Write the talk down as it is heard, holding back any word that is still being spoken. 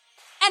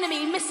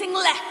Enemy missing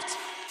left.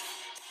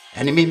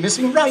 Enemy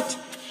missing right.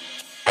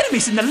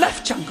 Enemies in the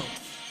left jungle.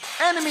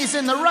 Enemies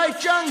in the right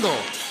jungle.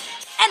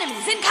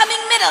 Enemies incoming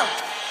middle.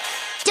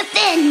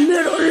 Defend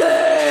middle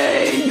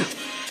lane!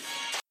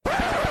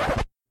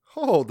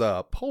 Hold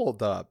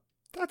up.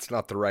 That's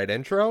not the right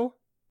intro.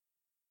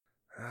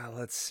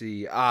 Let's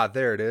see.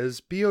 There it is.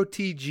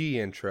 BOTG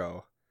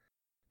intro.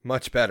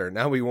 Much better.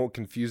 Now we won't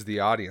confuse the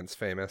audience,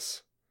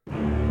 Famous.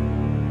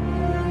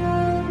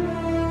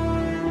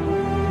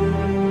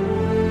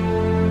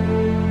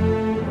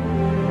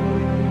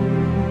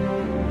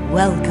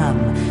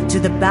 Welcome to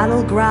the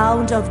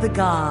battleground of the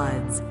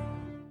gods.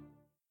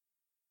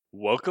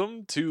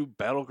 Welcome to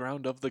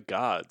Battleground of the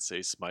Gods,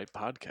 a Smite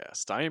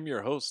podcast. I am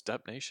your host,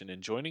 Dep Nation,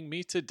 and joining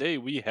me today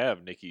we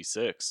have Nikki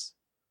Six.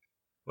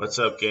 What's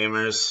up,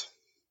 gamers?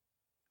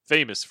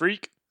 Famous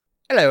Freak.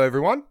 Hello,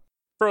 everyone.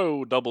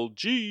 Pro Double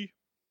G.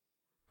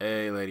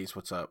 Hey, ladies,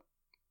 what's up?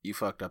 You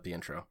fucked up the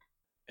intro.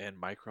 And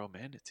Micro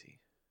Manatee.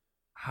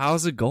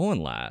 How's it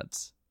going,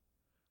 lads?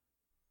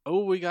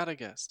 Oh, we got a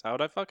guest.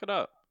 How'd I fuck it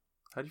up?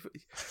 How do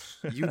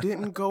you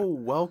didn't go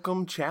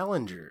welcome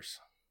challengers.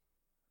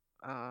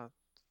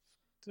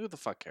 Who the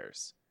fuck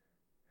cares?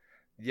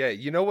 Yeah,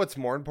 you know what's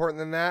more important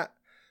than that?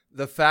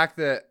 The fact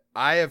that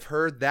I have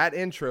heard that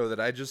intro that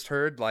I just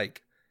heard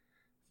like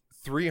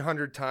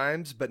 300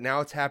 times, but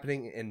now it's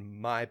happening in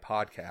my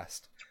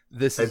podcast.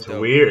 This is dope.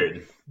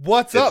 Weird.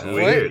 What's up,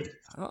 weird.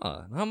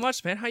 Flint? Not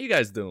much, man. How you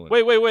guys doing?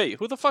 Wait.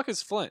 Who the fuck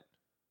is Flint?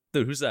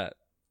 Dude, who's that?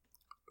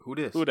 Who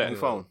this? Who dat? New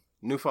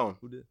phone.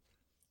 Who did?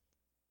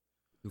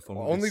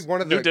 Only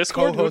one of New the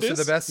Discord? co-hosts Who of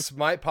the dis? best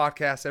Smite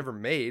podcast ever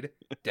made.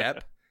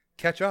 Dep,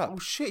 catch up. Oh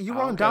shit, you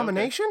were on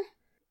Domination?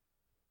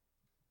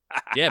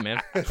 Yeah,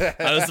 man.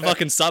 I was the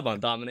fucking sub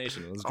on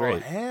Domination. It was great. Oh,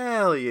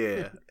 hell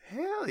yeah.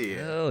 Hell yeah.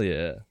 Hell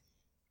yeah.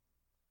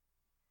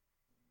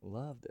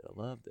 Loved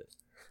it.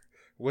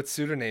 What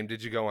pseudonym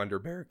did you go under?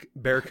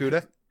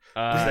 Barracuda?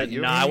 that you?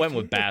 Nah, I went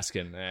with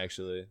Baskin,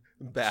 actually.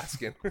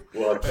 Baskin.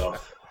 What the?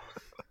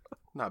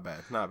 Not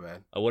bad.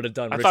 I would have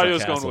done I Richard thought he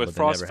was Castle, going with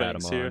but they never had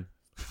Frostfangs him here. on.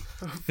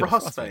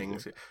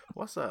 Frostfangs.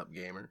 What's up,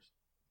 gamers?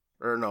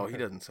 Or no, he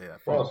doesn't say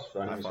that.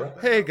 Frostfangs, Not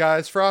yeah. Hey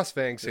guys,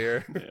 Frostfangs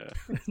here.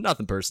 Yeah.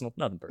 Nothing personal.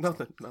 Nothing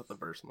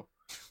personal.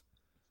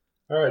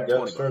 All right,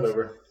 Deb, start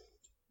over.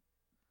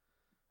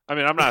 I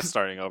mean, I'm not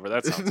starting over.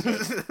 That sounds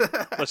good.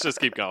 Let's just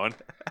keep going.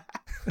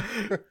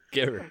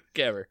 Give her.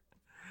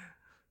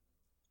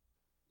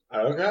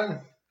 Okay.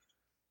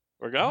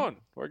 We're going.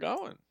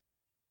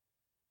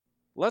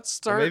 Let's Or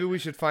start. maybe we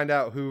should find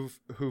out who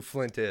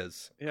Flint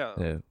is. Yeah.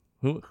 Yeah.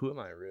 Who am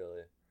I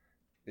really?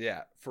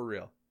 Yeah, for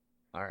real.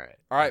 All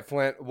All right,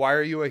 Flint, why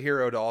are you a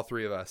hero to all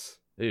three of us?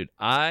 Dude,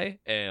 I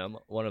am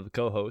one of the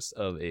co-hosts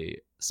of a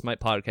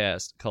Smite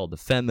podcast called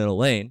Defend Middle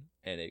Lane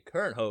and a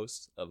current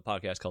host of a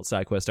podcast called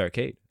SideQuest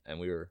Arcade. And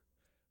we were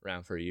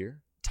around for a year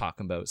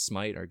talking about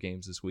Smite, our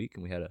games this week.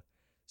 And we had a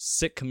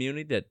sick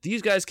community that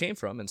these guys came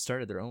from and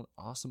started their own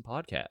awesome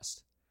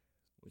podcast,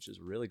 which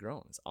is really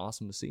growing. It's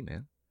awesome to see,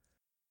 man.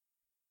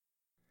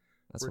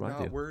 That's what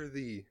I do.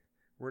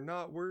 We're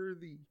not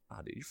worthy. Oh,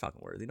 dude, you're fucking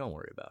worthy. Don't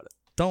worry about it.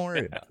 Don't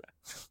worry about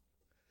it.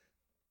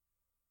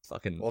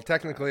 Fucking. Well,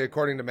 technically,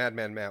 according to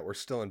Madman Matt, we're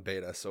still in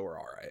beta, so we're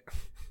all right.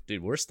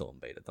 Dude, we're still in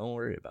beta. Don't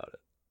worry about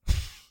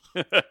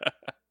it.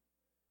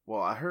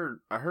 Well, I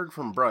heard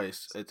from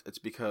Bryce. It's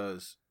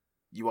because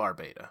you are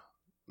beta.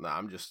 Nah,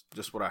 I'm just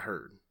what I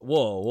heard.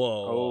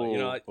 Whoa. You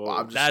know,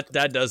 whoa.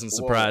 that doesn't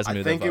surprise me.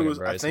 I think it was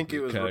Bryce,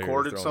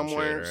 recorded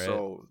somewhere. Shit, right?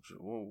 So,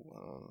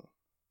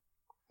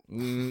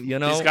 you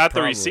know, He's got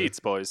probably. the receipts,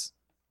 boys.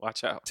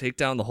 Watch out. Take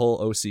down the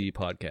whole OC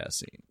podcast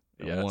scene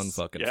in one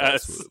fucking fell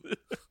swoop.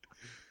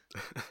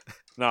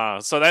 Nah,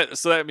 so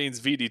that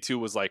means VD2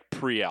 was like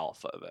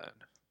pre-alpha then,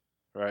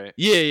 right?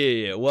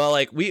 Yeah. Well,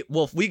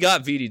 we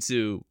got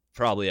VD2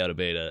 probably out of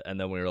beta, and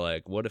then we were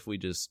like, what if we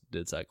just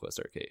did SideQuest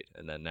Arcade?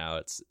 And then now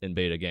it's in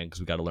beta again because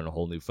we got to learn a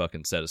whole new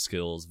fucking set of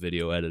skills,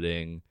 video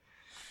editing,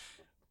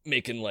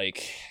 making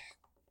like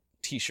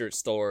t-shirt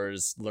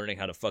stores, learning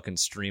how to fucking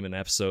stream an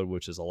episode,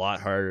 which is a lot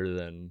harder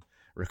than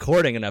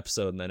recording an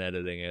episode and then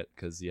editing it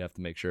because you have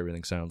to make sure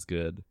everything sounds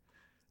good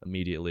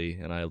immediately.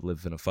 And I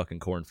live in a fucking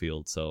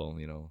cornfield, so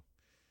you know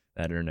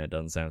that internet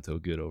doesn't sound too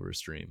good over a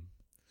stream.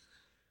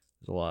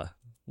 There's a lot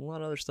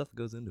of other stuff that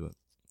goes into it.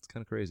 It's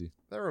kind of crazy.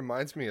 That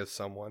reminds me of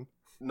someone.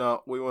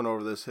 no, we went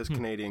over this. His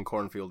Canadian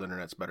cornfield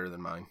internet's better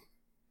than mine.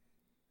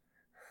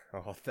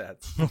 Oh,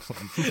 that's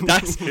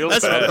that's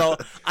what, bro.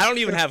 I don't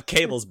even have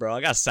cables, bro.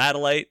 I got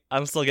satellite.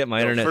 I'm still getting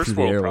my internet First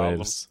through the world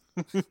airwaves.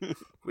 problems.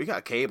 We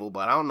got cable,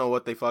 but I don't know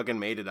what they fucking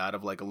made it out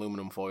of, like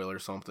aluminum foil or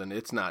something.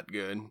 It's not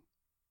good.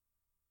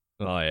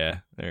 Oh yeah,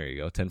 there you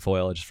go.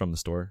 Tinfoil just from the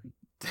store,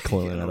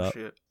 cloning Yeah, it no up.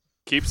 shit.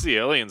 Keeps the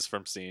aliens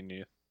from seeing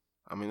you.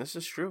 I mean, this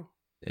is true.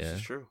 Yeah, This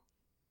is true.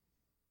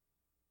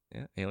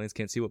 yeah. Aliens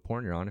can't see what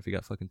porn you're on if you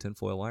got fucking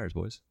tinfoil wires,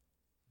 boys.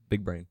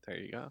 Big brain, There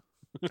you go.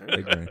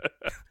 big brain.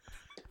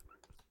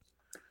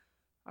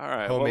 All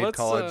right. homemade well,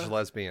 college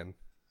lesbian.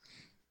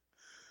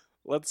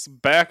 let's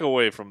back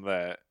away from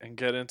that and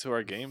get into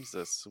our games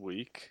this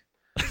week.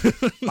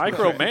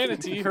 Micro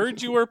Manatee,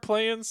 heard you were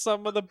playing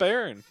some of the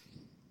Baron.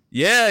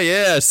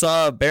 Yeah, I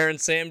saw Baron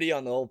Samedi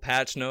on the old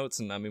patch notes,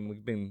 and I mean,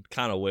 we've been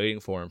kind of waiting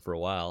for him for a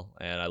while,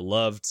 and I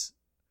loved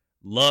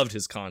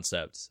his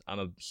concept. I'm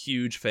a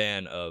huge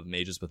fan of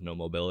mages with no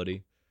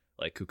mobility,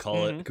 like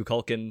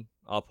Kukulkan,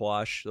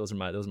 Opwash. Those are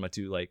my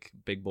two like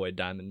big boy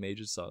diamond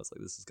mages. So I was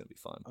like, this is gonna be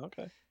fun.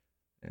 Okay.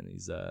 And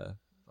he's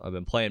I've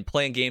been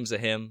playing games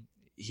of him.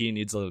 He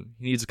needs a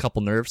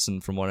couple nerfs,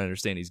 and from what I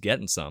understand, he's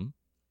getting some.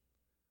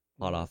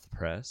 A lot off the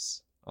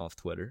press, off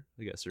Twitter.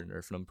 I guess they're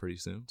nerfing him pretty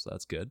soon, so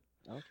that's good.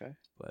 Okay.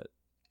 But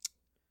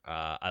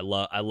I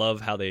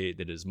love how they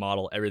did his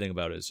model. Everything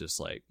about it is just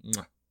like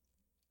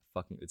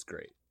fucking. It's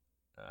great.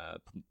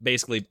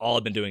 Basically, all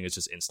I've been doing is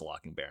just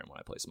insta-locking Baron when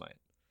I play Smite.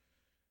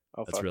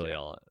 Oh, that's really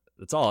all.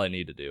 That's all I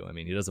need to do. I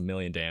mean, he does 1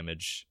 million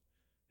damage.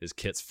 His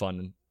kit's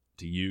fun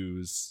to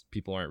use.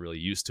 People aren't really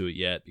used to it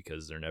yet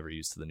because they're never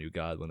used to the new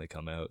god when they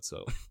come out.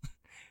 So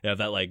you have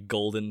that like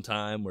golden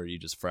time where you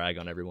just frag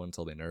on everyone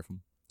until they nerf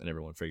him and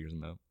everyone figures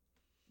him out.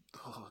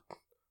 Oh,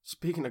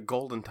 speaking of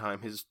golden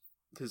time, his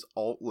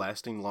ult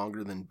lasting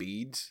longer than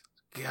beads.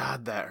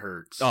 God, that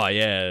hurts. Oh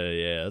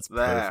yeah, that's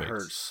that perfect.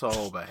 hurts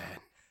so bad.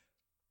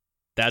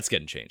 That's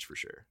getting changed for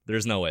sure.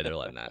 There's no way they're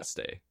letting that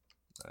stay.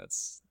 It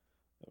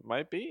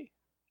might be.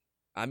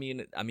 I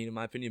mean, in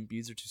my opinion,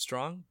 beads are too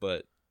strong,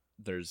 but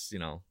there's,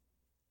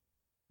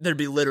 there'd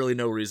be literally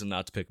no reason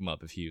not to pick him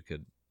up if you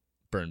could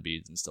burn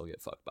beads and still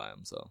get fucked by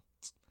him. So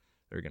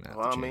they're gonna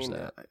have to change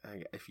that.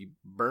 If you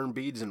burn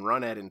beads and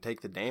run at it and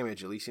take the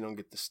damage, at least you don't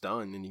get the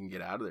stun, and you can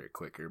get out of there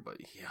quicker. But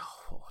dude,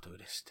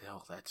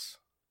 that's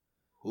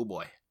oh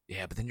boy.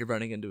 Yeah, but then you're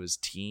running into his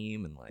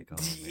team and like, oh,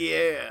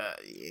 yeah.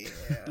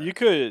 You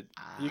could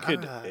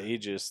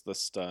Aegis the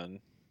stun.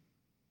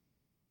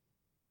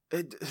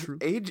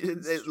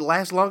 It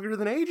lasts longer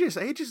than Aegis.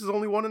 Aegis is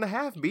only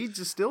 1.5. Beads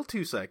is still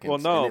 2 seconds. Well,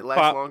 no, and it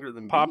lasts longer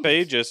than Pop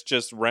Beads. Aegis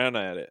just ran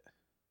at it.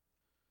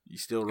 You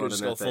still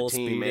running at that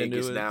team.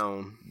 Aegis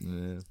down.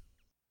 Yeah.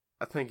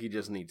 I think he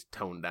just needs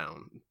toned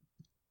down.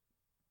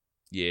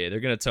 Yeah, they're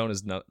gonna tone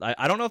his.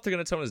 I don't know if they're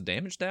gonna tone his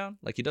damage down.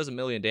 Like he does 1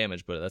 million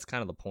damage, but that's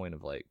kind of the point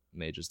of like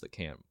mages that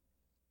can't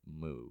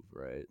move,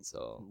 right?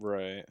 So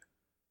right.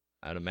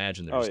 I'd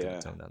imagine they're just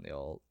gonna tone down the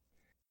ult.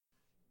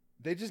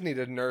 They just need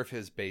to nerf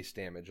his base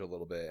damage a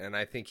little bit, and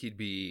I think he'd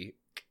be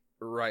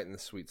right in the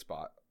sweet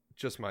spot.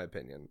 Just my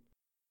opinion.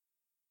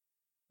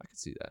 I could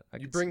see that.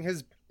 You bring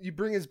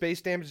his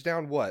base damage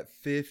down, what,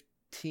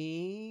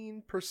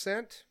 15%?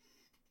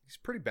 He's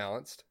pretty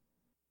balanced.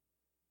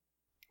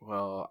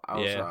 Well, I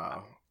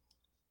was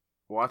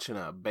watching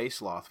a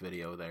Baseloth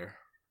video there,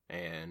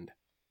 and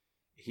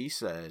he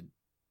said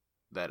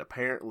that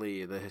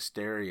apparently the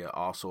Hysteria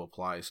also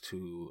applies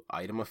to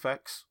item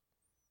effects.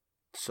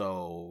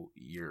 So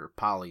your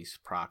Polys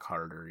proc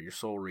harder, your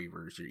Soul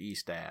Reavers, your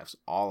E-Staffs,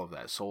 all of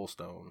that, Soul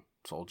Stone,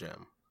 Soul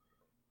Gem.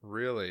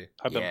 Really?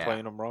 I've been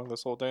playing them wrong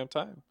this whole damn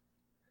time.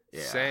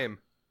 Yeah. Same.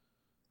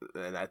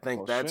 And I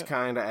think that's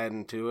kind of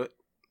adding to it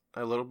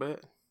a little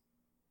bit.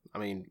 I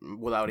mean,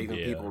 without even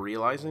people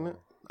realizing it.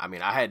 I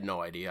mean, I had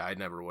no idea. I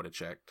never would have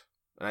checked.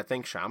 And I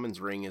think Shaman's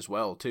Ring as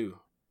well, too.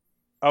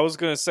 I was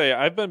going to say,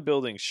 I've been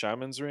building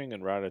Shaman's Ring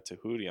and Rada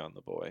Tahuti on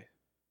the boy.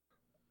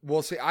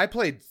 Well, see, I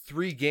played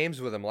 3 games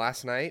with him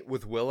last night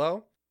with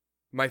Willow.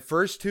 My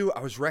first 2,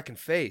 I was wrecking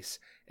face.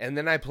 And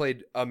then I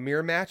played a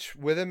mirror match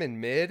with him in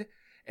mid,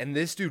 and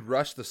this dude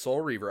rushed the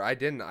Soul Reaver. I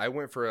didn't. I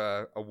went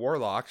for a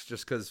Warlocks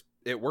just because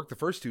it worked the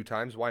first 2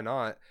 times. Why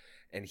not?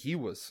 And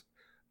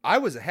I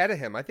was ahead of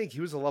him. I think he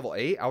was a level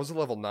 8. I was a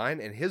level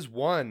 9, and his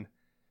 1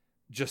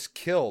 just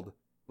killed,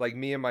 like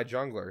me and my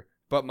jungler.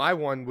 But my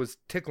 1 was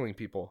tickling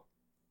people.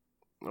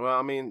 Well,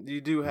 I mean,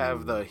 you do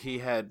have he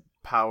had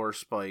power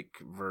spike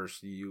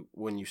versus you.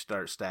 When you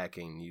start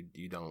stacking,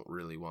 you don't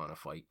really want to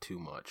fight too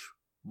much.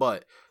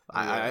 But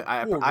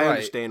I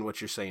understand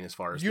what you're saying as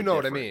far as you know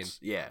what I mean.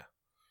 Yeah.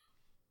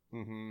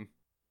 Mm-hmm.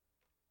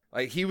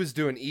 Like he was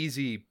doing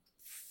easy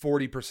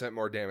 40%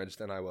 more damage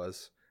than I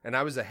was, and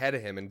I was ahead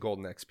of him in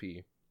golden XP.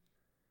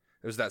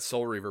 It was that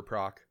Soul Reaver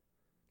proc.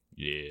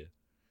 Yeah,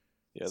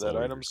 that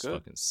item's good.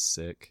 Fucking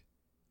sick.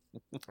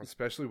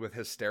 Especially with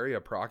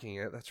Hysteria procking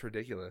it. That's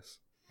ridiculous.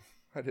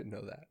 I didn't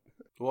know that.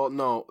 Well,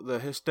 no, the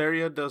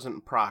Hysteria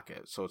doesn't proc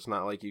it, so it's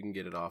not like you can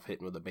get it off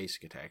hitting with a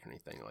basic attack or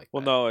anything like that.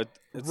 Well, no,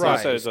 it's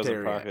not that it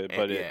doesn't proc it,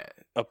 but it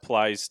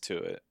applies to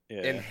it.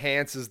 Yeah.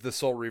 Enhances the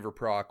Soul Reaver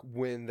proc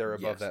when they're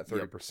above that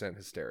 30%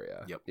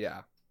 Hysteria. Yep.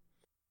 Yeah.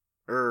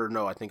 Or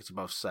no, I think it's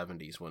above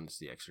 70s when it's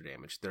the extra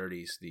damage.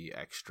 30s the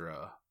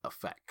extra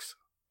effects.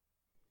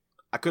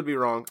 I could be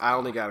wrong. I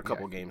only got a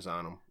couple games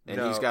on him,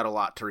 and he's got a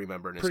lot to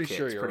remember in his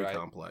kit. It's pretty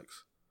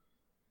complex.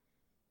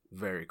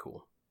 Very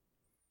cool.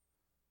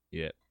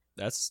 Yeah,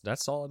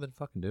 that's all I've been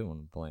fucking doing when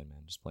I'm playing,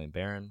 man. Just playing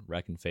Baron,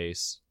 wrecking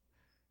face,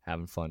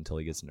 having fun until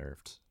he gets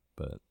nerfed.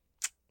 But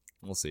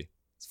we'll see.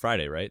 It's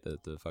Friday, right?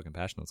 The fucking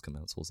patch notes come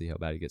out, so we'll see how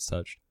bad he gets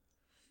touched.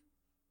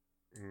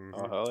 Mm-hmm.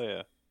 Oh, hell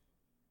yeah.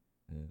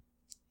 Yeah.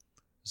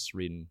 Just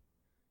reading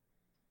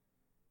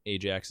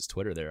Ajax's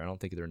Twitter there. I don't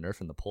think they're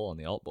nerfing the pull on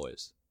the alt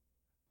boys.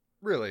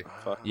 Really?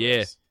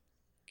 Yeah.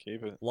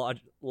 Keep it.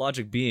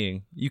 Logic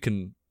being, you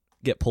can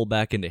get pulled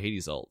back into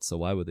Hades ult, so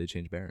why would they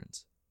change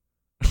Barons?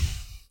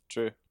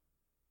 True.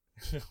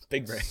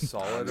 Big brain.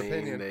 Solid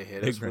opinion. They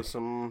hit Big us with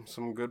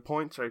some good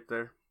points right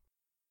there.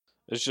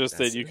 It's just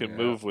That's that you it, can yeah.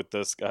 move with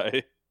this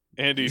guy.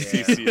 And he's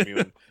Yeah. CC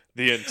immune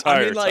the I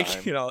entire mean, like,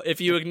 time. you know,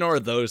 if you ignore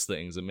those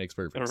things, it makes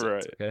perfect sense,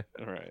 Right. okay?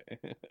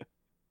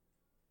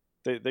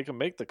 Right. They can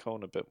make the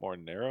cone a bit more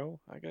narrow,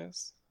 I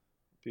guess.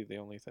 Be the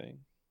only thing.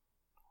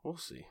 We'll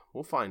see.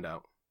 We'll find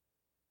out.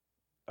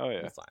 Oh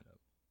yeah. We'll find out.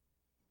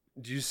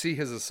 Did you see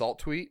his assault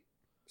tweet?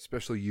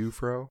 Especially you,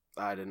 Fro.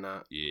 I did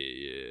not.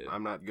 Yeah.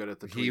 I'm not good at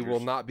the tweeters. He will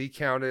not be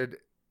counted.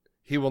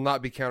 He will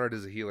not be counted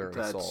as a healer in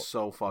That's assault.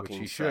 so which fucking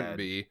he sad. shouldn't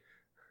be.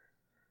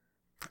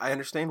 I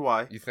understand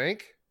why. You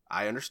think?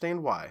 I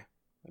understand why.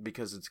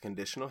 Because it's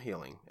conditional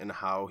healing. And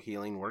how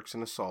healing works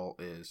in assault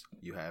is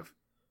you have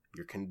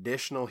your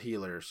conditional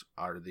healers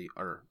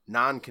or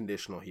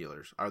non-conditional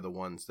healers are the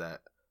ones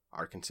that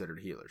are considered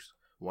healers.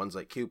 Ones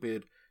like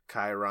Cupid,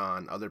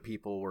 Chiron, other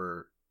people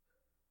where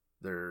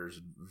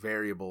there's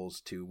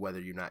variables to whether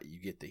or not you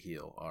get the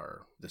heal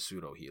are the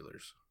pseudo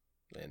healers.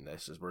 And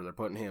this is where they're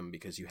putting him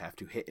because you have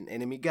to hit an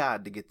enemy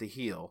god to get the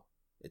heal.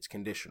 It's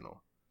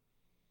conditional.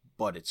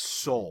 But it's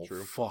so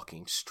True.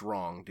 fucking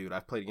strong, dude.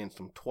 I've played against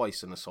him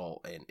twice in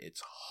assault, and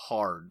it's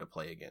hard to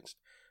play against.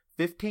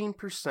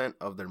 15%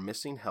 of their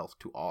missing health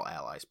to all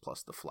allies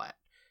plus the flat.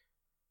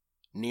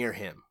 Near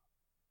him.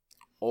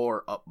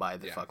 Or up by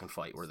the fucking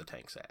fight where the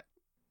tank's at.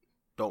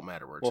 Don't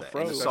matter where it's Well, at.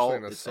 Fro- In Especially assault,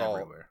 in it's assault.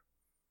 everywhere.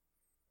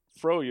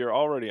 Fro, you're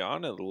already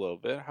on it a little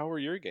bit. How were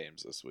your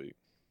games this week?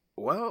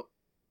 Well,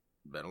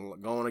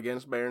 been going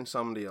against Baron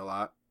Sumdy a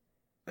lot.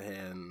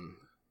 And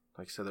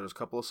like I said, there was a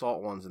couple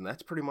assault ones, and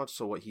that's pretty much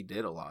so what he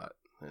did a lot.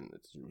 And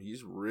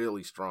he's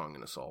really strong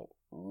in assault.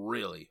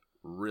 Really,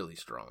 really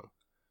strong.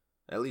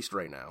 At least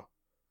right now.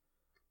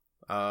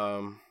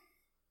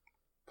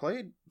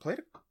 Played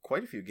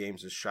quite a few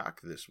games as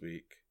Shock this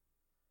week.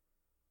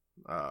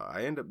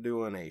 I ended up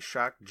doing a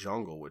Shock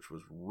Jungle, which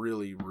was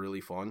really,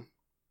 really fun.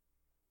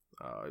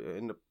 I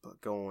ended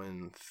up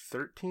going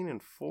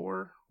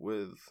 13-4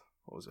 with,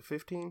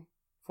 15?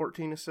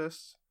 14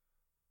 assists.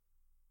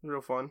 It was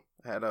real fun.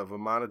 I had a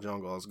Vamana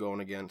jungle I was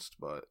going against,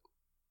 but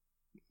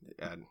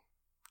it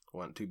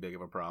wasn't too big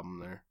of a problem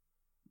there.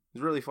 It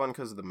was really fun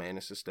because of the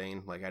mana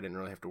sustain. Like, I didn't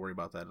really have to worry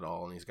about that at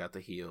all, and he's got the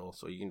heal,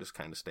 so you can just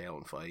kind of stay out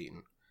and fight,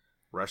 and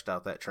rushed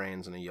out that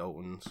trans and the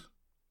Jotuns.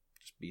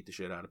 Just beat the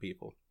shit out of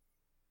people.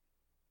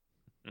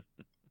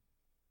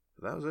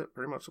 That was it.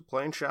 Pretty much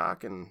playing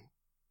Shock and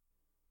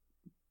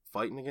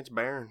fighting against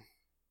Baron.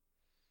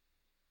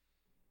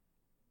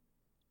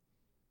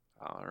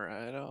 All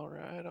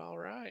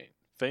right.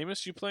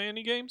 Famous, you play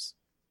any games?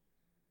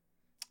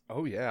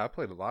 Oh yeah, I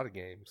played a lot of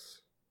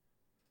games.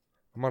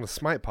 I'm on a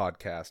Smite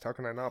podcast. How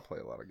can I not play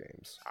a lot of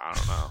games? I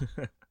don't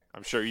know.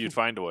 I'm sure you'd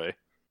find a way.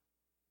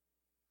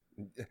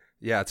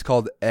 Yeah, it's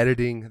called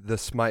Editing the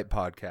Smite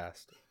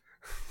Podcast.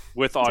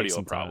 With Take audio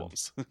some time.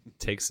 problems.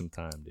 Take some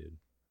time, dude.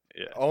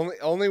 Yeah.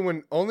 Only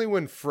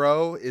when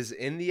Fro is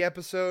in the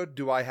episode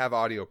do I have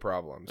audio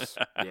problems.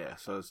 Yeah,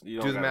 so you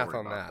don't Do the gotta math worry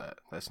on about that.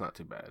 That's not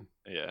too bad.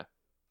 Yeah.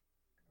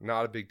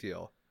 Not a big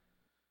deal.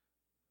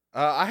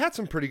 I had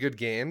some pretty good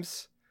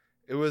games.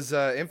 It was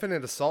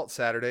Infinite Assault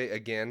Saturday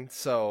again,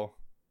 so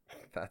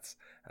that's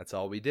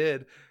all we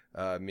did.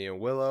 Me and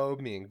Willow,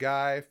 me and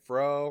Guy,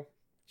 Fro,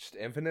 just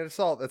Infinite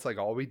Assault. That's like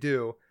all we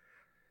do.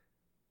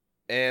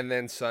 And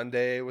then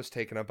Sunday was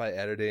taken up by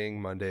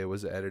editing. Monday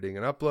was editing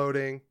and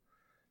uploading.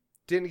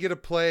 Didn't get to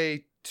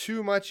play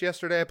too much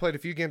yesterday. I played a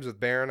few games with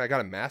Baron. I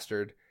got him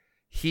mastered.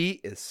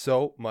 He is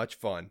so much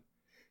fun.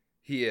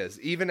 He is.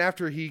 Even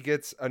after he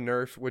gets a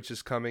nerf, which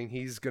is coming,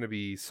 he's going to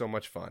be so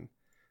much fun.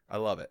 I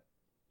love it.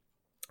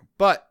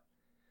 But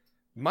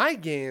my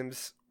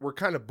games were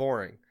kind of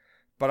boring.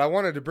 But I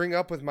wanted to bring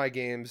up with my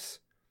games,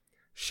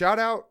 shout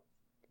out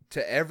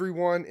to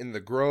everyone in the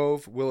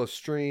Grove, Willow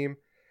Stream,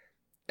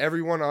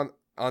 everyone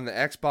on the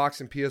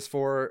Xbox and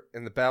PS4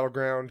 in the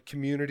Battleground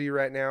community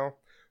right now.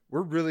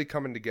 We're really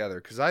coming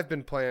together because I've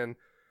been playing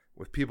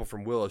with people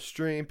from Willow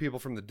Stream, people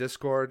from the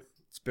Discord.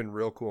 It's been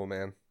real cool,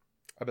 man.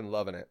 I've been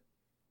loving it.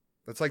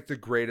 That's like the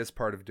greatest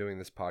part of doing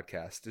this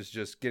podcast is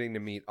just getting to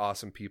meet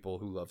awesome people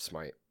who love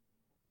Smite.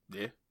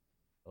 Yeah.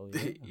 Oh,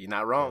 yeah. You're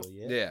not wrong. Oh,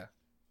 yeah. Yeah.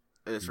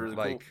 It's really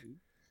Like, cool.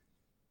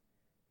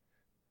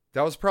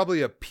 that was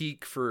probably a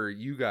peak for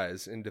you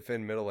guys in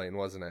Defend Middle Lane,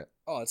 wasn't it?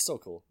 Oh, it's so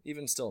cool.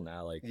 Even still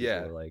now, like, people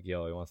Yeah. are like,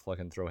 yo, you want to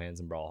fucking throw hands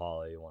in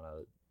Brawlhalla? You want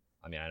to...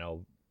 I mean, I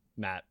know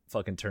Matt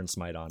fucking turned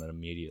Smite on and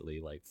immediately,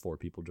 like, 4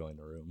 people joined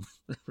the room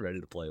ready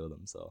to play with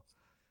him, so...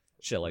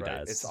 Shit like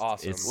Right. that. It's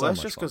awesome. It's Well, so that's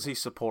much just fun. because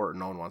he's support and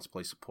no one wants to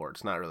play support.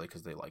 It's not really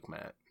because they like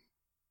Matt.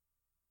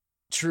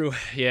 True.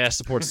 Yeah,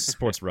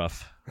 support's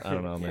rough. I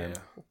don't know, man.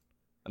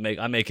 Yeah.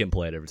 I make him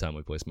play it every time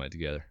we play Smite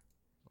together.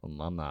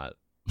 I'm not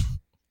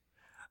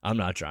I'm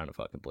not trying to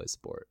fucking play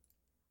support.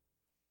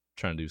 I'm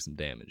trying to do some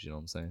damage, you know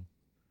what I'm saying?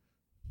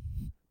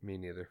 Me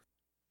neither.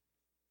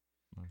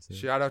 That's it.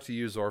 Shout out to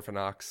you,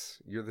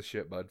 Zorphanox. You're the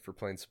shit, bud, for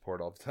playing support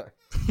all the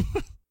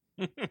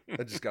time.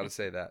 I just got to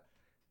say that.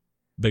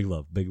 Big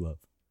love.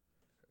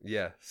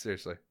 Yeah,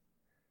 seriously.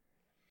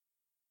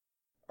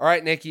 All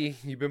right, Nikki,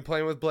 you been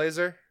playing with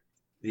Blazer?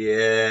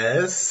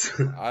 Yes.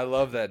 I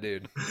love that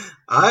dude.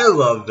 I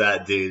love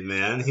that dude,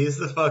 man. He's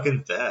the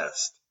fucking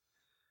best.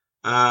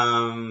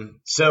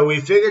 So we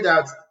figured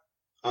out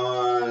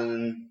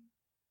on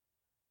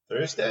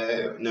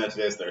Thursday. No,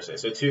 today's Thursday.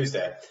 So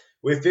Tuesday.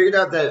 We figured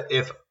out that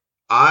if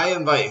I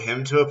invite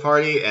him to a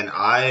party and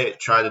I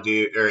try to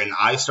do, and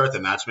I start the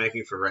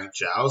matchmaking for Ranked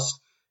Joust,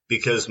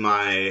 because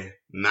my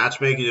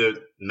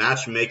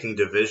matchmaking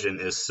division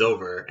is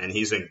silver and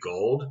he's in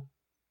gold,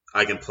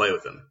 I can play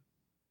with him.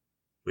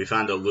 We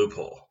found a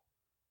loophole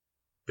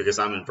because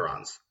I'm in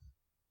bronze,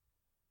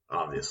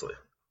 obviously.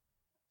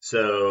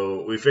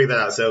 So we figured that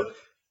out. So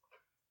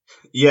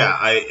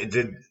yeah,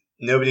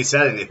 nobody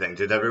said anything.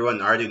 Did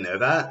everyone already know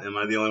that? Am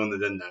I the only one that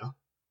didn't know?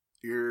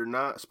 You're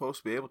not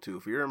supposed to be able to.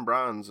 If you're in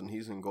bronze and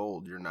he's in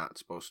gold, you're not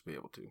supposed to be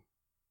able to.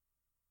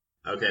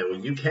 Okay, well,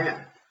 you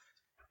can.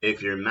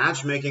 If your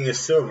matchmaking is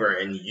silver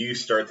and you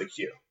start the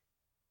queue,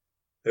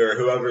 or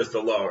whoever is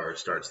the lower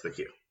starts the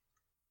queue.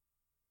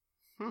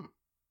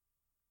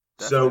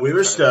 So we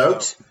were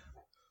stoked.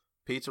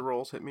 Pizza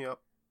rolls, hit me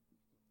up.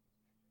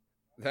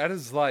 That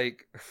is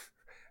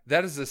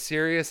a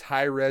serious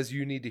high res.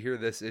 You need to hear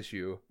this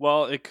issue.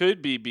 Well, it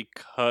could be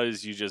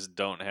because you just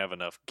don't have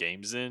enough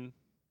games in,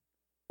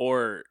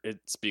 or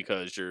it's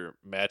because your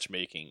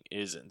matchmaking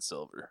is in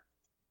silver.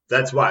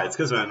 That's why. It's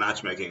because my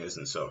matchmaking is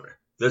in silver.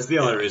 That's the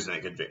only reason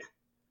it could be.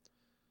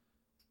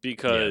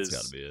 Because it's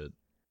got to be it.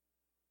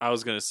 I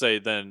was going to say,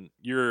 then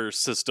your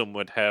system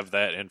would have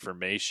that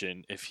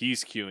information. If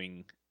he's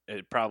queuing,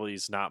 it probably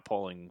is not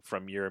pulling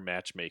from your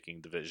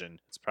matchmaking division.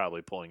 It's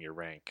probably pulling your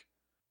rank.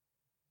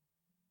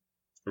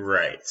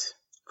 Right.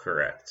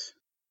 Correct.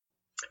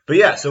 But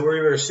yeah, so we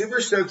were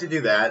super stoked to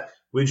do that.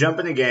 We jump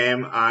in a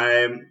game.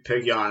 I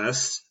pick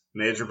Giannis.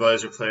 Major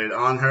Blazer played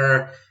on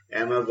her.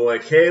 And my boy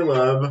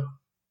Caleb,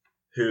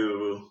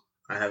 who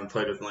I haven't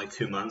played with in like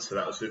 2 months, so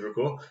that was super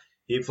cool.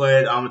 He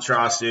played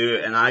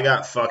Amaterasu, and I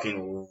got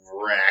fucking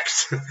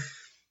wrecked.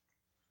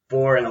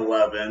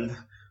 4-11.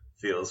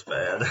 Feels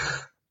bad.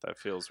 That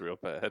feels real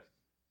bad.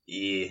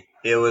 Yeah,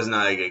 it was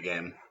not a good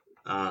game.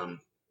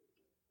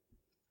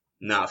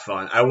 Not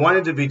fun. I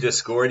wanted to be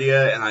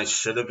Discordia, and I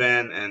should have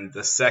been. And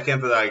the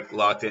second that I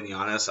locked in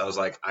Giannis, I was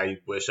like, I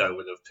wish I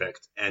would have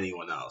picked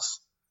anyone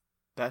else.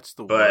 That's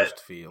the worst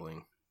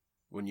feeling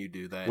when you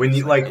do that. When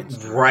you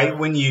right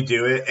when you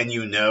do it, and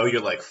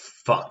you're like,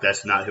 fuck,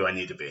 that's not who I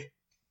need to be.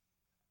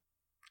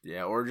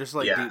 Yeah, or just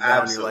deep down,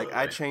 absolutely. you're like,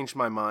 I changed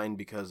my mind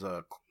because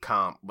of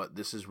comp, but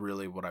this is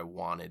really what I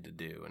wanted to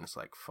do. And it's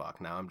like,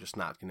 fuck, now I'm just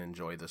not going to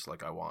enjoy this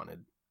like I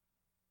wanted.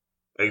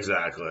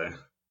 Exactly.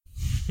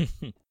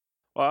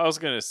 Well, I was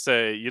going to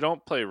say, you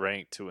don't play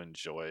ranked to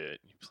enjoy it.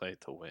 You play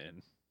it to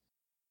win.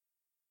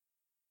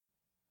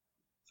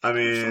 I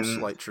mean, some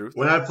slight truth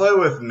when there. I play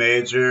with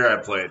Major, I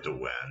play it to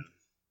win.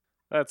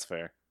 That's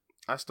fair.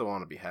 I still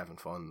want to be having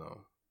fun,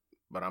 though.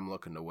 But I'm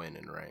looking to win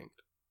in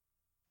ranked.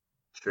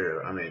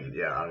 True. I mean,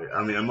 yeah.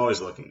 I'm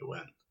always looking to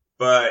win.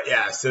 But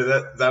yeah, so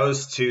that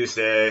was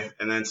Tuesday,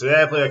 and then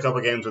today I played a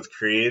couple games with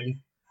Creed,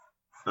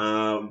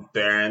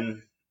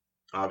 Baron,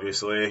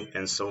 obviously,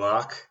 and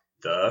Salak.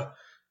 Duh.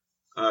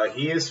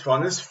 He is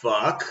fun as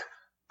fuck.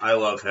 I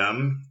love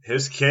him.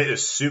 His kit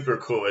is super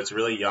cool. It's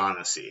really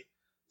Giannis-y,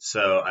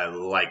 so I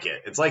like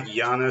it. It's like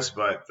Giannis,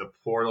 but the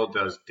portal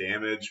does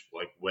damage,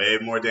 like way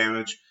more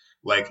damage,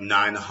 like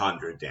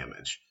 900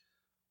 damage.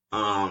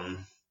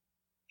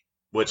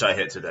 Which I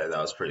hit today. That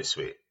was pretty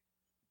sweet.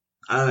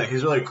 I don't know.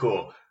 He's really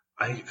cool.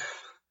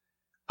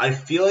 I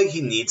feel like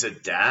he needs a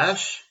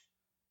dash,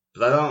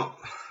 but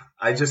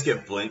I just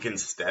get blink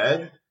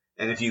instead.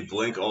 And if you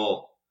blink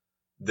ult,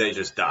 they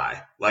just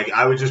die. Like,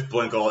 I would just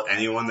blink ult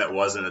anyone that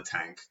wasn't a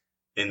tank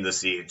in the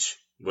siege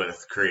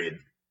with Creed,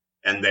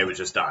 and they would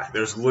just die.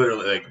 There's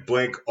literally, like,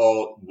 blink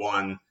ult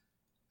 1,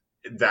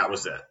 that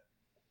was it.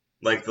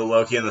 Like, the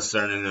Loki and the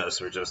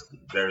Cerninos were just,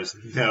 there's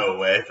no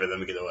way for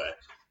them to get away.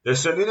 The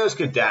Cerninos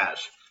could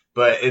dash,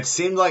 but it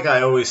seemed like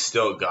I always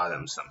still got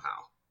him somehow.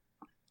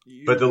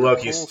 But the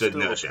Loki stood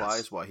no chance.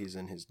 Applies while he's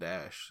in his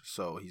dash,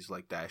 so he's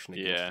like dashing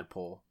against your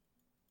pull.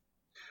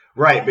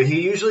 Right, but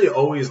he usually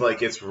always like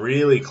gets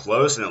really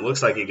close, and it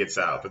looks like he gets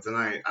out. But then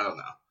I don't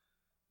know.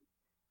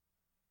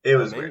 It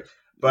was weird.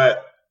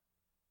 But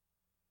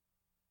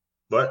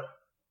what?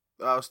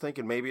 I was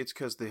thinking maybe it's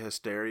because the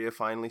Hysteria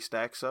finally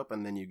stacks up,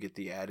 and then you get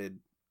the added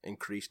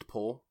increased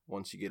pull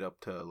once you get up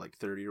to like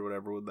 30 or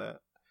whatever with that.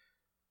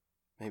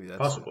 Maybe that's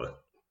possibly.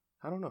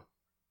 I don't know.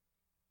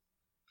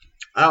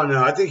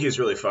 I think he's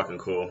really fucking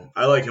cool.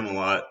 I like him a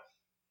lot.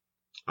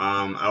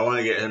 I want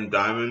to get him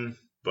diamond,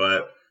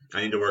 but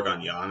I need to work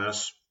on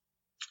Giannis.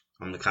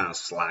 I'm kind of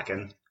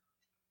slacking.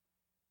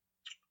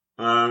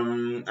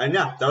 And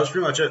yeah, that was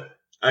pretty much it.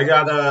 I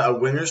got a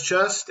winner's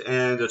chest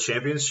and a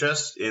champion's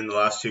chest in the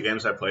last 2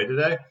 games I played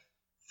today.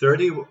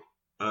 30,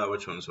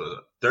 which ones was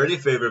it? 30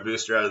 favor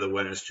booster out of the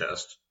winner's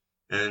chest,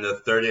 and a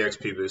 30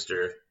 XP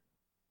booster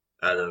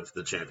out of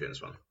the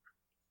champion's one.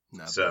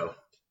 So,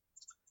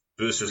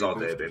 Boosters Free all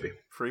day, boosters. baby.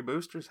 Free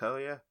boosters, hell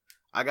yeah.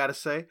 I gotta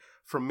say,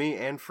 from me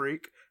and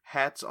Freak,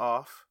 hats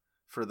off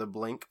for the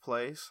Blink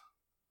plays.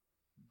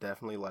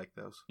 Definitely like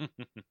those.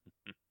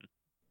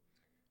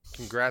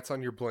 Congrats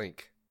on your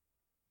blink.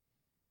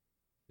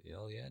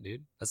 Hell yeah,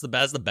 dude. That's the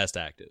best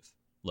active,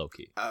 low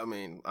key. I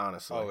mean,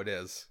 honestly. Oh, it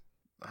is.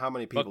 How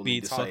many people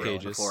need to beats, say Hawk it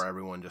Aegis. before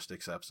everyone just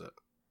accepts it?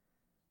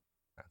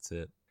 That's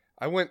it.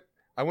 I went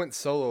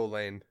solo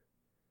lane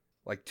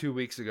like 2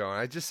 weeks ago, and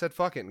I just said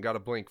fuck it and got a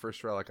blink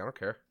first relic. I don't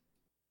care.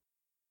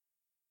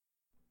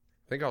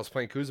 I think I was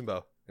playing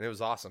Kuzumbo, and it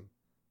was awesome.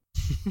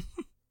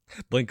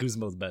 Blink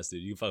Kuzmo's the best,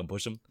 dude. You can fucking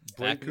push him.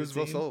 Blink back into the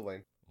Kuzumbo team. solo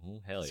lane. Oh,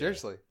 hell yeah.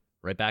 Seriously.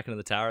 Right back into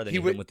the tower, then He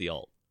you hit would- him with the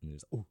ult. And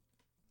he's, ooh,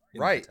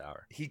 into Right. the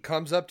tower. He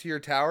comes up to your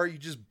tower, you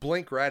just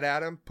blink right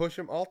at him, push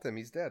him, ult him,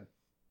 he's dead.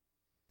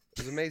 It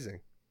was amazing.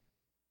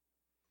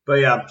 But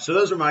yeah, so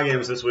those were my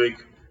games this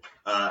week.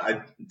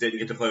 I didn't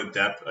get to play with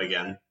Depp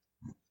again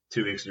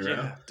 2 weeks in a row.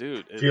 Yeah,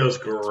 dude. Feels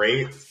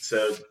great.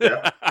 So,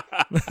 Depp,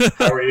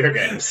 how were your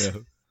games?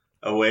 Yeah.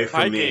 Away from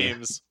My me.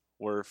 games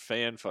were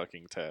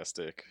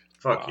fan-fucking-tastic.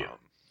 Fuck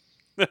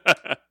you.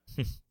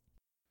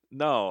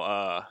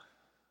 No,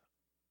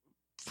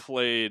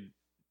 played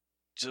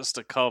just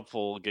a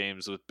couple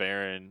games with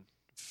Baron,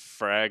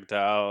 fragged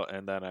out,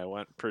 and then I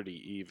went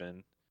pretty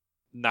even.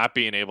 Not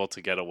being able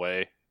to get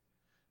away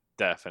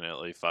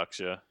definitely fucks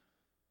you.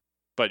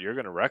 But you're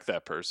going to wreck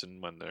that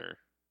person when they're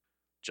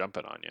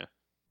jumping on you.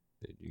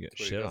 Dude, you get That's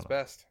what he shit does on him.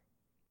 best.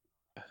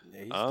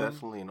 Yeah, he's Um,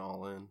 definitely an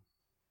all-in.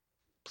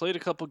 Played a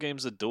couple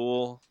games of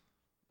Duel.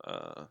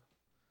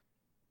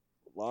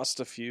 Lost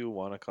a few,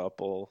 won a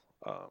couple.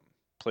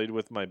 Played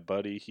with my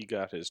buddy. He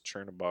got his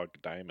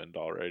Chernobog Diamond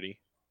already.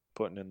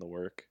 Putting in the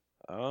work.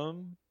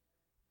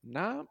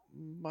 Not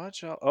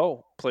much else.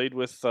 Oh, played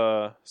with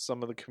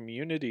some of the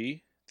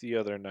community the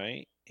other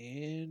night.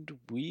 And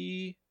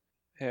we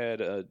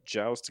had a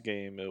joust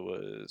game. It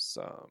was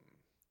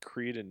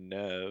Creed and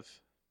Nev.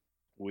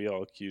 We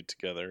all queued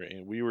together,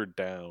 and we were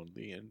down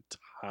the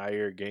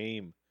entire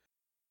game.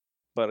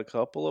 But a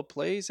couple of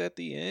plays at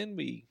the end,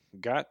 we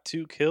got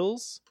 2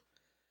 kills.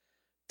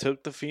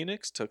 Took the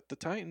Phoenix, took the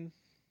Titan.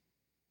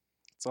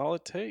 That's all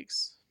it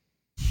takes.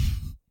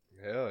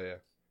 Hell yeah.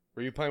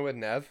 Were you playing with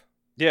Nev?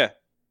 Yeah.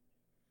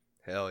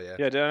 Hell yeah.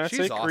 Yeah, did I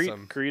She's say Creed,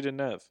 awesome. Creed and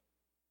Nev?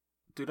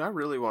 Dude, I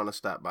really want to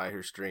stop by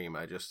her stream.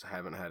 I just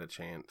haven't had a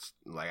chance.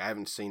 Like, I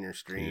haven't seen her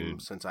stream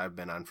Dude. since I've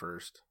been on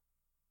first.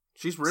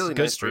 She's a really a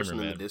good nice streamer, person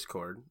in man. the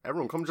Discord.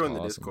 Everyone, come join the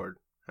Awesome. Discord.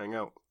 Hang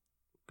out.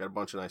 Got a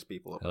bunch of nice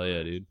people up Hell there.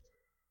 yeah, dude.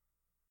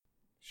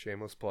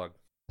 Shameless plug.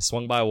 I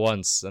swung by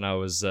once, and I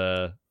was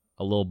a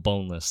little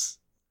boneless.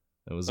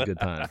 It was a good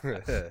time.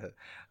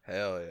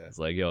 Hell yeah. It's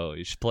like, yo,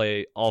 you should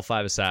play all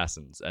 5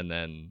 assassins. And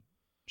then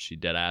she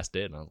dead ass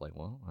did. And I was like,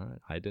 well, all right.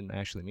 I didn't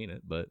actually mean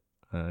it. But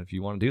if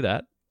you want to do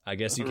that, I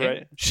guess you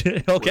Right.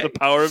 can. Okay. The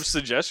power of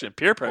suggestion.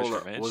 Peer pressure, Hold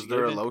up. man. Was She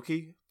there a gave it-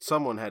 Loki?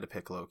 Someone had to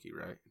pick Loki,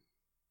 right?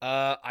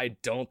 I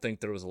don't think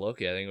there was a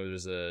Loki. I think it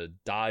was a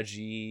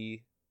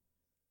dodgy.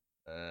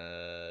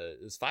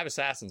 It was 5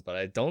 assassins, but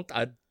I don't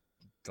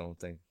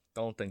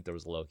think there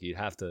was a Loki. You'd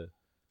have to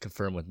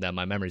confirm with them.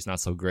 My memory's not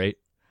so great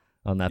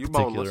on that You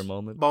particular boneless.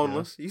 moment.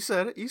 Boneless. You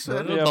said it. You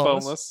said No, it. Yeah,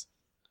 boneless.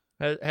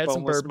 boneless. Had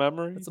some Boneless bourbon.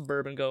 memory. Had some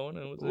bourbon going.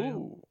 And it was,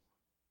 Ooh.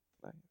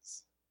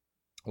 Nice.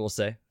 we'll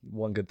say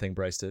one good thing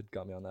Bryce did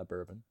got me on that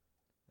bourbon.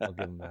 I'll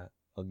give him that.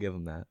 I'll give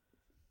him that.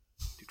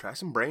 Dude, try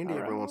some brandy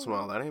every Alright. once in a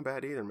while. That ain't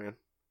bad either, man.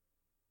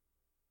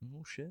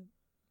 Oh shit.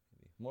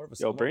 More of a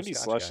Yo, more of a Brandy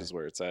Scotch Slush guy. is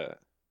where it's at.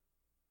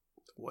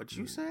 What'd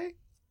you say?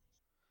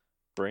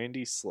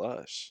 Brandy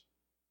Slush.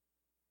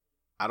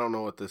 I don't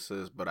know what this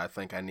is, but I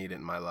think I need it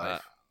in my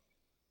life.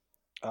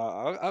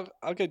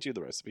 I'll get you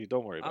the recipe.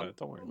 Don't worry about I'm it.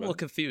 Don't worry a about little it.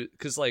 confused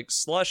because like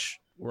slush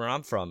where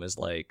I'm from is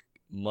like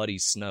muddy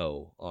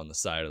snow on the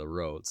side of the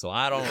road. So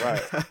I don't.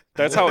 Right.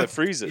 That's how it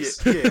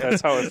freezes. Yeah.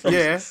 That's how it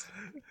freezes.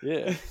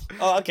 Yeah.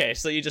 Oh, okay.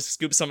 So you just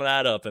scoop some of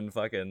that up and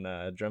fucking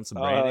drum some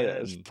Oh, brandy. yeah.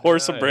 in Just and- pour oh,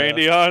 some yeah.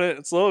 brandy on it.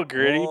 It's a little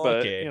gritty,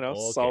 Okay, but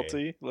okay.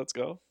 salty. Let's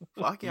go.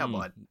 Fuck yeah, Mm,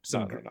 bud.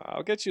 some No.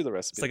 I'll get you the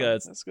recipe. It's like man. a-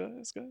 That's good.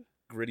 That's good.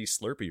 gritty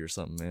Slurpee or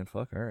something, man.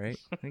 Fuck. All right.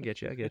 I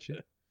get you. I get you.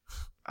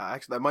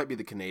 Actually, that might be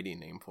the Canadian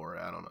name for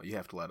it. I don't know. You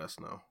have to let us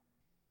know.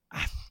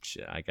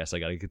 Shit. I guess I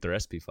gotta get the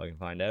recipe. Fucking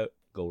find out.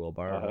 Go to a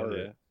bar. and Oh, order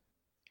yeah. it.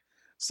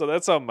 So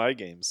that's how my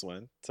games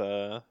went.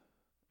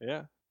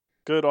 Yeah.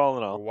 Good all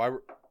in all.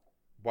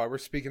 Why we're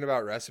speaking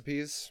about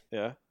recipes,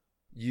 Yeah.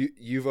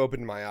 you've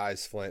opened my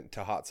eyes, Flint,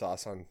 to hot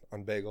sauce on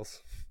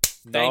bagels.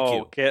 Thank No,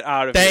 you. Get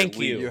out of Thank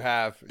here. you. You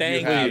have.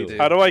 Thank you. Have, you. dude.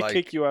 How do I Like,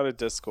 kick you out of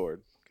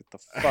Discord? Get the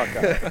fuck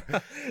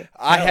out.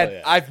 Hell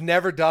yeah. I've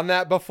never done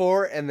that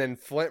before, and then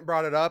Flint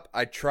brought it up.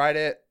 I tried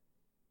it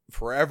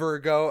forever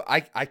ago. I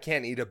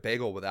can't eat a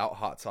bagel without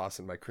hot sauce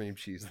and my cream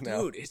cheese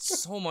now. Dude,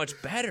 it's so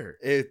much better.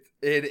 It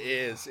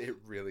is. It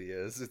really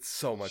is. It's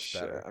so much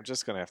Shit, better. I'm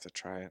just gonna have to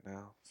try it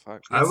now.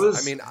 Fuck. I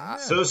was I mean,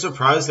 so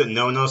surprised that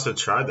no one else had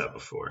tried that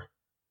before.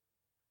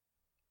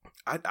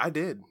 I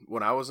did.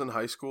 When I was in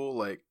high school,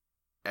 like,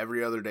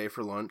 every other day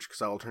for lunch,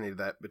 because I alternated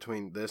that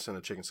between this and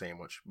a chicken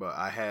sandwich. But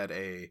I had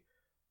a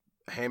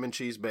ham and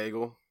cheese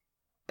bagel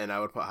And I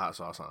would put hot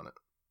sauce on it.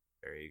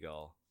 There you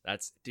go.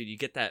 That's dude. You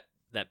get that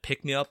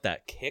pick me up,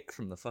 that kick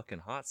from the fucking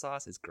hot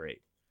sauce. It's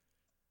great.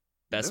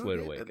 Best way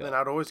to wake up. And then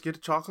I'd always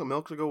get chocolate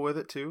milk to go with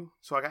it too.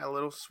 So I got a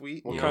little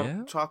sweet,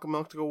 chocolate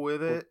milk to go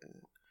with it.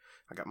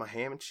 I got my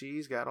ham and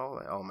cheese, got all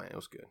that. Oh man, it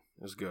was good.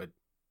 It was good.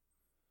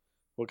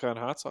 What kind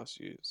of hot sauce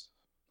you use?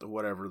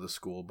 Whatever the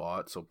school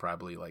bought, so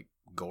probably like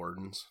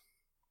Gordon's.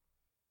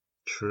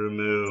 True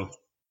Moo.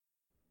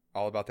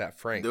 All about that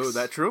Frank's. Dude,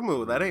 that True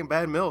Moo, that ain't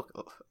bad milk.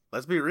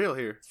 Let's be real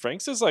here.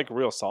 Frank's is like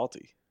real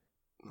salty.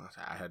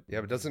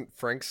 Yeah, but doesn't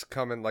Frank's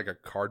come in like a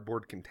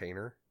cardboard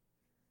container?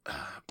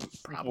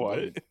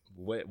 Probably.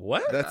 Wait,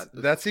 what?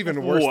 That's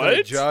even worse than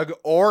a jug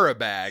or a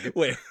bag.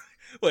 Wait,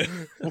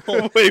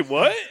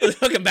 what?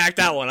 Looking back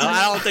that one,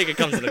 I don't think it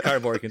comes in a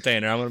cardboard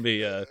container. I'm gonna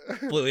be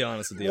completely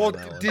honest with you on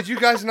that one. Did you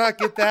guys not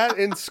get that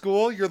in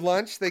school? Your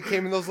lunch? They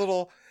came in those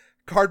little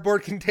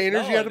cardboard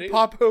containers you had to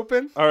pop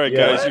open? All right,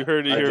 guys, you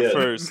heard it here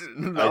first.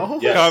 No?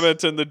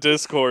 Comment in the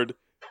Discord.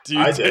 Do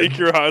you take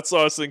your hot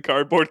sauce in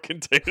cardboard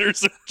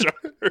containers or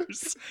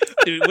jars?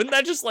 Dude, wouldn't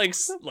that just like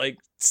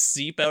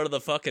seep out of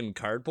the fucking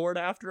cardboard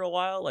after a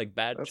while, like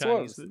bad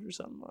Chinese food or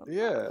something?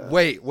 Yeah.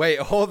 Wait,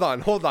 hold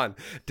on.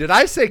 Did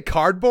I say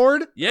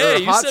cardboard? Yeah,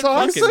 you hot said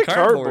sauce? fucking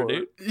cardboard,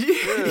 dude.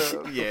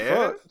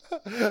 Yeah.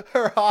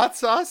 Or hot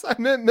sauce? I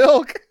meant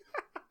milk.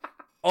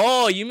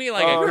 Oh, you mean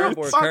like a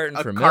cardboard carton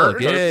for milk?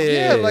 carton?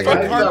 Yeah, like I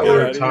a thought we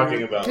were cardboard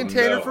talking about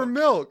container milk. for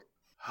milk.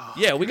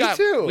 Yeah, we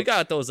too.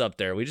 got those up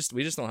there. We just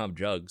don't have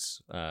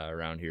jugs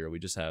around here. We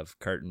just have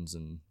cartons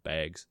and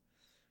bags.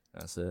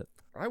 That's it.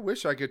 I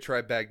wish I could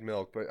try bagged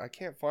milk, but I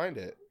can't find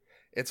it.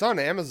 It's on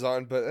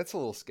Amazon, but that's a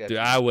little sketchy. Dude,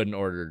 I wouldn't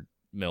order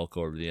milk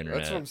over the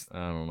internet. That's what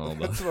I don't know about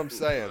That's what I'm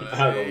saying.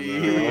 I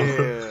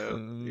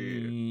don't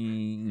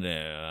know.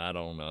 No, I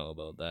don't know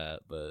about that.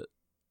 But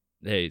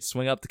hey,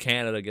 swing up to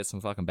Canada, get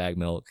some fucking bagged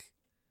milk.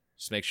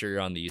 Just make sure you're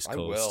on the East I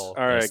Coast. will.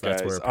 All right,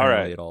 That's guys. where All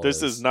right. it all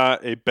This is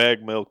not a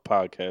bag milk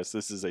podcast.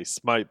 This is a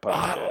Smite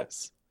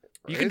podcast.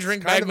 You can It's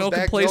drink kind bag of a milk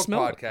and bagged play milk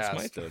smelt. podcast.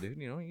 Smite though, dude.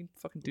 You know, you can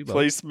fucking do both.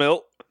 Play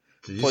smelt.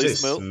 Did you Play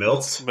say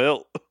smilt?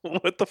 Smelt.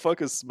 What the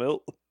fuck is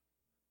smelt?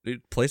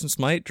 Dude, play some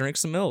Smite, drink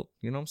some milk.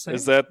 You know what I'm saying?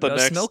 Is that the You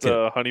gotta smelt next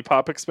it. Honey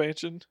Pop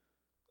expansion?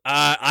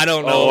 I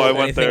don't know I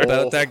went anything there.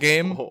 about that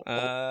game.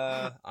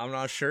 I'm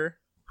not sure.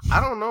 I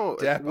don't know.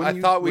 Depp, When I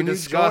you- thought we when you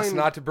discussed joined-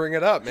 not to bring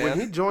it up, When he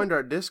man. joined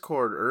our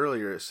Discord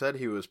earlier, it said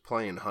he was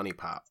playing Honey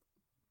Pop.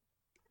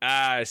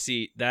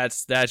 See,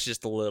 that's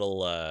just a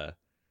little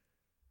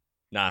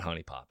not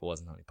Honey Pop. It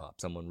wasn't Honey Pop.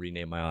 Someone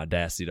renamed my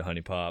Audacity to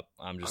Honey Pop.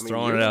 I'm just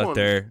throwing you're it the out one-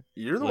 there.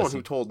 You're the one Listen.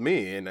 who told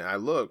me, and I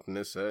looked, and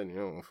it said,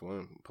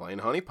 playing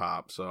Honey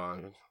Pop. So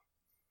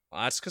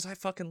Well, that's because I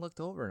fucking looked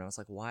over and I was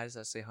like, why does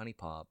that say Honey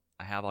Pop?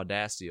 I have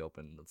Audacity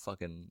open.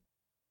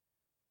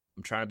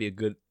 I'm trying to be a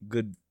good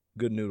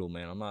noodle,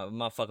 man. I'm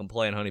not fucking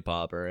playing Honey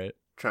Pop, all right?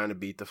 trying to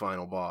beat the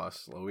final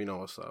boss. Well, we know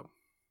what's up.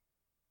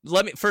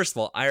 First of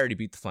all, I already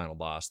beat the final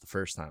boss the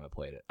first time I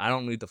played it. I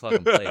don't need to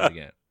fucking play it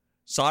again.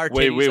 Saw her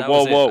Wait, titties, that whoa,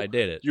 was it. whoa. I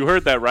did it. You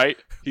heard that right?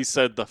 He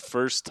said the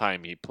first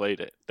time he played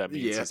it. That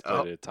means Yeah, he's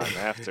played it a time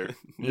after.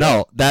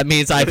 No, that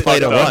means I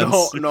played it fucked up.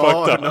 once. You No,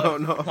 fucked no,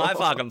 up. no. I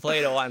fucking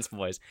played it once,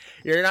 boys.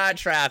 You're not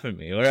trapping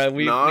me. No. I've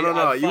You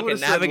fucking would've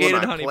said navigated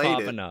when I Honey played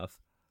Pop it. enough.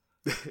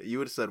 You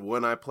would have said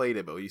when I played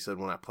it, but you said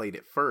when I played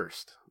it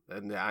first.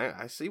 And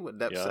I see what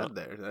Depp Yeah. said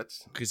there.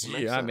 That's Because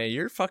makes sense.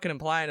 you're fucking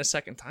implying a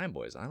second time,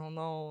 boys. I don't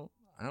know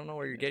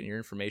where you're getting your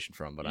information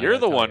from, but You're I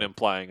the gotta one tell you,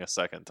 implying a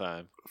second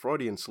time.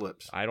 Freudian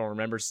slips. I don't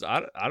remember.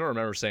 I don't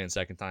remember saying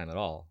second time at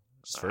all.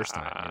 Just first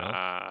time. You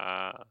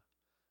know.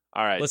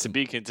 All right. Listen. To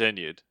be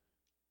continued.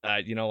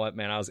 You know what,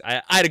 man?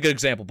 I had a good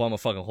example, but I'm gonna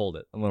fucking hold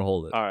it. I'm gonna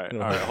hold it. All right.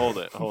 I'm All gonna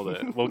right. Hold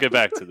it. We'll get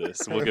back to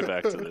this.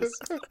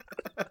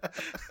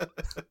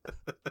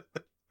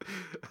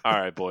 All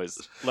right, boys.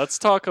 Let's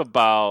talk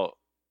about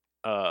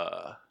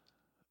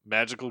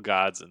magical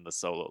gods in the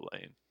solo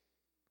lane.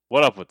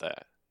 What up with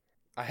that?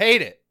 I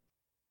hate it.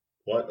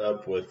 What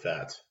up with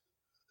that?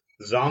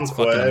 fucking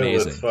Zhonghui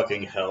amazing. with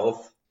fucking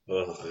health.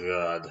 Oh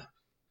god.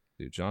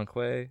 Dude,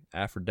 Zhonghui,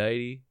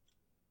 Aphrodite,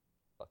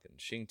 fucking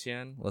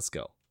Xingtian. Let's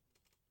go.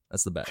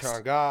 That's the best.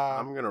 Chang'e,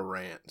 I'm gonna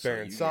rant. So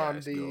Baron you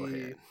guys go Samedi,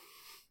 ahead.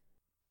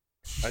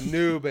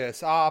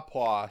 Anubis,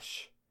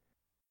 Apwash.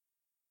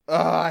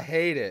 I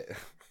hate it.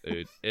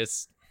 Dude,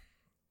 it's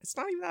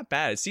not even that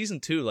bad. Season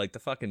 2, like the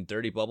fucking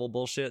dirty bubble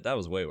bullshit, that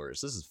was way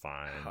worse. This is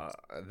fine.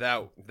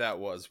 That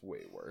was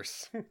way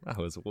worse. That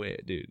was way,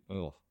 dude.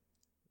 Oh,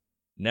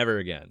 never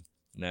again.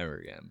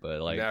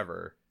 But like,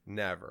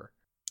 never.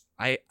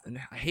 I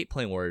hate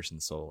playing warriors in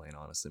the solo lane.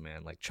 Honestly,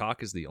 man. Like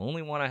Chalk is the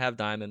only one I have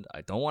diamond.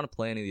 I don't want to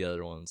play any of the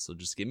other ones. So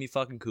just give me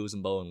fucking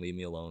Kuzenbo and leave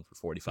me alone for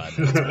 45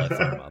 minutes while I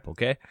farm up.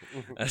 Okay,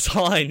 that's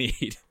all I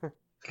need.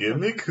 Give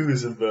me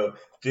Kuzenbo.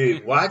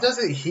 Dude, why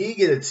doesn't he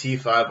get a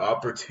T5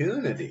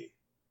 opportunity?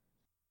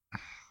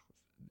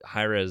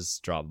 Hi-Rez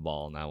drop a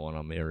ball on that one.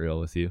 I'll be real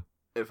with you.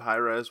 If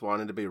Hi-Rez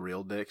wanted to be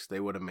real dicks, they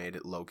would have made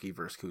it Loki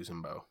versus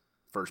Kuzenbo.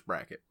 First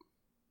bracket.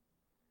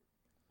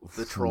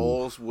 The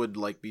trolls would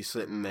like be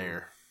sitting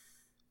there.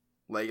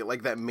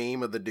 Like that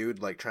meme of the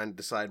dude like trying to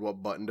decide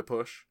what button to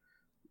push.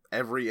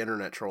 every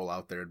internet troll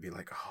out there would be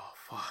like, oh,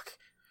 fuck.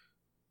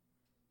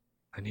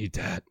 I need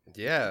that.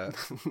 Yeah,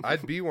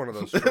 I'd be one of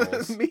those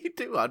trolls. Me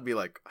too. I'd be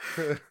like,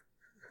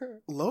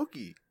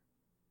 Loki.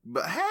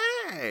 But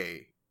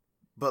hey!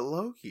 But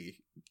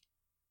Loki.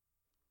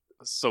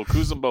 So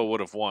Kuzumbo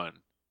would have won,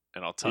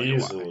 and I'll tell you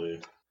why.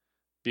 Easily.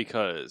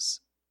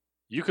 Because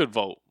you could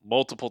vote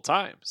multiple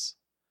times.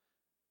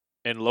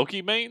 And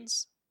Loki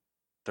mains,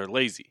 they're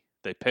lazy.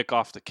 They pick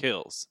off the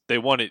kills. They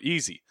want it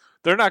easy.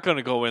 They're not going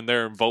to go in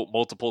there and vote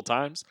multiple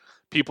times.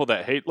 People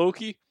that hate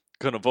Loki,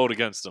 going to vote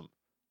against him.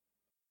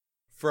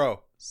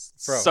 Fro,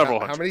 Several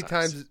how many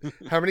times.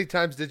 How many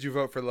times did you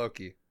vote for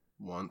Loki?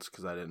 Once,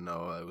 because I didn't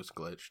know it was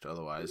glitched.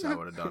 Otherwise, I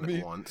would have done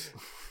it once.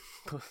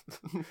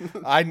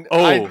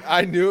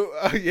 I knew.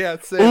 Yeah,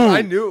 same. Ooh.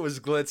 I knew it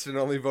was glitched and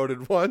only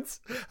voted once.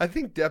 I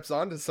think Depp's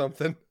onto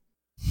something.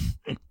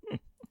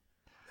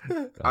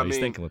 Oh, he's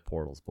thinking with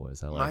portals,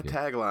 boys. I like it. My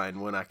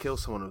tagline when I kill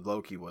someone with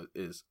Loki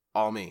is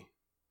all me.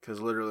 Because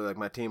literally, like,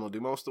 my team will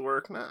do most of the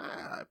work. Nah,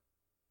 I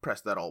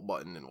press that alt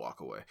button and walk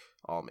away.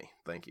 All me.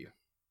 Thank you.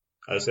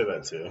 I say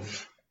that too.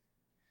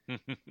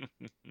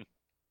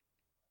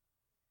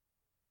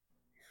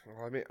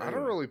 Well, I mean, I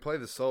don't really play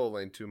the solo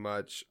lane too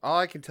much. All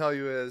I can tell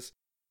you is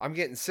I'm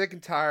getting sick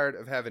and tired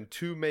of having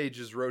two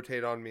mages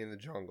rotate on me in the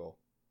jungle.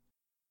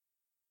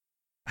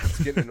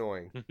 It's getting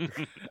annoying.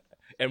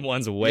 And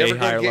one's way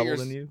higher level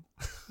than you?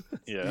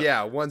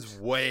 Yeah, one's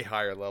way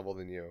higher level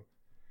than you.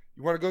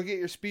 You want to go get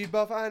your speed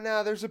buff?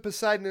 Nah, there's a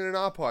Poseidon and an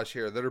Opwash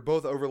here that are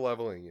both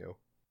over-leveling you.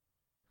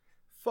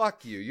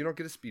 Fuck you. You don't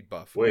get a speed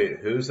buff. Wait,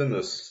 who's in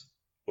this?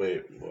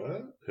 Wait,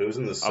 what? Who's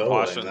in the solo?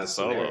 Opwash in in that the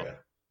solo. scenario?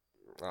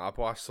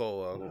 Opwash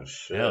solo. Oh,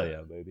 shit. Hell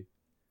yeah, baby.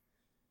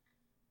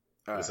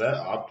 Is that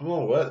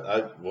optimal?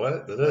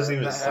 What? That doesn't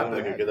even sound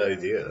like a good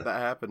idea. That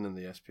happened in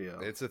the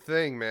SPL. It's a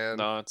thing, man.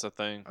 No, it's a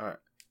thing. All right.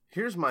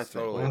 Here's my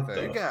thing. Totally a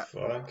thing. You got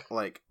Fuck.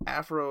 like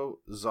Afro,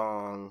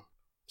 Zong,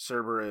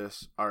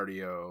 Cerberus,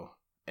 Artio,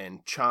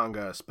 and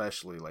Changa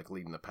especially like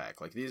leading the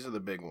pack. Like these are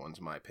the big ones,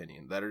 in my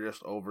opinion, that are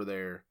just over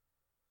there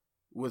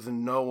with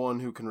no one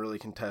who can really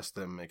contest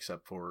them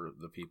except for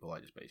the people I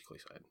just basically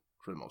said,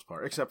 for the most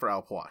part. Except for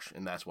Alpwash,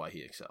 and that's why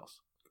he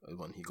excels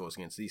when he goes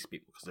against these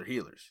people, because they're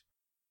healers.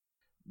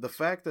 The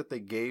fact that they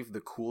gave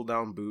the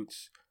cooldown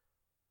boots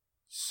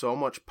so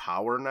much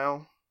power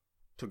now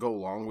to go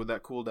along with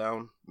that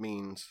cooldown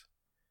means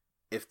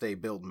if they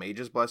build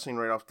Mage's Blessing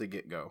right off the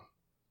get-go,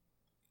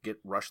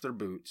 rush their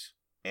boots,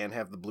 and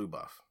have the blue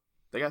buff,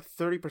 they got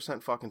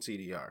 30% fucking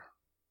CDR.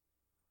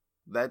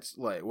 That's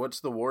like, what's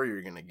the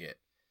warrior gonna get?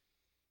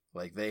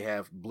 Like, they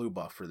have blue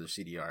buff for their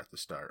CDR at the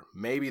start.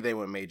 Maybe they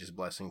went Mage's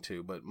Blessing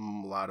too, but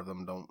a lot of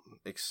them don't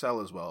excel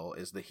as well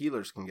as the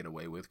healers can get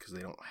away with because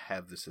they don't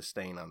have the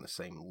sustain on the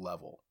same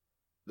level.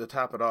 To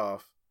top it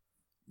off,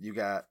 you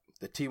got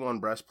the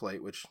T1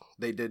 breastplate, which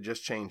they did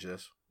just change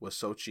this, was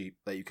so cheap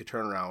that you could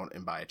turn around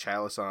and buy a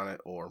chalice on it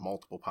or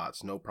multiple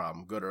pots, no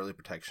problem. Good early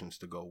protections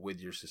to go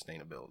with your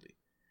sustainability.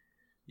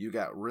 You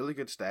got really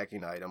good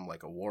stacking item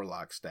like a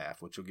Warlock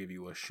Staff, which will give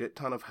you a shit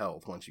ton of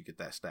health once you get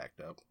that stacked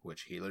up,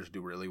 which healers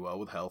do really well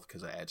with health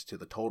because it adds to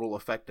the total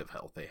effective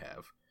health they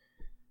have.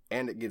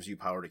 And it gives you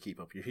power to keep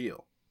up your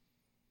heal.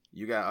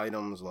 You got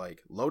items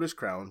like Lotus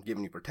Crown,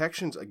 giving you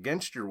protections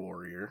against your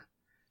warrior,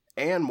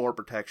 and more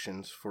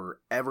protections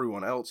for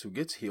everyone else who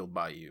gets healed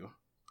by you,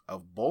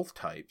 of both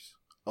types,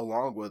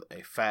 along with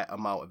a fat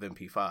amount of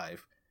MP5,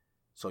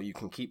 so you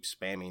can keep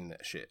spamming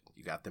that shit.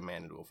 You got the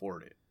mana to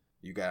afford it.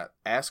 You got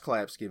Ass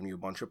Claps giving you a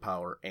bunch of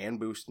power and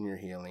boosting your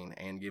healing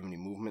and giving you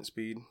movement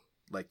speed.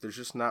 Like, there's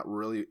just not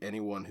really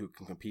anyone who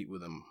can compete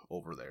with him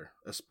over there.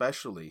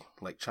 Especially,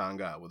 like,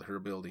 Chang'e with her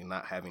ability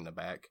not having the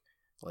back.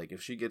 Like,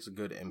 if she gets a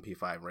good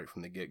MP5 right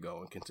from the get-go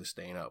and can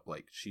sustain up,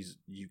 like,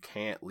 you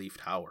can't leave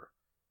tower.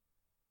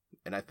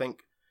 And I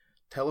think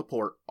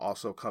teleport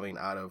also coming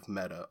out of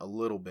meta a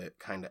little bit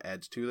kind of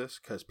adds to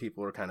this, because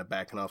people are kind of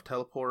backing off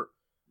teleport.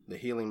 The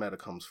healing meta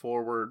comes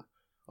forward.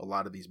 A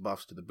lot of these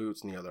buffs to the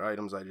boots and the other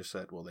items I just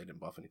said, well, they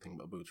didn't buff anything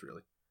but boots,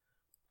 really.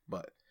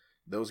 But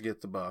those get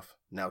the buff.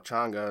 Now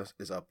Chang'e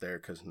is up there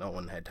because no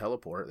one had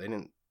teleport. They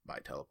didn't buy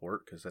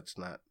teleport because that's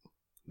not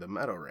the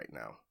meta right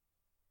now.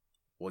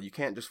 Well, you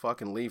can't just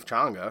fucking leave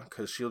Chang'e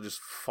because she'll just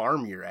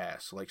farm your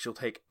ass. Like, she'll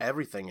take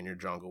everything in your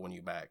jungle when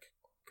you back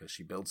because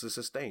she builds the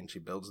sustain. She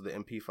builds the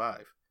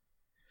MP5.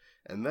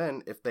 And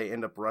then if they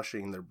end up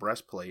rushing their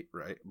breastplate,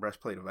 right?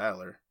 Breastplate of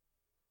Valor.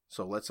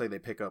 So let's say they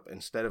pick up,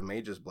 instead of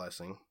Mage's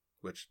Blessing,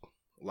 which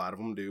a lot of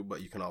them do,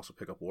 but you can also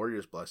pick up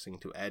Warrior's Blessing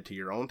to add to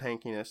your own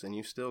tankiness, and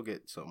you still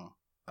get some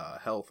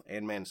health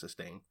and mana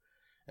sustain.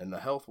 And the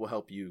health will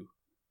help you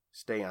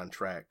stay on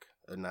track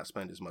and not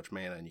spend as much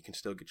mana, and you can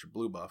still get your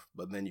blue buff,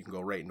 but then you can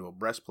go right into a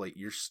breastplate.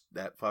 You're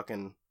that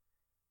fucking,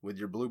 with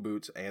your blue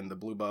boots and the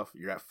blue buff,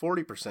 you're at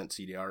 40%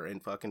 CDR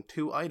in fucking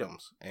 2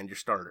 items, and your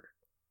starter.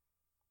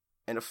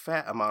 And a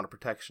fat amount of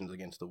protections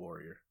against the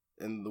warrior.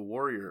 And the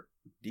warrior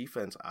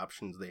defense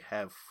options they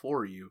have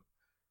for you,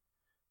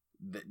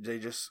 they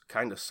just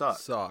kind of suck.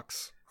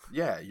 Sucks.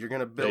 Yeah, you're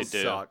gonna build.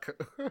 They suck.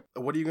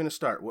 What are you gonna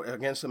start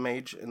against a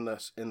mage in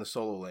the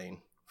solo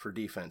lane? for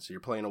defense. You're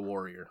playing a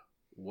warrior.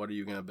 What are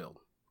you gonna build?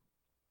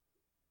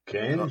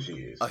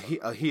 Genjis. A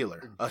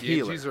healer. A Genjis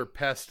healer. or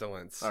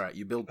Pestilence? All right,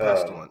 you build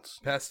Pestilence.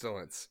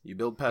 Pestilence. You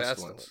build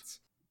Pestilence.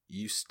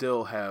 You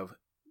still have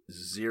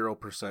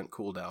 0%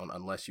 cooldown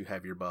unless you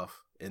have your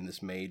buff, and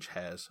this mage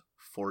has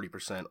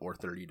 40% or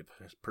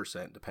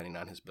 30% depending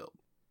on his build.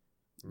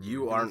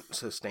 You aren't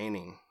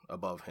sustaining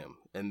above him,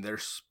 and they're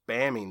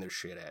spamming their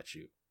shit at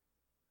you.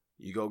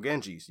 You go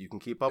Genjis, you can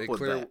keep up with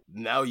that.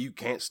 Now you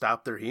can't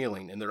stop their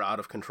healing, and they're out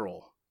of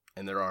control,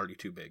 and they're already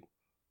too big.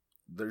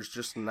 There's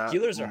just not...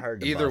 Healers are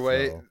hard to either buff,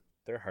 way. though.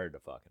 They're hard to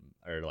fucking,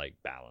 or like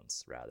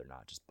balance rather,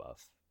 not just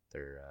buff.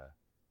 They're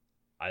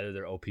either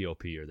they're OP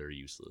or they're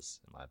useless,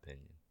 in my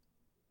opinion.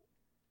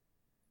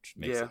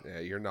 Yeah,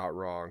 you're not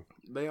wrong.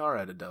 They are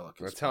at a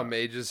delicate That's spot. how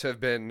mages have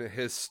been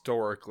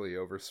historically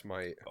over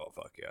Smite. Oh,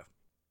 fuck yeah.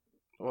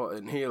 Well,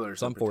 and healers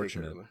It's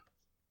unfortunate. particularly.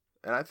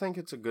 And I think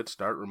it's a good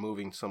start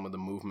removing some of the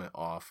movement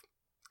off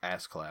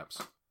ass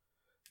claps.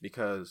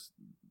 Because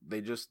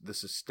the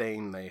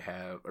sustain they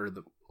have, or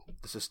the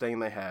sustain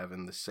they have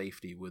and the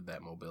safety with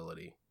that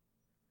mobility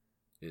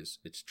it's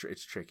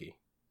tricky.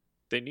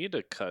 They need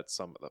to cut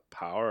some of the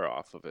power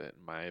off of it,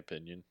 in my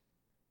opinion.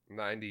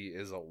 90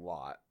 is a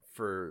lot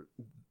for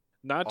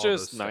not all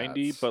just those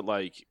 90, stats. but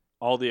like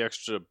all the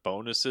extra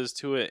bonuses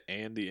to it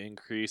and the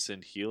increase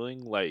in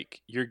healing.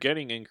 Like, you're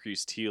getting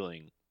increased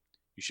healing.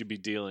 You should be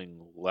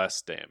dealing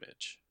less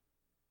damage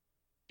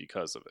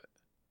because of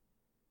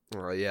it.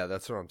 Well, yeah,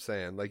 that's what I'm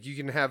saying. Like, you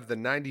can have the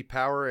 90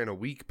 power and a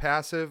weak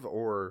passive,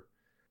 or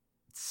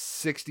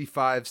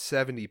 65,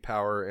 70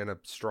 power and a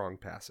strong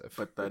passive.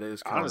 But that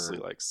is Honestly,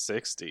 like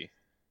 60.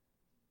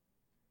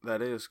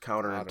 That is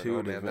I don't know,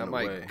 counterintuitive man. in That a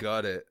might way.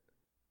 gut it.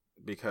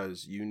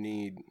 Because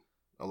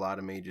a lot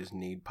of mages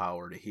need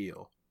power to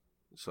heal.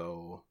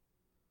 So,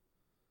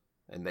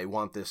 and they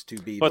want this to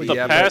be But the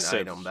main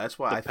passive- item. That's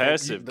why the I think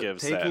passive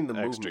gives taking that the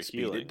movement extra speed.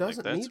 healing. It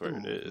doesn't Like, need that's the where it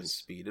movement is.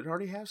 speed. It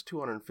already has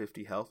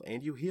 250 health,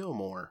 and you heal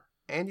more,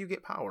 and you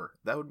get power.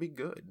 That would be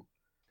good.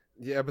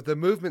 Yeah, but the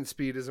movement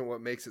speed isn't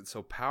what makes it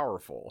so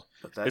powerful.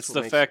 But that's It's what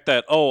the makes- fact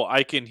that,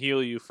 I can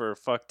heal you for a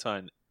fuck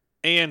ton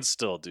and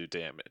still do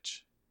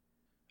damage.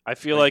 I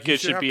feel Like, like you it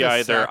should should have be to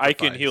either I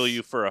can heal sacrifice.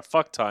 you for a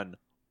fuck ton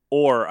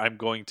or I'm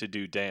going to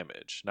do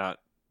damage, not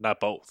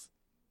both.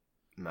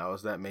 Now,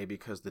 is that maybe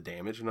because the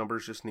damage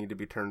numbers just need to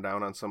be turned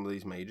down on some of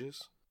these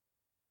mages?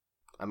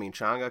 I mean,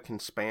 Chang'e can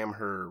spam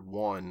her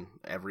 1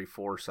 every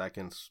 4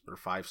 seconds or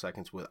 5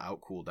 seconds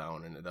without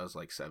cooldown, and it does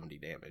like 70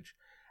 damage.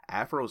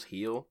 Afro's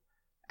heal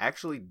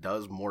actually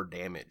does more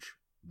damage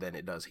than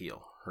it does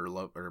heal.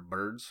 Her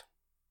birds,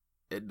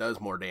 it does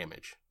more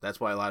damage. That's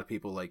why a lot of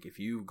people, like, if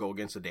you go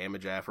against a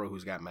damage Afro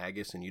who's got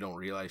Magus and you don't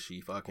realize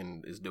she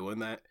fucking is doing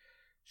that,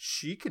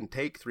 she can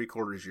take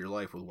 3/4 of your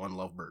life with 1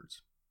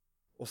 Lovebirds.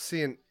 Well,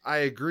 see, and I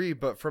agree,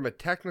 but from a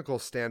technical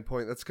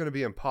standpoint, that's going to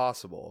be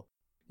impossible.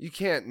 You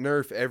can't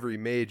nerf every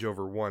mage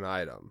over one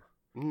item.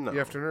 No. You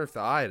have to nerf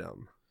the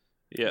item.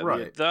 Yeah,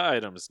 Right. the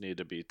items need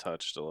to be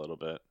touched a little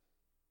bit.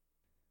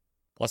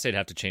 Plus, they'd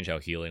have to change how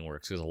healing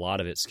works because a lot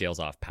of it scales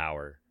off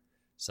power.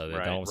 So they'd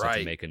Right. almost have to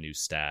Right. make a new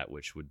stat,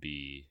 which would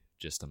be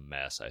just a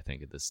mess, I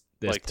think, at this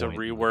Like to point in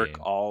the rework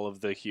game. all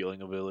of the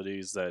healing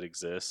abilities that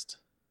exist.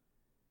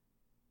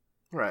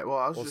 Right. Well,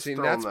 I was Well, just see,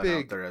 throwing that's that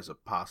big. out there as a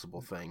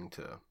possible thing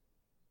to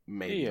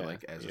maybe Yeah,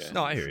 like as a yeah.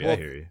 No, I hear you. Well, I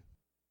hear you.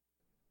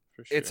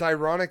 For sure. It's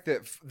ironic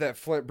that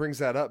Flint brings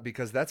that up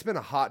because that's been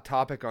a hot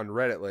topic on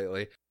Reddit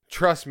lately.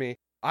 Trust me,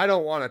 I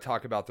don't want to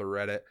talk about the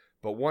Reddit,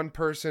 but one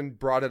person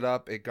brought it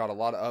up. It got a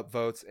lot of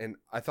upvotes, and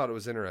I thought it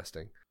was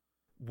interesting.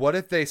 What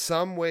if they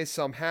some way,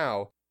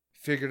 somehow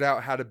figured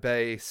out how to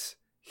base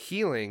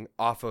healing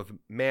off of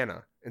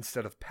mana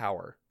instead of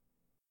power?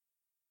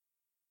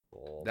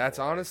 Oh, That's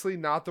boy. honestly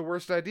not the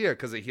worst idea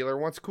because a healer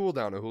wants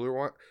cooldown,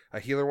 a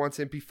healer wants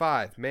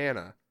MP5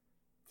 mana.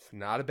 It's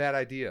not a bad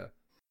idea.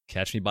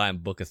 Catch me buying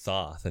Book of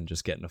Thoth and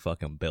just getting a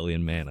fucking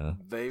billion mana.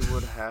 They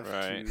would have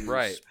Right. to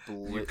Right.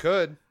 split. You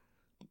could.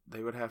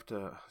 They would have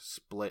to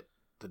split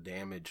the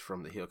damage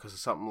from the heal because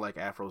it's something like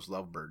Afro's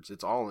Lovebirds.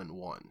 It's all in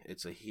one.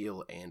 It's a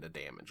heal and a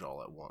damage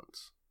all at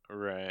once.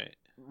 Right.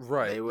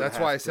 Right. They would That's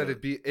why I have said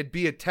to- it'd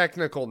be a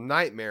technical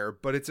nightmare,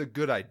 but it's a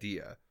good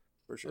idea.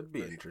 For sure. It'd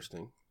be for sure.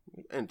 interesting.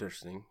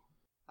 Interesting.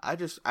 I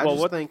just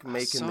Well, think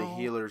making the so-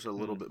 healers a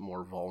little bit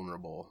more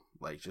vulnerable.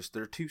 Like, just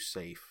they're too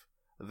safe.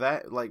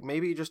 That, like,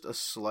 maybe just a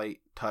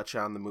slight touch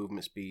on the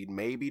movement speed.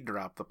 Maybe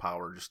drop the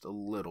power just a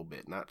little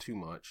bit, not too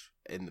much,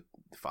 and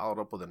followed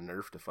up with a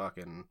nerf to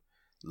fucking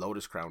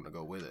Lotus Crown to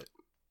go with it.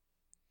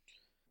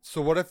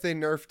 So what if they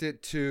nerfed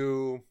it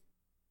to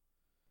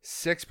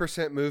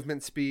 6%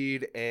 movement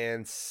speed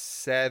and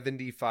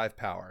 75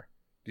 power?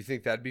 Do you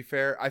think that'd be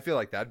fair? I feel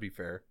like that'd be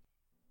fair.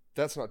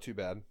 That's not too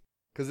bad.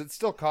 Because it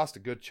still cost a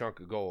good chunk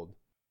of gold.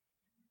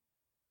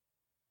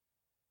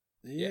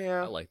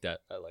 Yeah, I like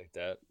that. I like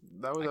that.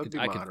 that'd be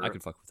I moderate.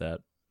 could fuck with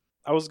that.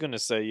 I was gonna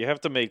say you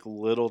have to make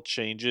little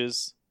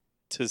changes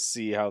to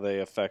see how they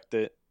affect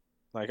it.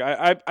 Like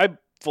I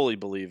fully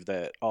believe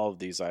that all of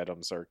these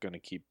items are gonna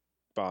keep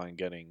on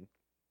getting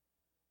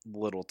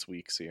little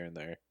tweaks here and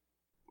there.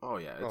 Oh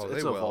yeah, Oh, it's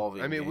they will.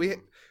 evolving. I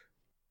mean,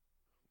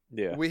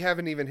 Yeah. we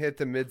haven't even hit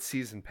the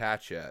mid-season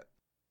patch yet.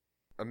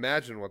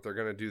 Imagine what they're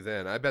gonna do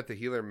then. I bet the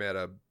healer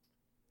meta,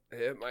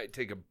 it might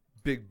take a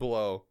big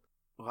blow.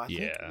 Well, I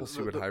Yeah. think We'll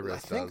see what High-Res I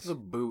think does. the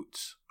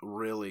boots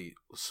really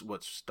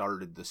what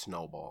started the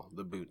snowball.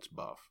 The boots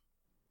buff.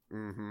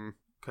 Mm-hmm.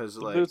 Because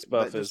The like boots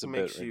buff that is just a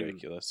makes bit you-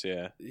 ridiculous.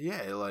 Yeah.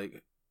 Yeah,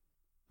 like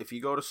if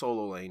you go to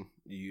solo lane,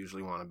 you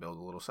usually want to build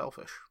a little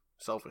selfish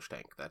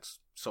tank. That's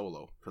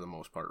solo for the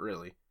most part,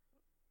 really.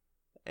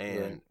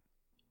 And Right.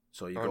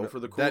 so you Oh, go no, for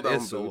the that cooldown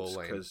is solo boots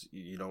lane. because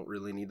you don't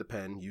really need the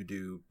pen. You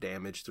do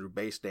damage through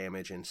base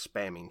damage and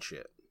spamming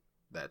shit.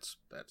 That's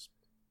the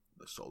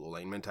solo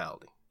lane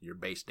mentality. You're a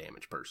base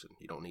damage person.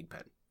 You don't need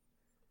pen.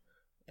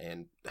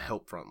 And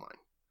help frontline.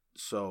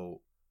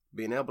 So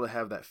being able to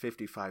have that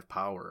 55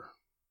 power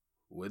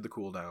with the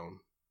cooldown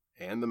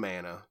and the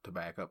mana to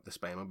back up the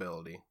spam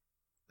ability,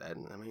 that,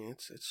 I mean,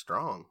 it's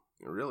strong.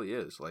 It really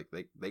is. Like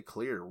they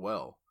clear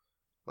well.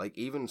 Like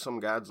even some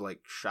gods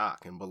like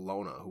Shock and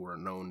Bellona, who are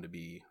known to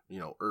be,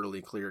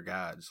 early clear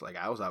gods. Like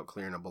I was out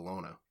clearing a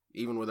Bellona,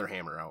 even with her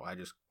hammer out. I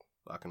just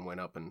fucking went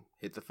up and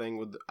hit the thing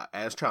with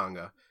as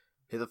Changa,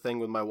 hit the thing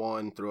with my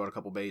one, threw out a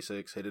couple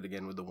basics, hit it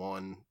again with the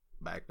one,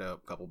 backed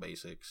up, couple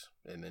basics,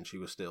 and then she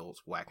was still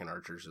whacking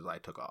archers as I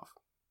took off.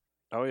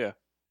 Oh yeah.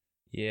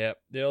 Yeah,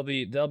 they'll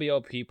be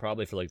OP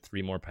probably for like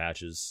 3 more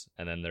patches,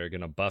 and then they're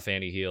gonna buff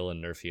anti-heal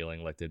and nerf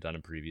healing like they've done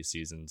in previous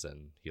seasons,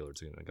 and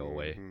healers are gonna go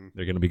away. Mhm.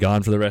 They're gonna be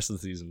gone for the rest of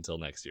the season until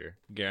next year.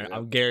 Yep.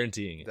 I'm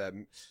guaranteeing it.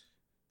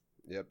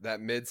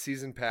 That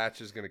mid-season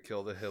patch is gonna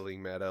kill the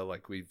healing meta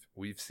like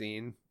we've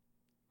seen,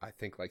 I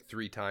think like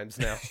 3 times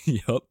now.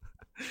 Yup.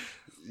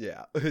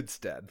 Yeah, it's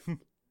dead.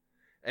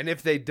 And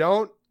if they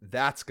don't,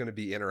 that's gonna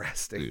be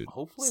interesting. Dude,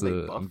 Hopefully so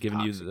they buff I'm giving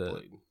you Toxic the.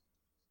 Blade.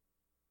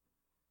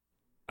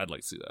 I'd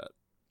like to see that.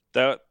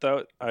 That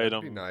That'd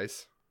item be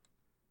nice.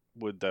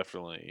 would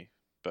definitely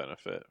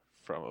benefit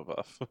from a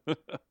buff.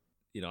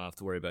 You don't have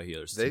to worry about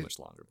healers They- too much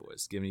longer,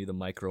 boys. Giving you the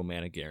micro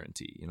mana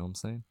guarantee. You know what I'm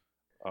saying?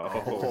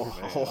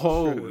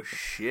 Oh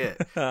shit,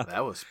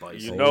 that was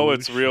spicy. You know Oh,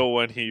 it's real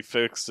when he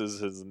fixes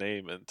his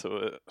name into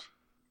it.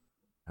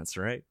 That's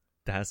right.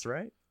 That's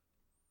right.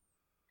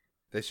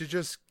 They should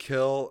just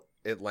kill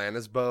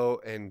Atlanta's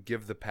bow and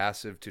give the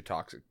passive to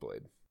Toxic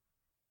Blade.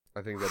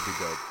 I think that'd be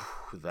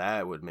dope.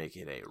 That would make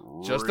it a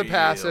Just the real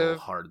passive,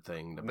 hard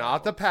thing to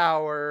Not the balance.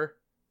 power.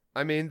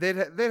 I mean, they'd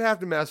have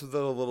to mess with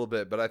it a little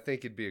bit, but I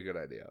think it'd be a good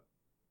idea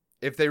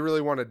if they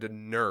really wanted to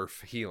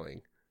nerf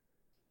healing.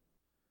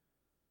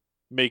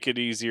 Make it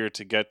easier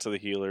to get to the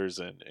healers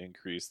and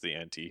increase the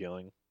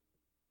anti-healing.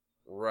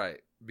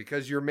 Right,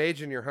 because your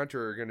mage and your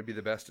hunter are going to be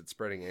the best at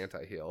spreading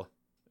anti-heal.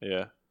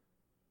 Yeah.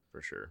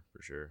 For sure.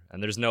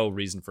 And there's no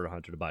reason for a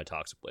hunter to buy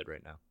Toxic Blade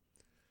right now.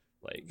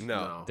 Like,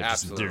 No, they're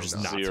absolutely just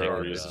not. not Zero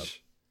tearing it reason. up.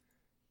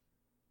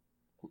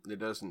 It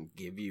doesn't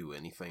give you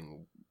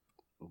anything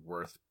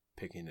worth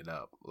picking it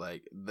up.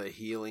 Like the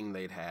healing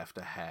they'd have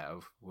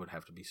to would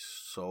have to be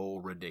so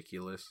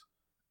ridiculous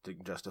to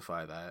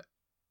justify that.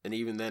 And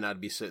even then,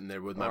 I'd be sitting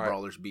there with my All right.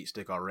 brawler's beat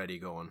stick already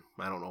going,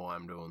 I don't know why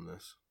I'm doing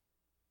this.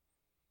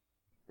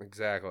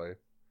 Exactly.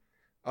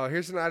 Oh,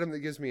 here's an item that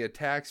gives me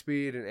attack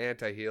speed and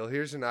anti-heal.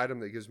 Here's an item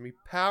that gives me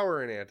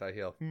power and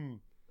anti-heal.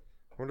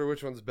 Wonder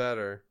which one's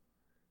better.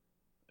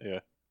 Yeah.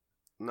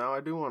 Now,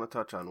 I do want to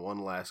touch on one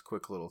last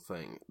quick little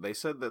thing. They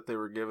said that they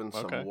were giving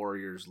some Okay.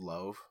 warriors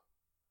love,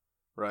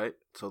 right?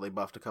 So they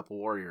buffed a couple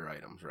warrior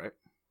items, right?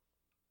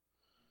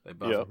 They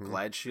buffed Yep.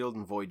 Glad Shield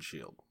and Void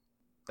Shield.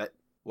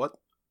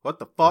 What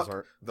the fuck?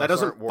 Those That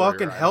doesn't aren't warrior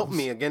fucking help items.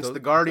 me against Those- the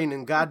Guardian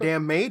and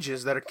goddamn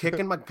mages that are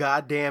kicking my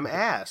goddamn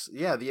ass.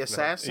 Yeah, the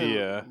assassin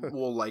Yeah.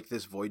 will like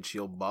this Void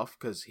Shield buff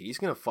because he's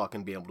going to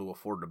fucking be able to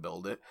afford to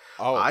build it.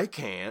 Oh, I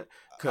can't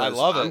I because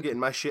love I'm it. getting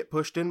my shit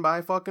pushed in by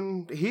a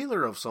fucking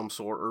healer of some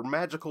sort or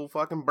magical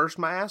fucking burst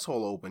my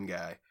asshole open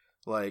guy.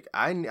 Like,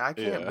 I can't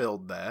Yeah.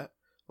 build that.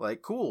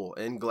 Like, cool.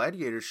 And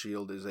Gladiator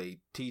Shield is a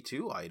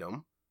T2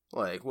 item.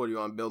 Like, what do you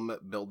want to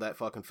build that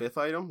fucking 5th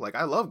item? Like,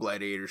 I love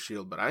Gladiator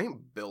Shield, but I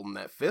ain't building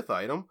that 5th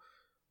item.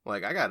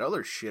 Like, I got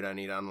other shit I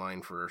need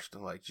online first.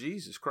 Like,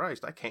 Jesus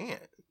Christ, I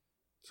can't.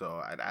 So,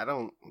 I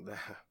don't...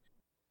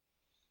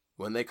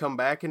 When they come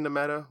back into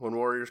meta, when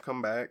Warriors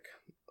come back,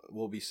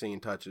 we'll be seeing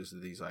touches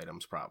of these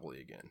items probably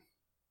again.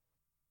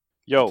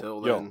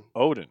 Until Yo, then-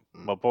 Odin,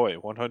 my boy,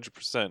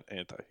 100%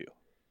 anti-heal.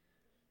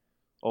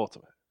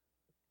 Ultimate.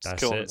 Just That's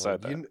kill him it.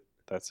 inside that. You,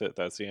 That's it.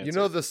 That's the answer. you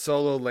know the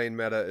solo lane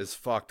meta is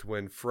fucked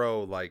when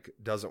Fro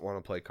doesn't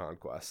want to play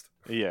Conquest.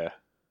 Yeah.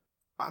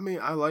 I mean,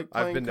 I like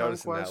I've playing been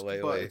noticing that Conquest,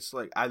 lately. but it's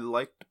like, I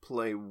like to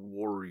play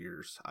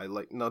Warriors.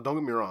 No, don't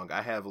get me wrong,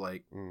 I have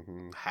like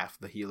Mm-hmm. half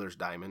the healer's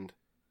diamond.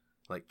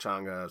 Like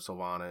Changa,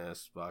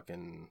 Sylvanas,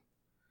 fucking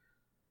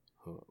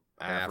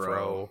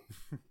Afro.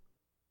 I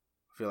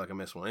feel like I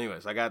missed one.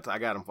 Anyways, I got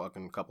them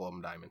fucking a couple of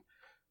them diamond.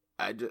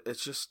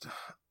 It's just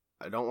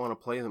I don't want to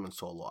play them in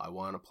solo. I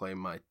want to play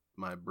my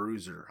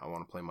bruiser. I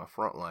want to play my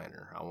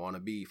frontliner. I want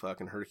to be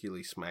fucking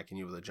Hercules smacking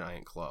you with a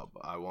giant club.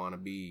 I want to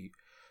be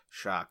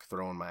Shock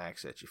throwing my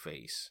axe at your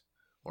face,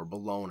 or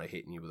Bellona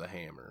hitting you with a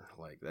hammer.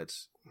 Like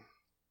that's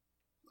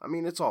I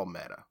mean, it's all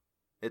meta.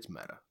 It's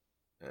meta.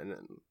 And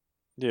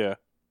Yeah.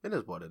 it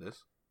is what it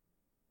is.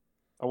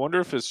 I wonder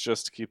if it's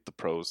just to keep the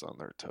pros on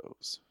their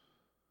toes.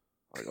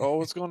 Like, oh,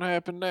 what's going to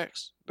happen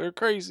next? They're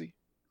crazy.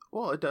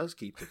 Well, it does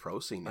keep the pro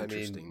scene I mean,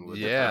 interesting with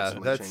yeah, the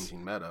constantly that's-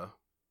 changing meta.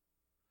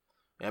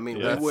 I mean,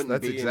 Yeah, we wouldn't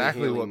That's be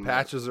exactly in a what healing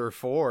patches are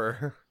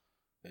for.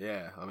 Meta.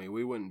 Yeah, I mean,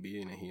 we wouldn't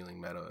be in a healing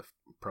meta if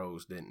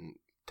pros didn't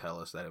tell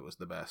us that it was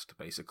the best,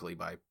 basically,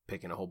 by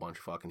picking a whole bunch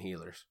of fucking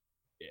healers.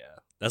 Yeah.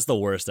 That's the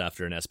worst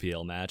after an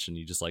SPL match, and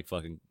you just like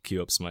fucking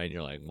queue up Smite, and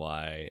you're like,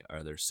 why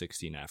are there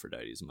 16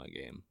 Aphrodites in my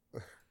game?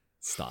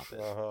 Stop it.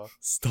 Uh-huh.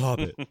 Stop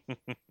it.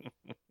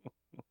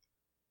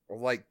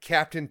 Like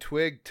Captain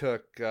Twig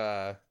took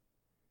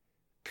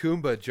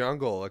Kumba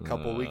jungle a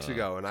couple weeks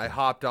ago, and I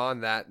hopped on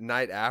that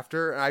night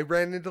after, and I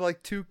ran into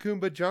like 2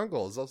 Kumba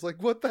jungles. I was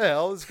like, what the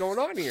hell is going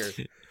on here?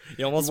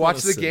 You almost Watch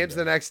wanna the sit games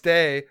there. the next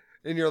day,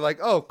 and you're like,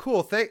 oh,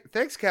 cool.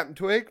 Thanks, Captain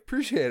Twig.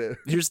 Appreciate it.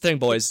 Here's the thing,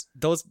 boys.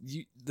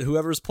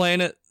 Whoever's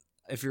playing it,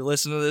 if you're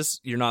listening to this,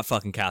 you're not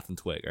fucking Captain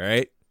Twig, all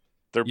right?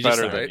 They're You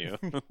just better are. than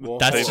you. Well,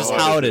 That's They just know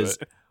how to it do is.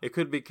 It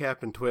could be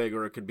Captain Twig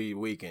or it could be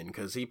Weekend,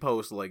 because he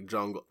posts like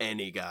jungle,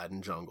 any god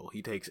in jungle.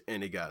 He takes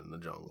any god in the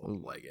jungle.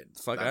 Like it.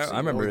 Fuck, I've seen I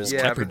remember more- his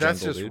Yeah, Kepri but that's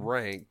jungle, just dude.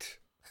 ranked.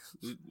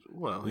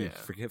 Well, yeah.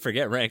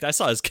 Forget ranked. I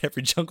saw his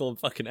Kepri jungle in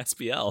fucking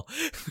SPL.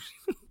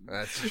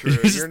 That's true.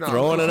 You're just You're not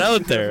throwing it wrong.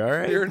 out there, all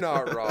right? You're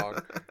not wrong.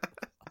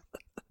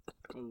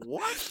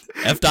 What?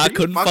 F. Are Dot you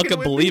couldn't fucking fucking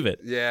with believe me? it.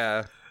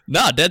 Yeah.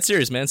 Nah, dead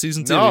serious, man.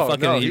 Season 2,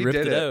 No, he he ripped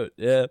did it it. out.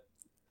 Yeah.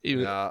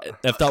 Yeah.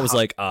 F. Dot was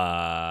like, all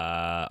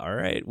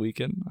right,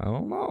 Weekend. I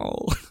don't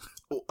know.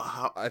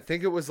 I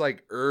think it was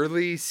like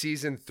early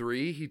season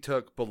 3. He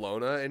took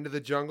Bologna into the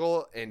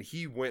jungle, and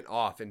he went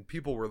off, and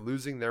people were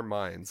losing their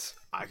minds.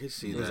 I could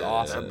see It was that.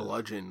 awesome. That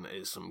bludgeon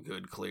is some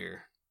good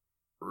clear.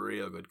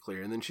 Real good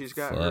clear. And then she's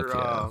got Fuck her,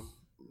 yeah.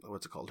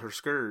 what's it called? Her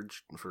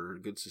Scourge for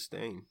good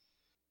sustain.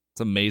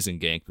 It's amazing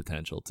gank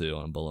potential, too,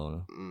 on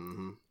Bologna.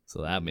 Mm-hmm.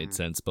 So that made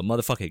sense. But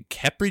motherfucking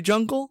Kepri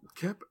jungle?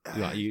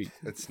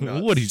 It's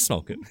nuts. What are you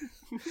smoking?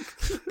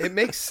 It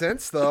makes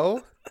sense,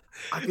 though.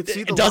 I could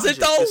see the Does it,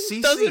 logic. though? The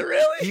CC, Does it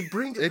really? He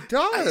brings It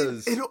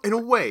does. in a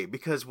way,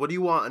 because what do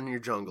you want in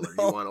your jungler?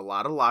 You want a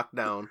lot of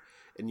lockdown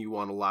and you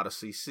want a lot of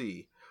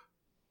CC.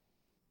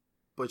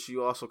 But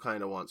you also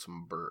kind of want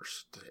some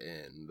burst,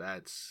 and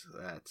that's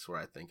where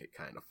I think it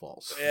kind of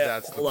falls. Yeah,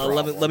 That's the hold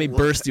on, let me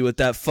problem. burst you with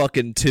that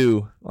fucking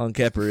 2 on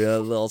Kepri.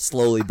 I'll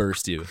slowly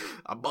burst you.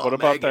 What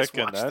about that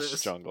Watch Ganesh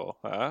this. jungle,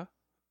 huh?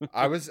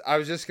 I was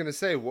just gonna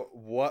say,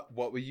 what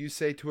would you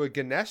say to a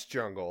Ganesh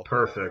jungle?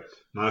 Perfect.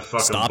 My fucking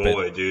Stop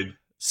boy, it. dude.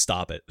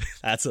 Stop it.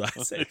 That's what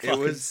I say. It Fucking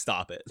was-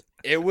 stop it.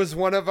 It was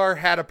one of our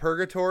Hat of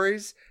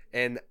Purgatories,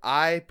 and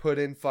I put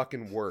in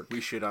fucking work. We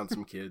shit on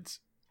some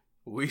kids.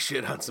 We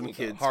shit on some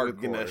kids Hardcore.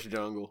 with Ganesh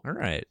jungle. All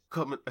right.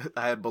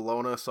 I had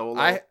Bologna solo.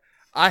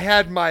 I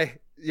had my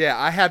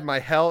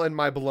Hell and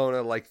my Bologna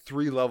like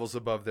 3 levels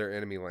above their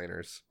enemy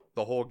laners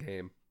the whole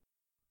game.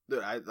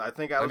 I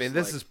think I I was. mean,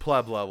 this like- is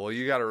pleb level.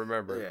 You got to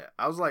remember. Yeah,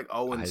 I was like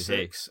 0 and I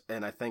 6,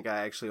 and I think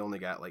I actually only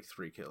got like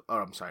 3 kills. Oh,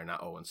 I'm sorry,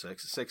 not 0 and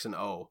 6, 6 and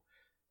 0,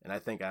 and I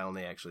think I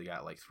only actually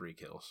got like 3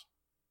 kills.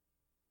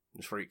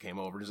 This freak came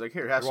over. He's like,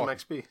 "Here, have You're some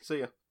welcome. XP. See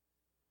ya."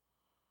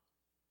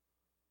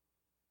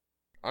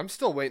 I'm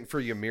still waiting for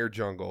Ymir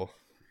jungle.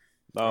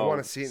 I No,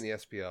 want to see it in the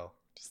SPL.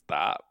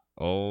 Stop.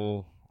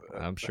 Oh,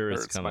 I'm That sure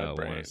it's hurts coming my out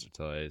brain. once or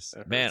twice.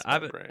 That Man, hurts my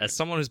I've brain. as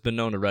someone who's been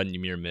known to run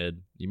Ymir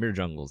mid, Ymir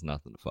jungle is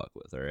nothing to fuck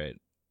with. All right,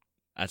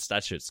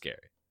 that shit's scary.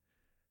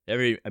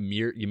 Every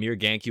Ymir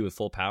gank you with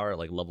full power at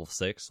like level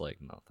 6, like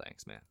no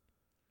thanks, man.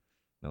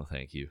 No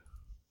thank you.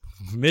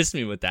 Miss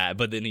me with that,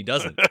 but then he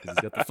doesn't. 'Cause he's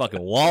got the fucking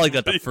wall. He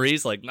got the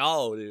freeze. Like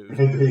no, dude.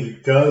 He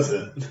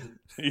doesn't.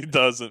 He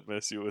doesn't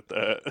miss you with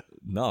that.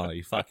 No,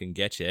 he fucking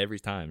gets you every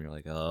time. You're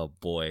like, oh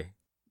boy.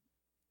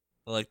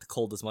 I like the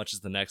cold as much as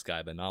the next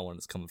guy, but not when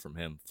it's coming from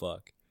him.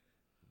 Fuck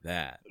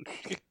that.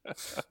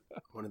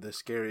 One of the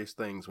scariest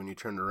things when you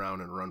turn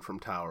around and run from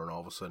tower, and all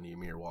of a sudden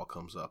Ymir wall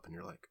comes up, and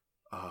you're like,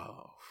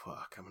 "Oh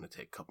fuck, I'm gonna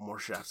take a couple more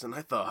shots than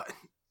I thought."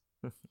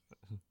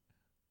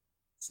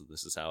 So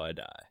this is how I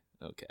die.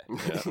 Okay.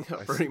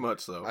 Yeah, pretty much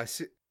so.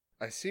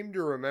 I seem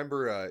to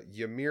remember a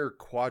Ymir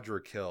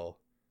quadra kill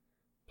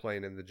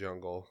playing in the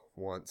jungle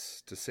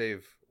once to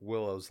save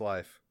Willow's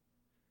life.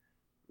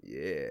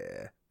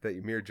 Yeah, that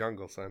Ymir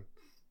jungle, son.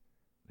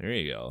 There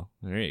you go.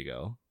 There you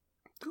go.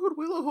 Dude,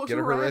 Willow was Get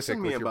a horrific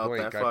harassing me with your about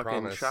blink, that I fucking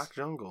promise. shock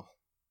jungle.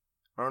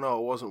 Or no,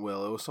 it wasn't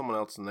Will. It was someone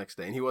else the next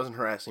day, and he wasn't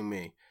harassing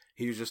me.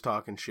 He was just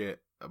talking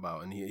shit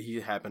about, and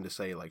he happened to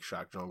say like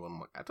shock jungle. And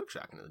I'm like, I took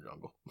shock into the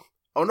jungle.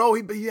 Oh no,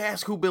 he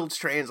asked who builds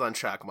trans on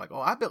shock. I'm like,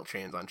 oh, I built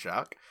trans on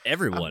shock.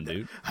 Everyone,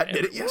 dude. I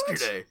did it Everyone.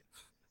 yesterday.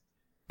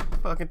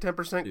 Fucking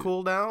 10% Dude.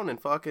 cooldown,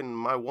 and fucking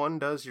my 1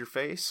 does your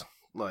face.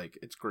 Like,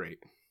 it's great.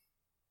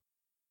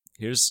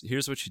 Here's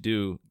what you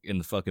do in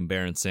the fucking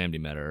Baron Samedi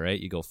meta, right?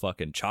 You go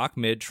fucking chalk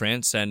mid,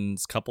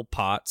 transcendence, couple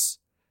pots.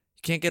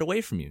 He can't get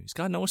away from you. He's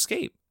got no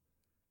escape.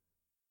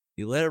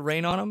 You let it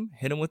rain on him,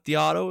 hit him with the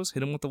autos,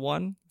 hit him with the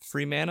 1,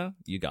 free mana,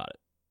 you got it.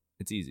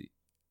 It's easy.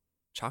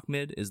 Chalk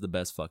mid is the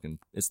best fucking,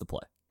 it's the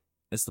play.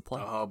 It's the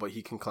play. Oh, but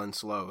he can cleanse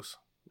slows.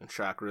 And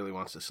Shock really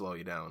wants to slow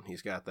you down.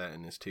 He's got that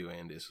in his 2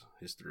 and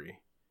his 3.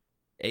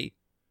 Hey,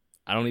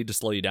 I don't need to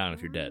slow you down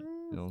if you're dead.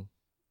 You know?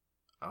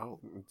 Oh,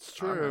 It's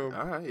true.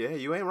 All right, yeah,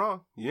 you ain't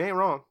wrong. You ain't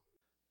wrong.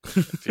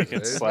 If he can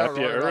It's slap not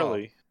you wrong at all.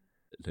 early.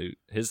 Dude,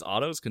 his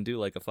autos can do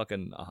like a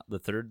fucking the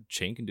third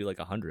chain can do like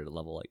 100 at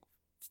level like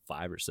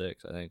 5 or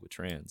 6, I think, with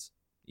trans.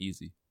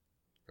 Easy.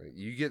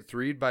 You get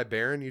 3'd by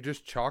Baron, you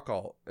just chalk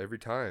alt every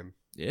time.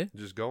 Yeah.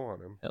 Just go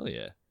on him. Hell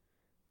yeah.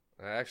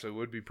 That actually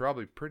would be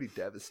probably pretty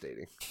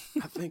devastating.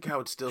 I think I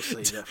would still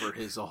say that for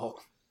his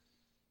ult.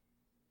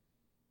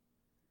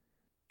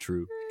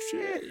 True.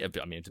 Shit. Yeah,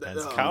 I mean, it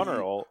depends.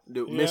 Counter ult.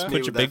 Dude, Yeah. miss me Put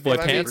with your that big boy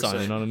 15%. pants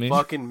on, you know what I mean?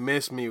 Fucking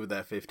miss me with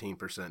that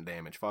 15%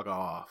 damage. Fuck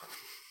off.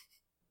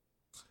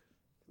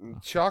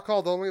 Chalk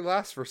alt only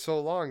lasts for so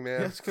long,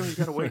 man. That's because you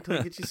gotta wait till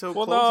it gets you so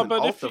Well, close no, and but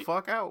ult if the you-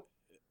 fuck out.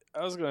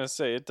 I was gonna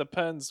say it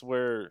depends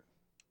where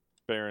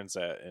Baron's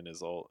at in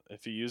his ult.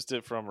 If he used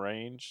it from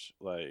range,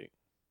 like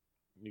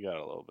you got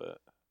a little bit.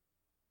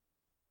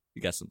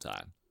 You got some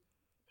time.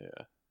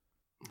 Yeah.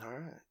 All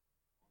right.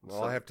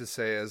 All I have to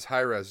say is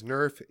Hi-Res,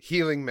 nerf,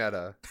 healing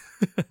meta.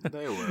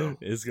 They will.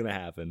 It's going to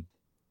happen.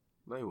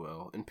 They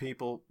will. And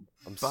people,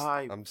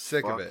 I'm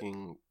sick of it.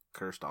 fucking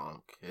Cursed Onk.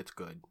 It's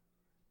good.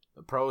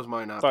 The pros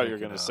might not. Thought pick you were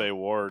it gonna up, say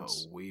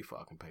wards. but we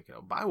fucking pick it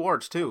up. Buy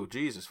wards too.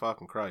 Jesus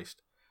fucking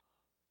Christ.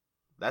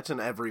 That's in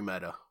every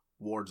meta.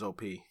 Wards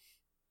OP.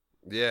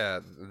 Yeah,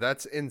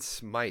 that's in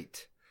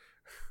Smite.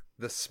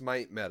 The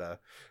Smite meta.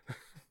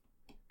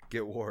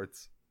 Get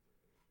wards.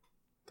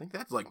 I think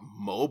that's like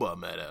MOBA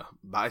meta.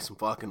 Buy some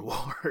fucking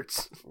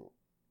wards.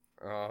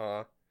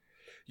 Uh-huh.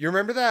 You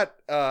remember that,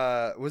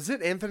 was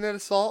it Infinite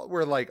Assault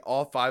where like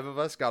all 5 of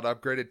us got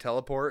upgraded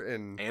teleport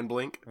and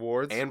Blink.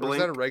 wards? And Or was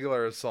that a Blink.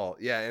 regular assault?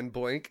 Yeah, and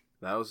Blink.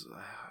 That was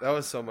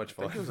So much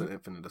I think fun. it was an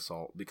Infinite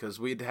Assault because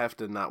we'd have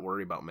to not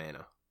worry about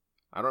mana.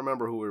 I don't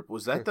remember who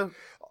was that the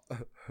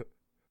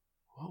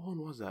what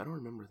one was that? I don't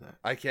remember that.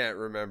 I can't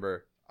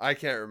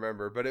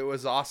remember, but it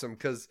was awesome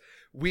because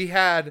we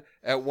had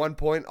at one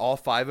point all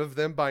 5 of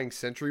them buying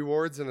sentry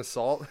wards in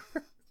Assault.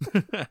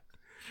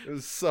 It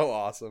was so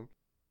awesome.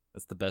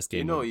 That's the best game.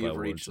 You know mode by you've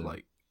reached Warzone.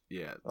 like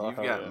you've hell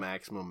got yeah.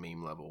 maximum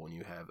meme level when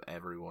you have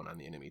everyone on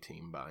the enemy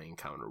team buying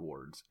counter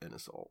wards in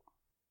Assault.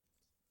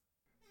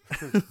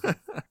 That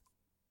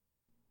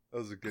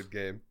was a good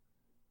game.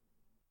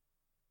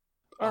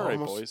 All right,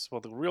 Almost- boys.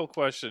 Well, the real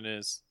question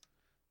is,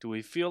 do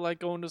we feel like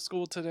going to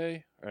school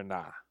today or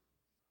nah?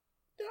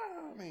 Yeah,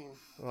 I mean,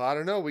 Well, I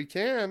don't know. We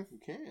can. you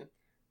can.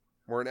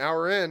 We're an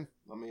hour in.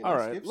 I mean, All I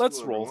right, skip let's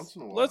school every roll. once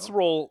in a while. Let's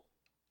roll.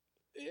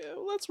 Yeah,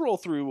 let's roll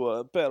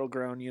through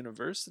Battleground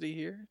University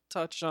here.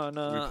 Touch on.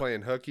 we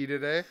playing hooky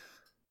today?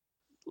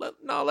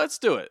 Let's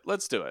do it.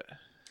 Let's do it.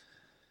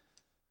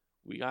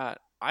 We got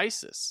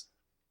Isis,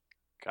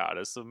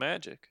 Goddess of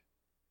Magic.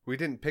 We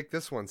didn't pick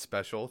this one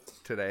special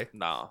today.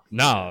 No,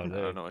 No, I dude.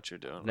 don't know what you're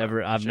doing. Never.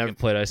 man. I've never Chicken-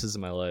 played ISIS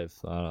in my life.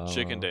 I don't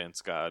Chicken know.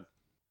 Dance God.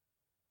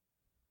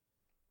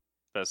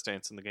 Best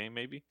dance in the game,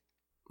 maybe.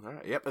 All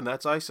right, yep, and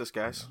that's ISIS,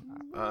 guys.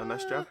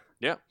 Nice job.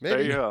 Yeah, Maybe.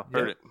 there you go.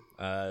 Heard Yep.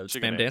 it. Spam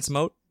Chicken dance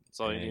mode. That's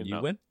all you and need to you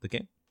know. win the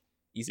game.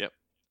 Easy. Yep.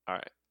 All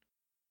right.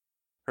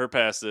 Her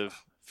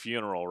passive,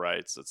 Funeral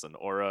Rites. It's an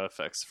aura,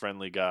 affects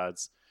friendly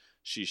gods.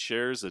 She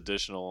shares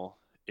additional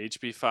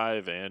HP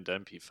 5 and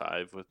MP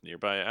 5 with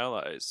nearby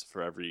allies.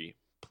 For every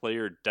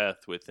player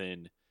death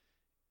within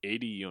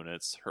 80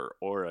 units, her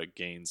aura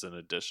gains an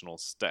additional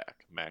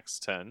stack, max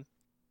 10.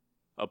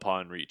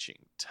 Upon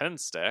reaching 10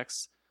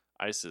 stacks,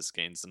 Isis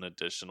gains an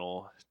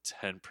additional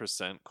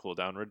 10%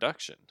 cooldown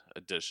reduction.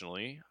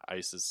 Additionally,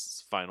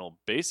 Isis' final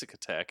basic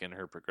attack in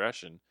her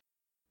progression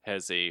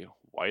has a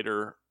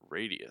wider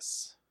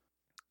radius,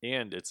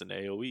 and it's an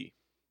AoE,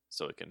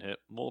 so it can hit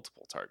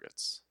multiple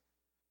targets.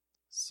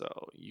 So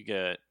you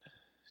get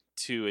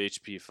 2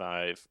 HP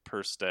 5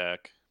 per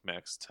stack,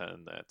 max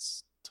 10,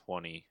 that's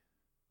 20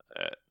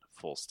 at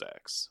full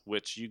stacks,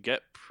 which you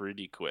get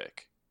pretty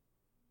quick.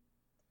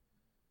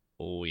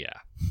 Oh yeah.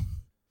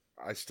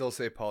 I still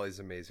say Polly's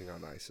amazing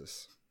on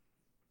ISIS.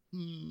 I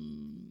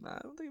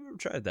don't think I've ever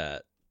tried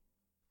that.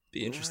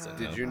 Be interesting.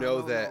 Did though. you I know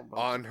don't that know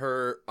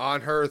about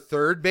on her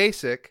third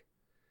basic,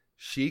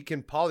 she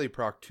can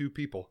polyproc 2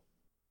 people?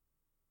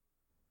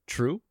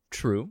 True.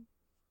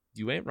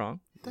 You ain't wrong.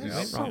 You That's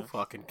ain't so wrong.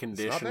 fucking It's not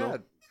conditional.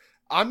 bad.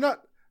 I'm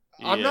not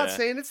Yeah.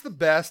 saying it's the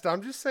best.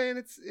 I'm just saying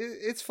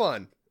it's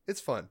fun.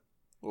 It's fun.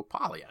 Well,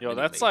 poly. Yo,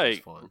 that's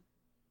like-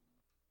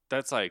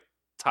 That's like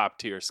top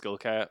tier skill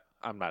cap.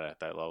 I'm not at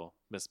that level.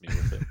 Miss me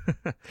with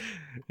it.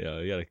 Yeah,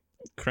 you gotta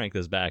crank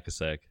this back a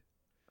sec.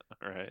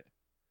 All right.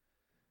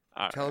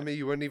 All Telling me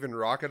you wouldn't even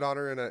rock it on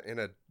her in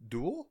a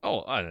duel?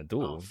 Oh, on a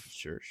duel. Oh.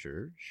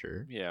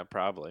 Sure. Yeah,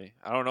 probably.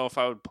 I don't know if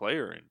I would play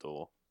her in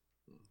duel.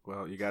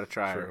 Well, you got to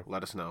try her. True.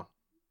 Let us know.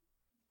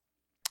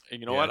 And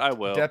you know Yeah, what? I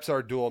will. Dep's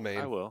our duel main.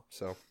 I will.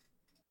 So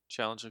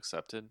Challenge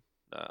accepted.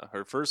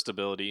 Her first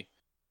ability,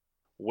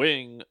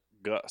 Wing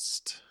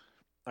Gust.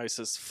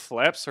 Isis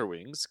flaps her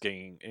wings,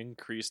 gaining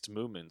increased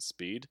movement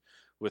speed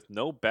with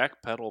no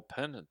backpedal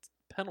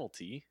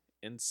penalty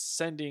and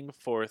sending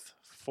forth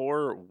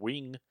 4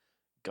 wing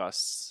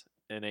gusts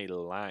in a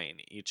line,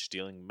 each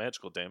dealing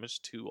magical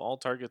damage to all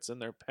targets in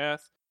their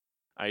path.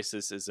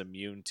 Isis is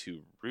immune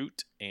to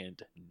root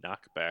and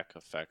knockback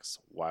effects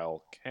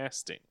while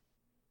casting.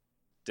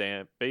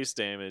 Base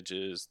damage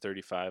is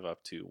 35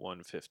 up to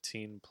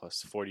 115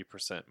 plus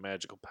 40%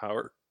 magical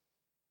power.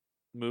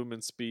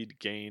 Movement speed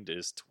gained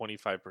is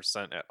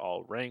 25% at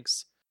all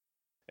ranks,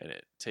 and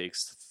it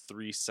takes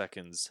 3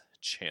 seconds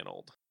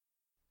channeled.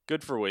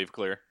 Good for wave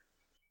clear.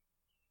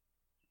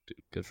 Dude,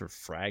 good for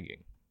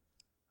fragging.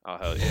 Oh,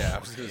 hell Yeah, yeah. I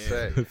was gonna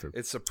say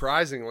it's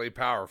surprisingly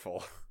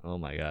powerful. Oh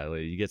my god,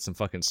 like, you get some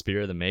fucking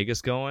Spear of the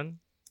Magus going.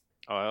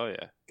 Oh, hell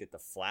yeah. Get the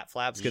flat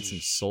flaps. Get some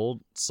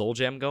soul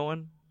gem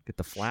going. Get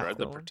the flat Shred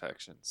the going.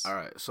 protections. All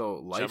right, so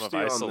Gem of lifesteal on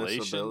this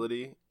Isolation.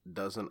 ability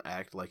doesn't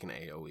act like an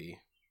AOE.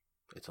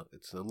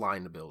 It's a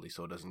line ability,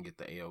 so it doesn't get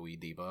the AOE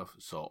debuff.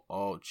 So,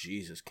 oh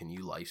Jesus, can you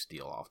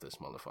lifesteal off this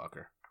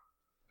motherfucker?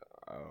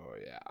 Oh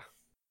yeah.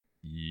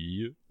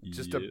 Yeah.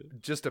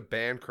 Just a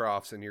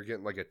Bancrofts and you're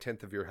getting like a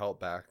 10th of your health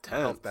back. 10th?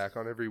 Health back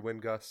on every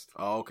wind gust.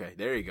 Oh, okay,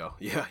 there you go.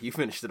 Yeah, you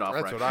finished it off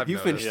That's right. what I've you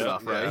noticed. finished it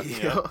off right.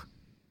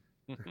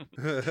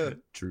 Yeah.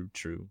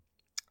 True.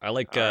 I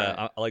like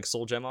I like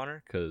Soul Gem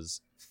Honor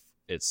because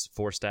it's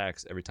 4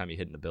 stacks every time you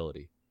hit an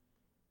ability.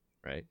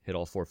 Right? Hit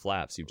all 4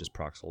 flaps, you just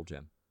proc Soul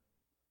Gem.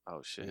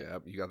 Oh, shit. Yeah,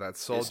 you got that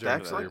soul It gem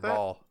stacks for like your that?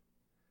 ball.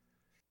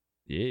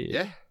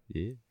 Yeah.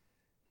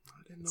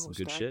 I didn't know Some it was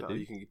good stacked, shit, though. dude.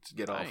 You can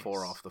get all 4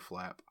 Nice. off the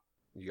flap.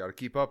 You got to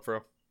keep up,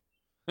 bro.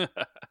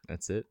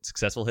 That's it.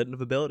 Successful hitting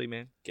of ability,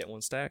 man. Get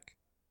 1 stack.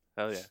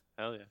 Hell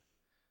yeah.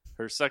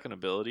 Her second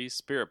ability,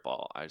 Spirit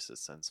Ball. Isis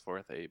sends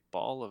forth a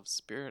ball of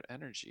spirit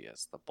energy.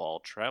 As the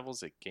ball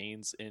travels, it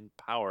gains in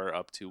power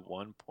up to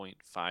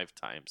 1.5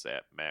 times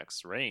at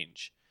max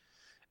range.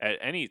 At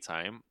any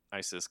time,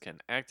 Isis can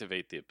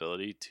activate the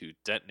ability to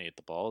detonate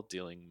the ball,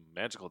 dealing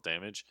magical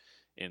damage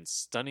and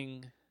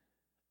stunning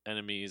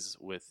enemies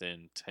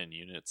within 10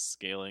 units,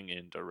 scaling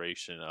in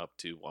duration up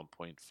to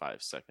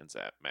 1.5 seconds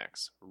at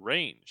max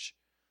range.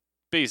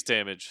 Base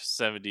damage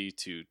 70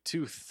 to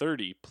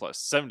 230 plus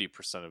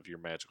 70% of your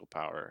magical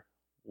power,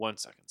 1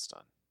 second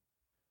stun.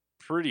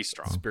 Pretty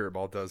strong. Spirit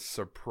ball does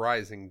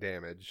surprising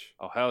damage.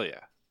 Oh, hell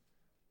yeah.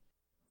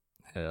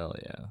 Hell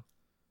yeah.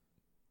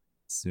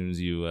 As soon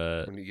as you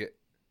When you get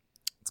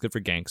it's good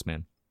for ganks,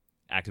 man.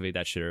 Activate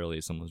that shit early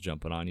if someone's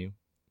jumping on you.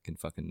 You can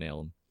fucking nail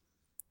them.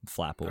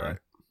 Flap away. All right.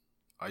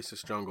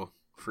 Isis Jungle.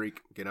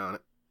 Freak, get on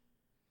it.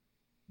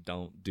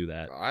 Don't do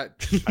that. I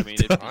mean,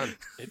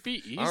 it'd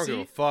be easy. I don't give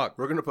a fuck.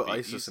 We're going to put Be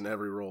Isis easy. in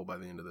every role by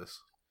the end of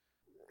this.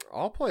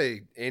 I'll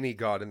play any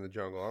god in the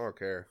jungle. I don't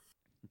care.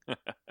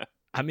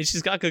 I mean,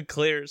 she's got good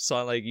clears,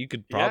 so like you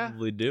could Yeah.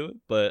 probably do it,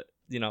 but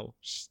you know,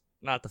 she's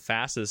not the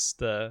fastest.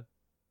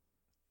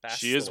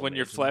 She is little when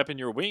you're mage. flapping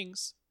your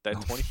wings. That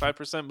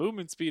 25%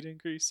 movement speed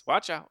increase.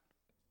 Watch out.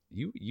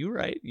 You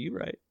right.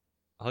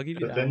 I'll give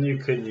you But that. then you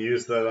could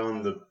use that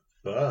on the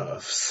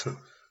buffs.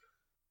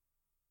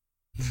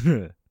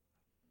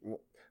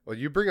 Well,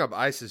 you bring up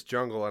Isis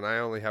jungle, and I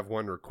only have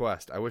one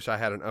request. I wish I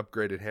had an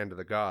upgraded Hand of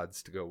the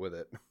Gods to go with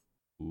it.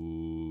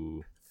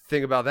 Ooh.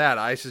 Think about that.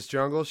 Isis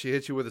jungle, she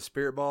hits you with a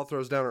spirit ball,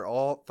 throws down her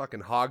ult,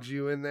 fucking hogs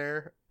you in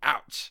there.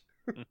 Ouch.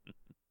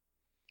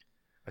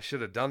 I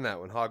should have done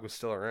that when Hog was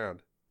still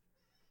around.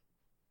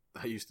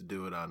 I used to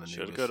do it on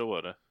Shoulda, Anubis. coulda,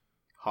 woulda.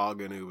 Hog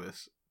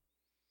Anubis.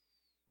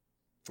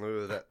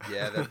 Ooh,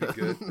 that'd be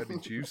good. That'd be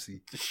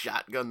juicy. Just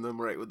shotgun them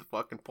right with the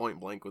fucking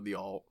point blank with the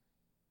alt.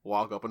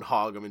 Walk up and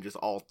hog them and just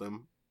alt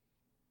them.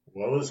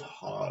 What was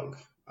Hog?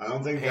 I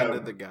don't think Hand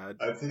of the God.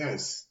 I think I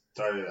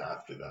started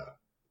after that.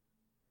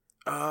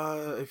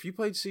 If you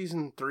played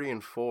season 3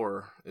 and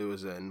 4, it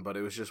was in, but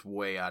it was just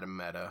way out of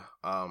meta.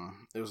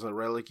 It was a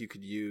relic you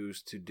could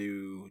use to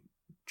do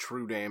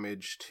true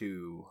damage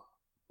to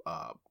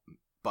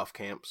buff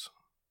camps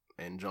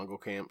and jungle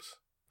camps,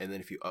 and then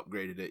if you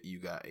upgraded it, you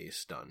got a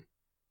stun.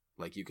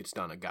 Like you could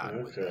stun a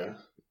god with Okay. that.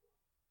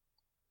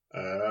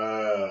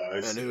 I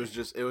And see.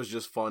 it was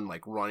just fun,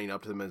 like running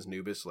up to them as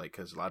Nubis, like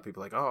because a lot of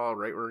people are like, oh,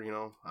 right where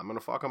I'm gonna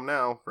fuck him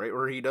now, right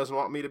where he doesn't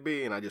want me to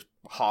be, and I just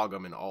hog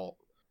him and alt.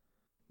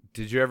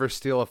 Did you ever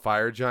steal a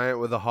fire giant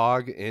with a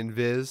hog in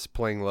Viz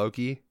playing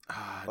Loki?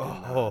 I did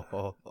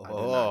Oh,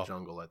 not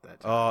jungle at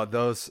that time. Oh,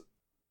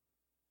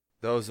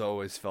 those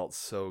always felt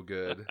so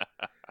good.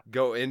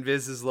 Go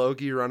invis as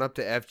Loki, run up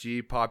to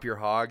FG, pop your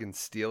hog, and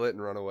steal it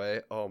and run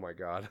away. Oh my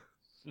god.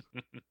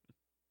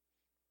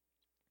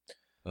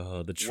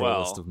 Oh, the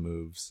trollest Well. of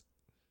moves.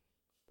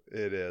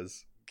 It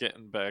is.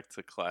 Getting back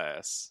to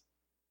class.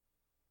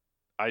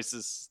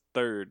 Isis'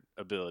 third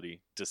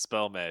ability,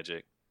 Dispel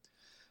Magic.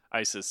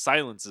 Isis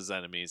silences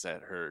enemies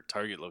at her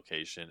target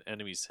location.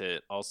 Enemies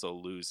hit also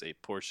lose a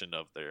portion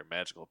of their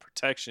magical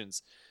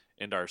protections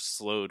and are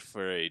slowed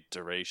for a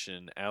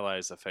duration.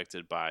 Allies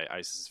affected by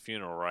Isis'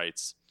 funeral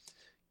rites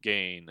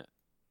gain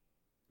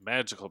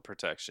magical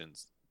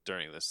protections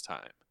during this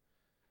time.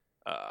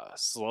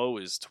 Slow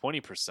is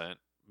 20%.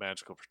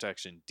 Magical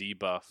protection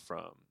debuff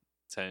from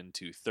 10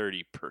 to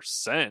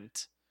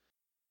 30%.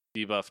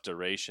 Debuff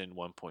duration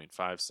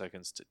 1.5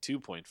 seconds to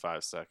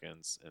 2.5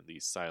 seconds, and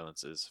these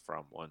silences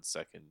from 1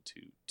 second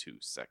to 2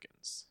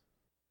 seconds.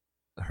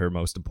 Her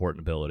most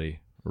important ability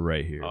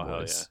right here, Oh, hell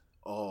boys.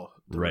 Oh,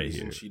 the Right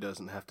reason here. she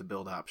doesn't have to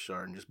build Op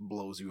Shard and just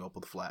blows you up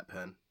with a flat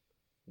pen.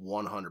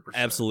 100%.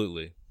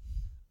 Absolutely.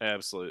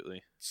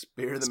 Absolutely.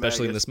 Spear the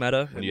Especially in Magus this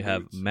meta when and you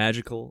have boots.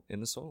 magical in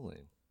the soul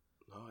lane.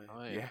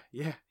 Oh,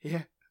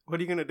 yeah. What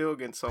are you gonna do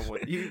against someone?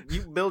 you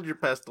build your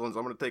pestilence.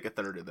 I'm gonna take a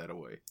third of that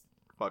away.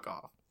 Fuck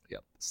off.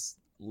 Yep.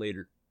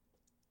 Later.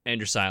 And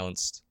you're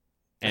silenced.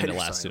 And And it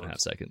you're lasts 2.5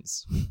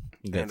 seconds. And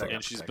I got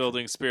And she's protection.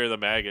 building Spear of the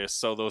Magus,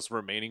 so those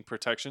remaining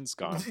protections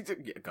gone.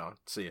 Yeah, gone.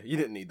 See ya. You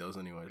didn't need those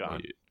anyway.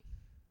 Gone.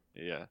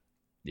 Yeah.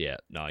 Yeah,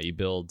 no, you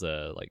build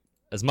like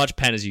as much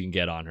pen as you can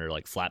get on her,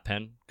 like flat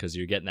pen, because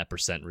you're getting that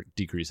percent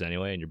decrease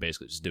anyway, and you're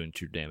basically just doing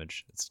true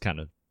damage.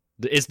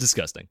 It's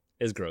disgusting.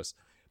 It's gross.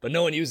 But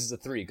no one uses a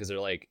 3 because they're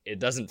like, it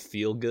doesn't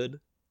feel good,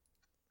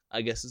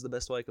 I guess is the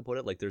best way I could put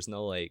it. Like, there's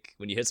no, like,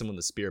 when you hit someone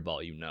with a spear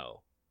ball, you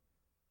know.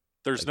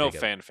 There's Like, no they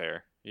get-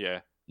 fanfare.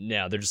 Yeah.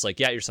 Now they're just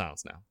like, yeah, you're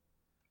silenced now.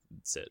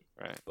 That's it.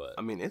 Right. But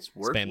I mean, it's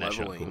worth spam that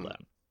shit on leveling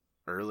cooldown.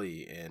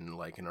 early in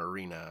like an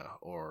arena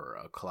or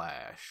a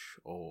clash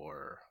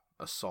or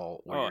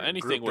assault. Oh, you're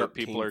anything grouped where up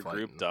people team are fighting.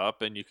 grouped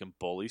up and you can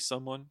bully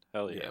someone.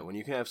 Hell yeah. Yeah, when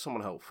you can have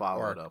someone help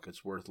follow Work. it up,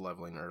 it's worth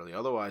leveling early.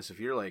 Otherwise, if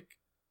you're like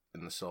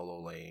in the solo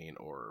lane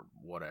or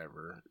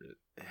whatever,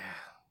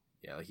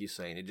 yeah, like you're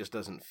saying, it just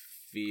doesn't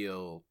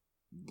feel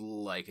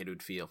like it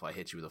would feel if I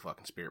hit you with a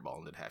fucking spirit ball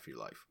and did half your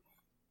life.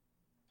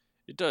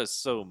 It does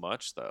so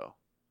much, though.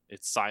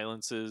 It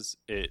silences,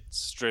 it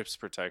strips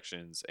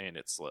protections, and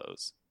it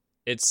slows.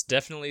 it's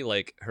definitely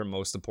like her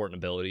most important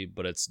ability,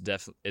 but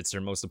it's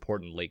her most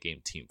important late game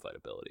team fight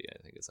ability.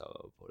 I think is how I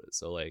would put it.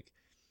 So like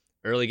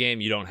early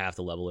game, you don't have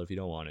to level it if you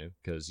don't want to,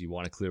 because you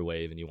want to clear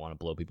wave and you want to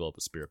blow people up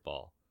with spirit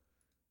ball.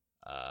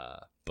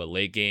 But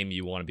late game,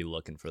 you want to be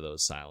looking for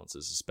those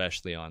silences,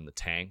 especially on the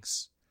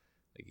tanks.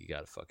 Like you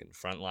got a fucking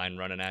front line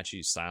running at you,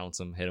 you silence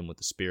them, hit them with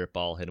the spirit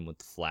ball, hit them with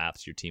the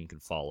flaps. Your team can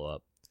follow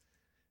up.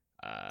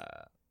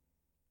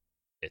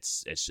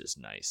 It's just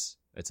nice.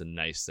 It's a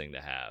nice thing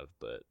to have,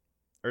 but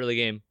early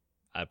game,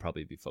 I'd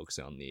probably be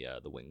focusing on the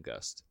wing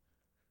gust.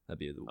 That'd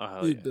be the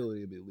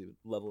ability to be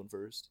leveling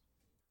first.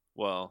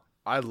 Well,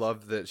 I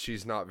love that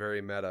she's not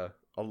very meta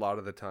a lot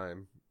of the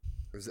time.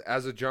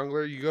 As a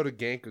jungler, you go to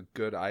gank a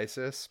good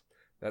Isis,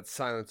 that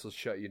silence will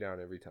shut you down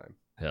every time.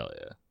 Hell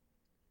yeah.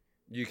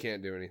 You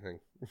can't do anything.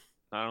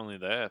 not only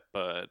that,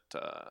 but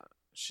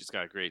she's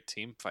got great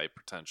team fight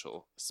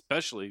potential,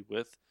 especially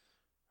with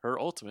her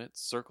ultimate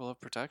Circle of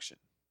Protection.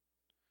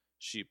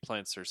 She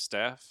plants her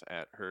staff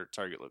at her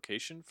target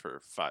location for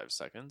 5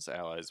 seconds.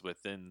 Allies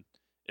within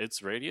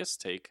its radius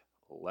take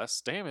less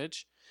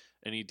damage.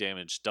 Any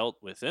damage dealt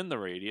within the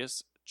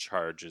radius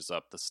charges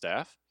up the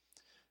staff.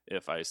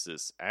 If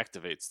Isis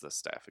activates the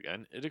staff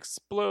again, it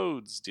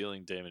explodes,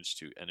 dealing damage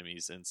to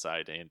enemies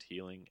inside and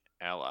healing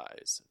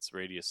allies. It's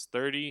radius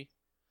 30,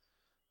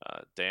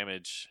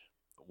 damage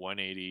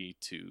 180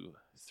 to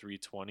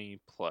 320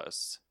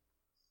 plus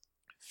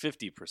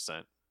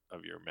 50%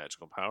 of your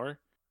magical power.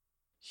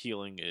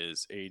 Healing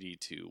is 80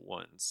 to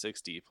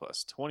 160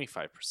 plus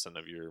 25%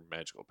 of your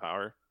magical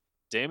power.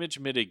 Damage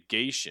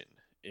mitigation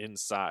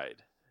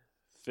inside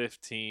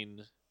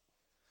 15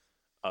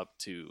 up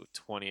to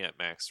 20 at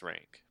max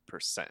rank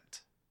 %.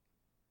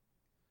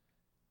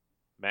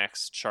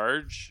 Max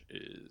charge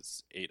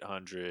is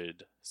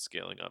 800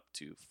 scaling up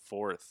to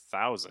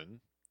 4,000.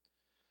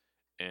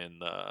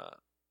 And the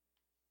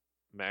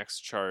max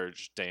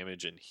charge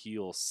damage and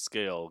heal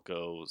scale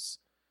goes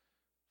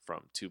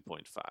from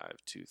 2.5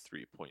 to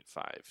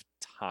 3.5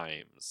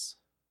 times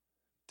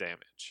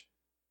damage.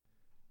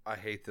 I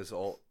hate this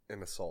ult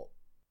in Assault.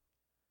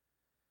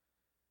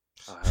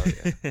 Oh, hell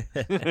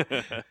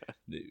yeah.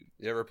 Dude,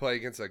 You ever play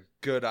against a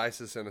good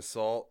Isis in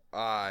Assault?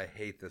 I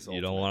hate this ult.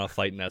 you don't want to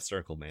fight in that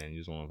circle, man. You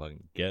just want to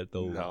fucking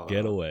No.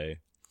 get away.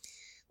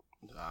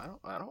 I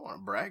don't want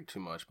to brag too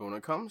much, but when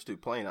it comes to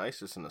playing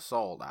Isis and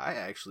Assault, I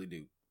actually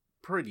do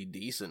pretty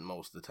decent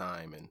most of the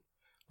time. And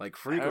like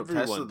Frigo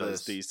Everyone tested does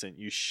this. decent.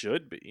 You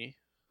should be.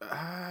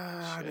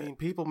 I Shit. mean,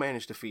 people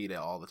manage to feed it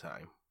all the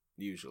time.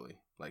 Usually,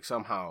 like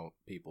somehow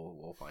people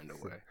will find a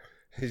way.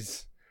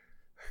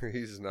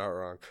 He's not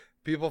wrong.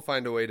 People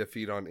find a way to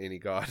feed on any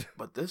god.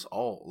 But this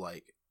ult,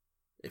 like,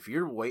 if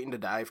you're waiting to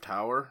dive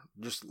tower,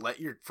 just let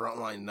your front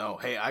line know,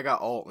 hey, I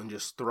got ult, and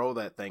just throw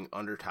that thing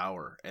under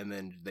tower, and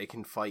then they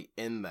can fight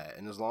in that.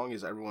 And as long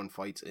as everyone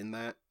fights in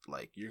that,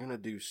 like, you're gonna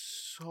do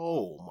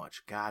so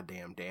much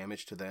goddamn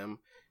damage to them,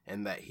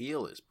 and that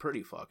heal is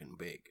pretty fucking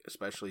big,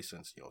 especially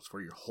since, you know, it's for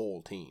your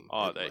whole team.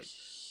 Oh, It, that like,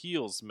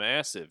 heal's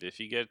massive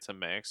if you get it to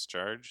max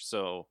charge.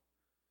 So,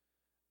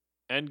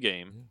 end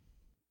game,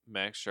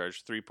 max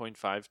charge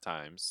 3.5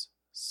 times.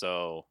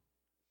 So,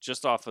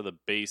 just off of the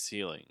base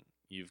healing,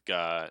 you've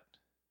got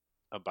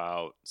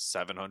about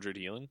 700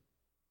 healing.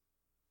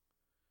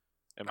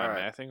 Am I All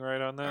right. mathing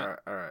right on that?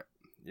 all right.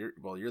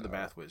 You're the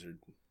math wizard.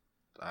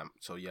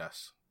 So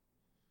yes.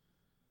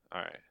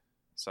 All right.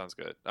 Sounds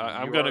good. You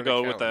I'm are going to an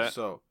go with accountant, that.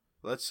 So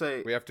Let's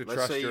say We have to let's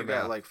trust say your you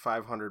got math. like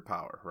 500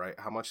 power, right?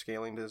 How much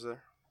scaling is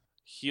there?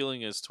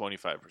 Healing is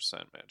 25%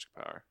 magic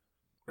power.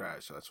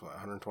 Right, so that's what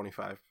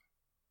 125.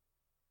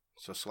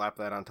 So slap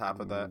that on top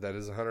of that. That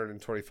is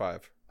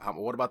 125.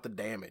 What about the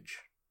damage?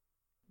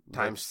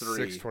 Times That's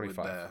 3 with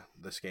 625.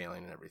 the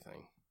scaling and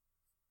everything.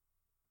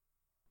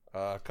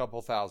 A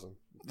couple thousand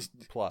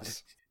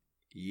plus.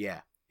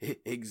 Yeah,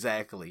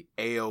 exactly.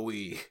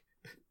 AoE.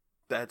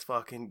 That's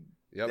fucking.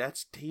 Yep.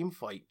 That's team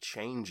fight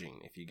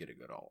changing if you get a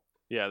good ult.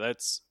 Yeah,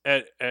 that's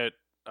at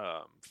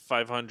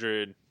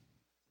 500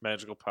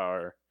 magical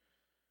power.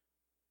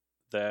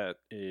 That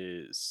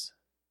is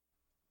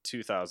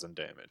 2,000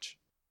 damage.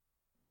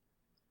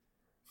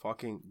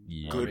 Fucking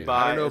Yeah.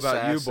 goodbye. I don't know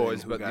about you assassin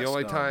boys, who but got the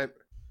only stunned. time.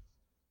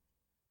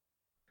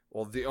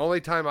 Well, the only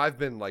time I've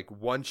been like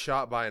one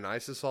shot by an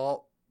ice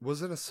assault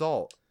was an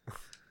assault,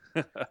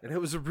 and it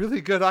was a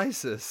really good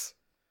ISIS.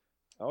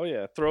 Oh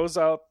yeah, throws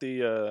out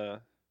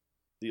the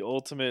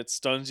ultimate,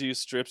 stuns you,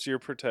 strips your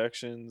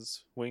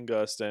protections, wing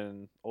gust,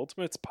 and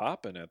ultimate's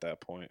popping at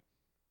that point.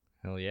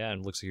 Hell yeah,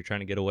 and it looks like you're trying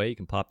to get away. You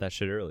can pop that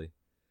shit early.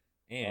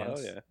 And Oh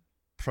yeah,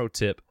 pro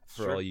tip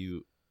for Sure. all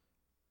you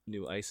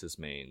new ISIS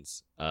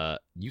mains,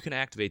 you can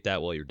activate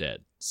that while you're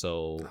dead.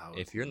 So Oh,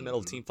 if you're in the middle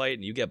of a team fight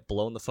and you get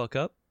blown the fuck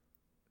up,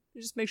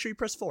 you just make sure you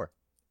press 4.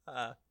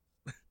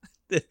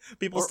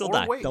 People still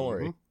die. Wait, Don't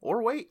worry.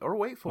 Or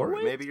wait for Or it.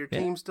 wait. Maybe your Yeah.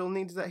 team still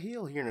needs that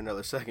heal here in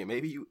another second.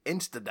 Maybe you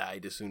insta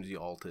died as soon as you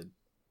ulted.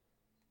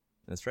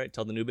 That's right.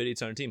 Tell the new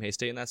idiots on your team, hey,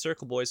 stay in that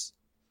circle, boys.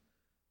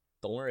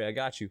 Don't worry, I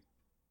got you.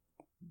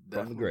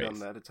 Definitely grave. done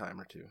that a time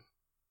or two.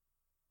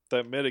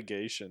 that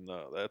mitigation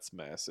though, that's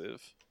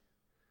massive.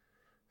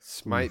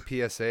 Smite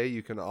PSA,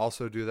 you can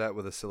also do that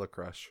with a Scylla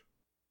Crush.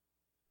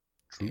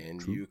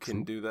 And you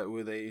can do that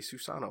with a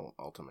Susano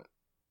ultimate.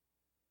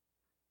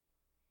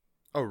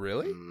 Oh,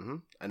 really? hmm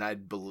And I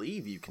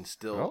believe you can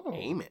still Oh.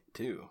 aim it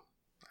too.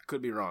 I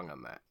could be wrong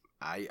on that.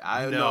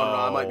 No, No.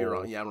 I might be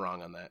wrong. Yeah, I'm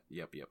wrong on that.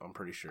 Yep, I'm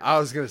pretty sure. I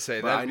was gonna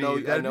say But that'd be a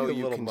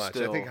you little can much.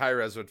 Still, I think High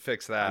Res would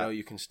fix I that. know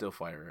you can still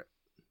fire it.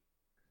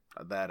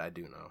 That I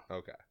do know.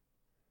 Okay,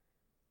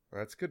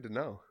 that's good to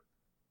know.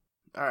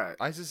 All right,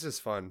 ISIS is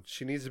fun.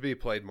 She needs to be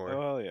played more.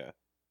 Oh yeah.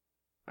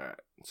 all right.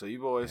 So you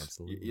boys,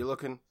 Absolutely. you're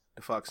looking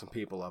to fuck some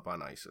people up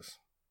on ISIS.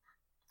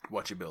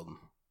 What you building?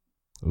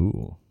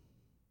 Ooh.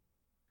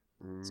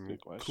 That's a good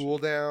question.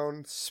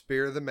 Cooldown,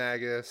 Spear the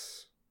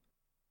Magus,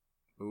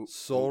 Ooh,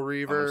 Soul I'm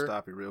Reaver. gonna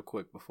stop you real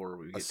quick before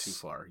we get too s-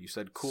 far. You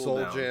said cool Soul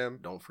down. Gem.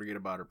 Don't forget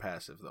about her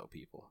passive though,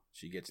 people.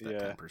 She gets that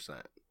Yeah.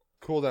 10%.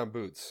 Cooldown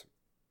Boots.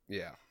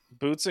 Yeah.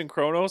 Boots and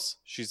Chronos,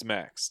 she's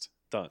maxed.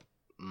 Done.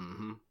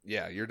 Mm-hmm.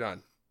 Yeah, you're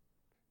done.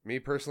 Me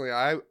personally,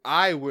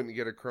 I wouldn't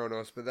get a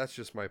Chronos, but that's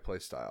just my play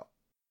style.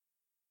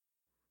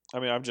 I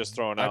mean, I'm just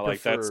throwing I out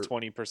like that's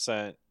prefer-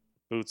 20%.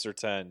 Boots are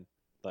 10.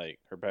 Like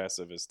her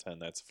passive is 10.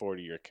 That's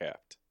 40. You're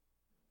capped.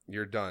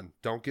 You're done.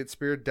 Don't get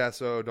Spirit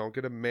Deso. Don't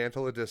get a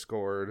Mantle of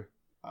Discord.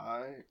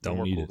 Don't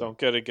more need cool- it. Don't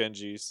get a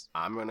Genji's.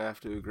 I'm gonna have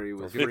to agree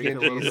with Don't get Freak a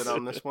little Genjis. bit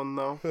on this one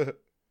though.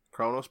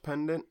 Chronos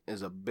Pendant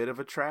is a bit of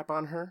a trap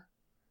on her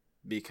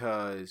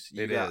because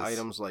you It got is.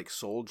 items like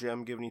Soul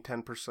Gem giving you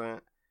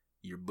 10%.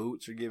 Your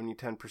boots are giving you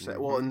 10%.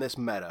 Mhm. Well, in this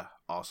meta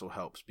also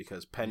helps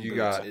because Pen You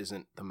Boots got-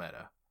 isn't the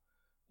meta.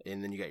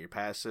 And then you got your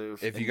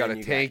passive. If and you got a then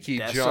you tanky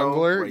Deso,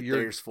 jungler, right you're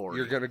there's 40.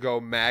 you're gonna go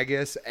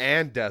Magus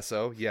and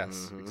Deso.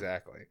 Yes, Mhm.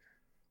 exactly.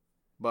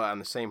 But on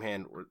the same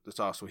hand, it's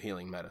also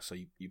healing meta, so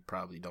you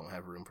probably don't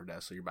have room for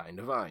Death, so you're buying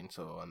Divine.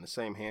 So on the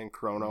same hand,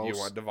 Chronos You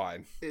want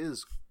Divine.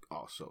 is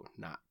also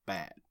not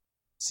bad.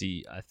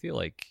 See, I feel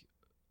like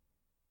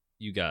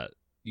you got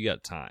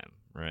time,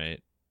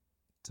 right,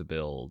 to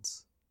build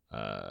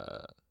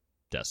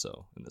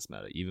Deso in this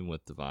meta, even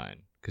with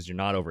Divine, because you're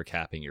not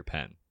overcapping your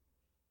pen.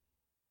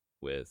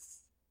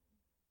 With,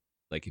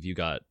 like, if you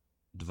got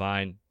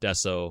Divine,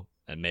 Deso,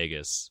 and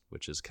Magus,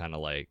 which is kind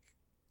of like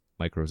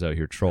Micro's out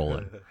here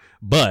trolling,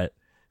 but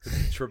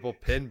Triple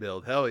pin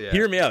build. Hell yeah.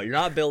 hear me out. You're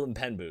not building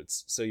pen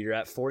boots, so you're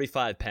at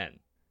 45 pen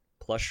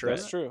plus shred.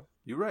 That's true.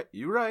 You're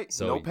right.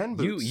 So no Pen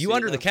Boots. you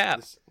under the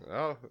cap.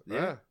 Oh, Yeah.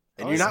 yeah.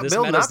 And Oh, you're so not this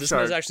building meta's, this Opshard.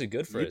 meta's actually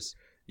good for You- us.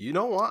 You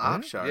don't want Yeah.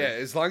 Opshard. Yeah,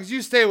 as long as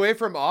you stay away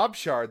from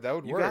Obshard, that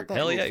would You work. got that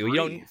Hell in yeah, you free.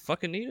 don't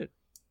fucking need it.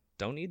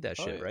 Don't need that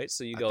Oh, shit, yeah. right?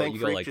 So you I go, think you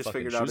go Freak like just fucking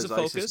figured out shoes his of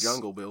ISIS focus.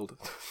 jungle build.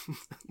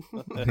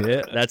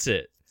 Yeah, that's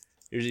it.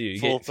 You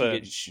Full get, you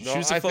get pen. shoes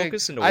I of think-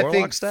 focus into I warlock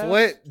think staff.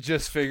 Flint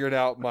just figured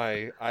out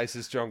my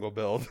ISIS jungle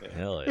build.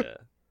 Hell yeah.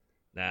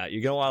 Nah,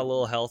 you're gonna want a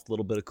little health, a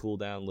little bit of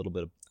cooldown, a little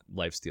bit of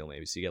lifesteal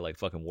maybe. So you get like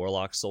fucking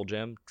warlock, soul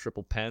gem,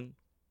 triple pen,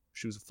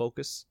 shoes of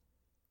focus.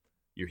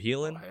 You're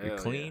healing. Oh, you're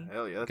hell clean. Yeah.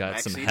 Hell yeah. That's Got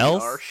max some CDR,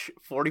 health.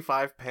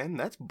 45 pen.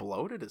 That's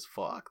bloated as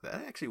fuck. That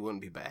actually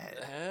wouldn't be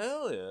bad.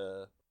 Hell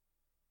yeah.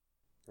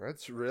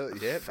 That's really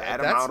yeah. Fat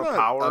that's amount of not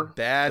power. A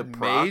bad to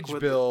proc mage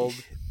with build.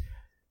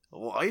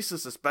 Well,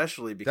 ISIS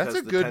especially because That's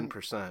a the good-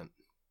 10%.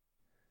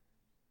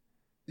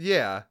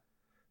 Yeah,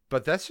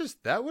 but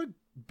that would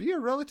be a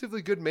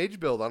relatively good mage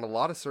build on a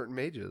lot of certain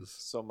mages.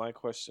 So my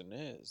question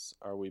is,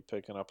 are we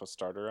picking up a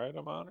starter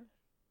item on her?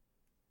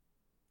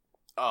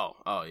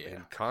 Oh yeah.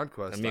 In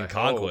Conquest, I mean, hope.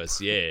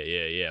 Conquest,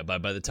 yeah. By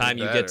the time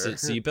you get to,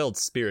 so you build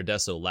Spirit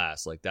Deso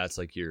last, like that's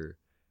like your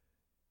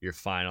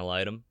final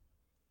item,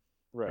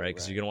 right?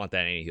 Because you're gonna want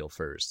that anti heal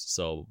first.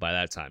 So by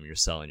that time, you're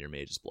selling your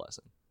Mage's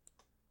Blessing,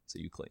 so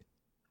you clean.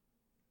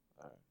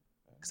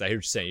 Because I hear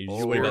you saying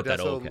you worry about that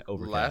overcap.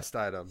 Last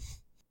item.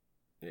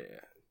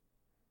 Yeah.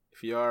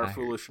 If you are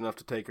foolish enough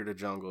to take her to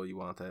jungle, you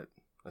want that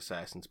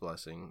Assassin's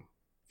Blessing.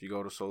 If you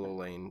go to solo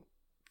lane,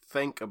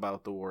 think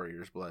about the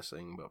Warrior's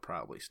Blessing, but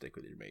probably stick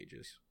with your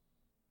mages.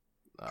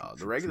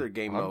 The regular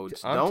game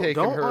modes, I'm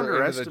taking don't her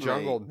underestimate into the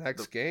jungle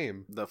next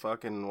game. The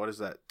fucking, what is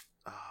that?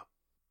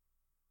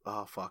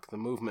 The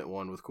movement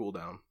one with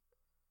cooldown.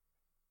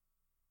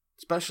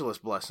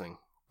 Specialist Blessing.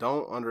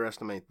 Don't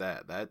underestimate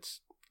that.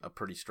 That's a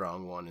pretty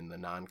strong one in the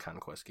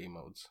non-conquest game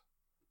modes.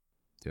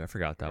 Dude, I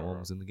forgot that one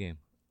was in the game.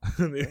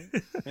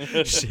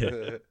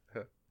 Shit.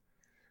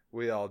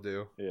 We all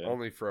do. Yeah.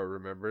 Only Fro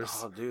remembers.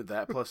 Oh, dude,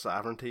 that plus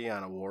sovereignty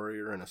on a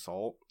warrior and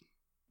assault.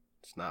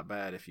 It's not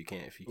bad if you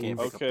can't pick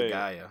up the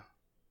Gaia.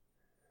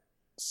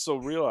 So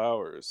Real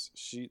Hours,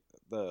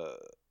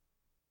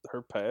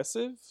 her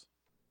passive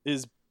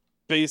is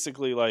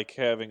basically like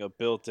having a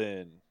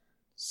built-in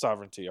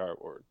sovereignty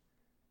art ward.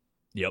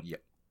 Yep.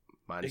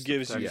 It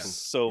gives you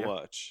so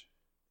much.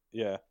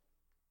 Yeah.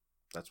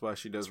 That's why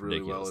she does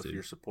really well if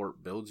your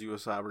support builds you a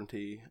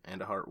sovereignty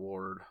and a heart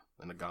ward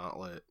and a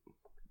gauntlet.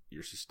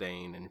 Your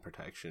sustain and your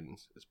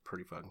protections is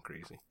pretty fucking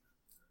crazy.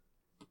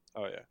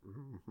 Oh, yeah.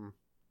 Mm-hmm.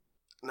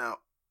 Now,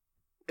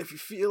 if you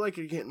feel like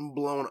you're getting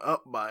blown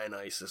up by an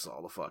Isis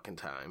all the fucking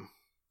time,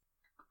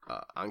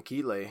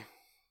 Anquile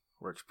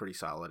works pretty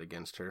solid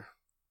against her.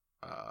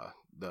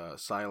 The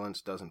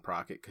silence doesn't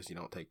proc it because you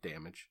don't take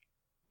damage,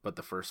 but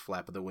the first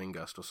flap of the wing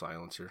gust will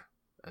silence her,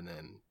 and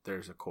then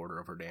there's a quarter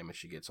of her damage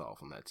she gets off,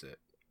 and that's it.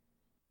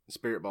 The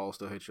Spirit Ball will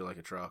still hit you like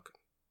a truck.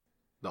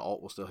 The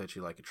ult will still hit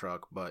you like a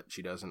truck, but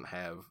she doesn't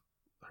have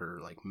her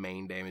like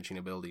main damaging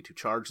ability to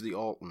charge the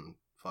ult and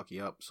fuck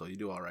you up, so you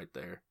do alright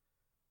there.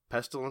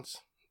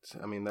 Pestilence,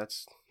 I mean,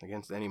 that's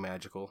against any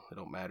magical. It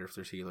don't matter if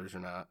there's healers or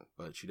not,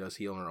 but she does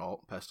heal in her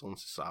ult.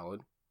 Pestilence is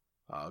solid.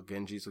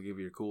 Genji's will give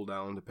you your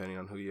cooldown depending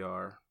on who you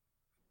are.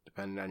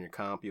 Depending on your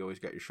comp, you always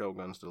got your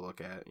Shoguns to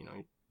look at. You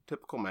know,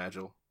 typical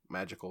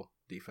magical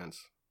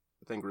defense.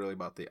 I think really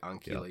about the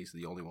Anquile is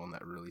the only one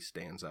that really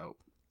stands out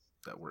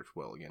that works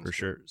well against for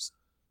sure.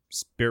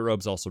 Spirit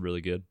Robe's also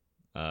really good.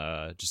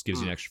 Just gives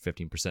you an extra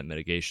 15%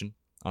 mitigation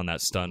on that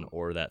stun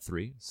or that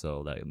 3,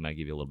 so that might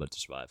give you a little bit to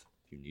survive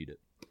if you need it.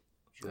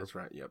 Sure. That's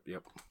right.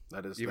 Yep.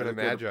 That is even a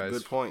Magi's.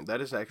 Good point.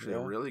 That is actually a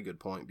really good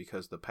point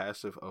because the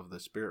passive of the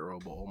Spirit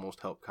Robe will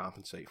almost help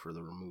compensate for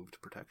the removed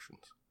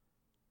protections.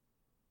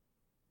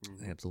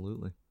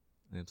 Absolutely.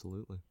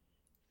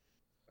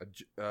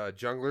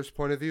 Jungler's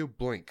point of view,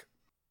 blink.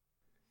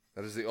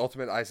 That is the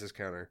ultimate Isis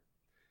counter.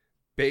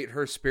 Bait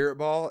her Spirit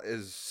Ball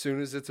as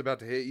soon as it's about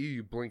to hit you,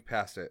 you blink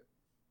past it.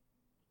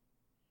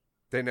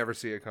 They never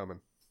see it coming.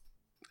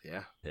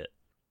 Yeah.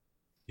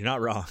 You're not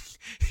wrong.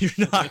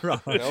 You're not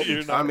wrong. Nope.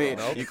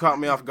 You caught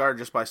me off guard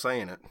just by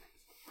saying it.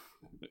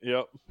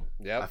 Yep.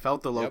 I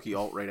felt the Loki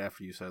ult right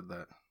after you said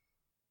that.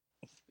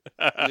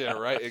 Yeah,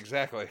 right,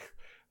 exactly.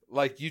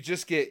 Like you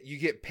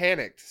get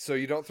panicked, so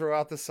you don't throw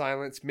out the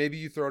silence. Maybe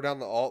you throw down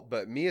the ult,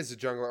 but me as a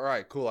jungler, all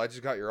right, cool, I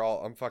just got your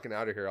ult. I'm fucking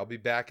out of here. I'll be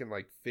back in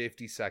like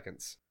 50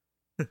 seconds.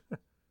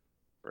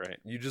 Right.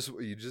 You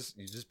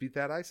just beat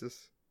that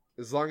Isis.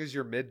 As long as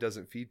your mid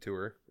doesn't feed to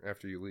her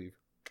after you leave.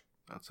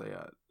 I'd say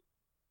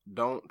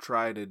don't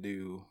try to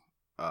do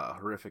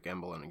horrific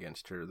emblem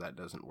against her. That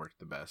doesn't work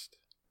the best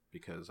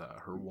because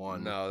her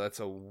one. No, that's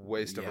a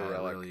waste of a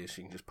relic. Really,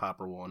 she can just pop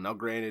her one. Now,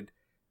 granted,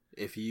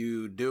 if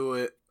you do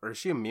it, or is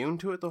she immune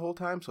to it the whole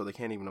time, so they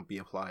can't even be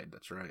applied?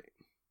 That's right.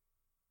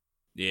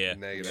 Yeah.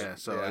 Negative. Yeah,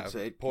 so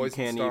it's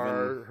Poison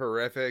Star,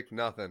 horrific,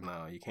 nothing.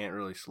 No, you can't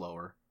really slow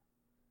her.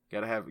 You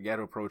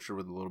gotta approach her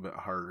with a little bit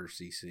harder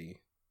CC.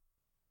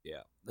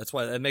 Yeah, that's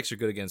why that makes her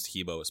good against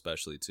Hebo,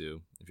 especially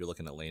too. If you're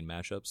looking at lane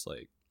matchups,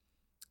 like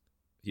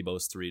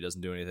Hebo's 3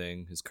 doesn't do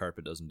anything, his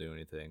carpet doesn't do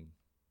anything.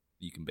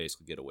 You can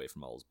basically get away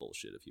from all his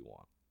bullshit if you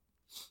want.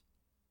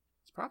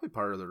 It's probably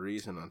part of the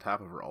reason, on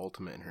top of her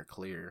ultimate and her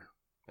clear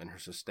and her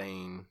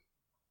sustain,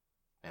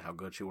 and how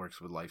good she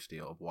works with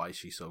lifesteal, why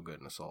she's so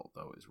good in assault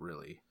though is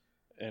really.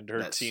 And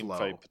her team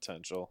fight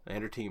potential.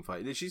 And her team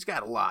fight. She's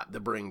got a lot to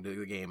bring to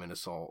the game in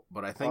assault.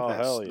 But I think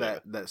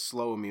that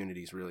slow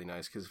immunity is really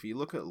nice. Because if you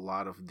look at a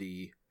lot of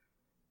the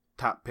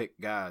top pick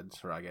gods,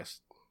 or I guess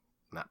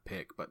not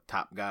pick, but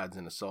top gods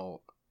in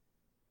assault,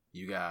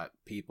 you got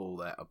people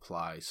that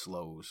apply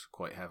slows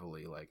quite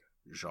heavily. Like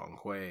Zhong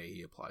Hui,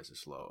 he applies a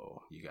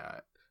slow. You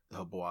got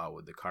the Hebois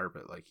with the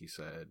carpet, like you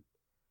said.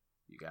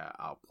 You got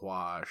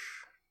Alpoash.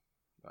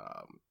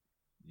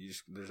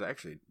 There's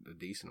actually a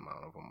decent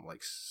amount of them,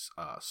 like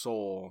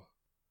Soul.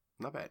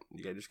 Not bad.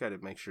 You just got to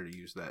make sure to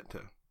use that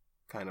to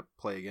kind of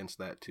play against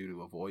that too,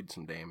 to avoid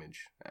some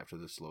damage after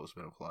the slow has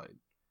been applied.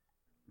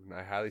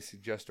 I highly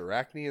suggest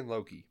Arachne and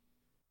Loki.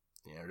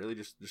 Yeah, really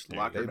just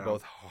lock her They down.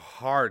 both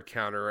hard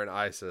counter an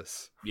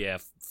Isis. Yeah,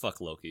 fuck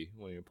Loki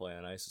when you're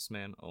playing Isis,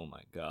 man. Oh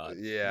my god.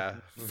 Yeah,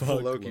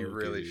 Fuck Loki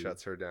really Loki.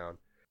 shuts her down.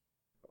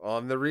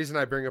 The reason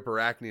I bring up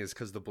Arachne is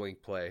because the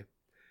blink play.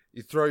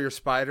 You throw your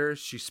spiders,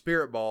 she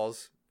spirit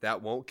balls.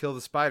 That won't kill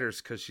the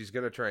spiders because she's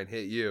gonna try and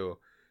hit you.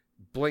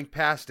 Blink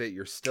past it,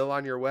 you're still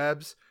on your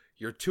webs.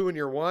 You're 2 and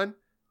you're 1.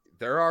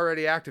 They're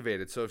already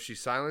activated, so if she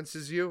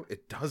silences you,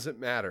 it doesn't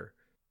matter.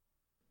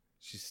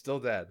 She's still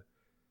dead.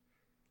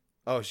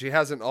 Oh, she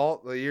has an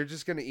ult. You're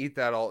just gonna eat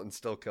that ult and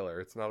still kill her.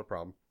 It's not a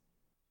problem.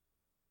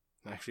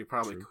 Actually,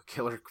 probably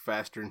kill her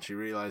faster and she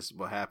realizes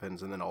what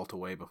happens and then ult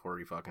away before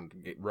you fucking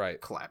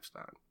get collapsed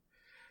on.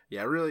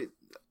 Yeah, really.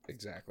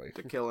 Exactly.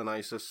 To kill an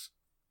Isis,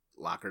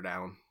 lock her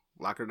down.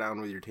 Lock her down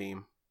with your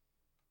team.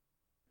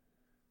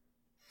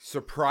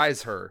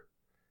 Surprise her.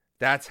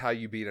 That's how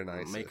you beat an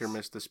Isis. Make her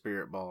miss the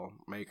spirit ball.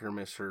 Make her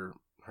miss her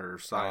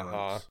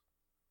silence.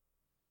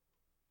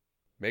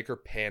 Make her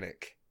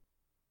panic.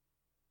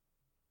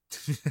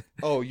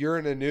 Oh, you're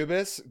an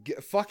Anubis?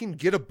 Fucking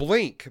get a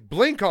blink.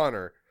 Blink on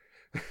her.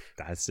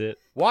 That's it.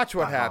 Watch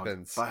what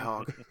happens. Bye,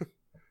 Hog.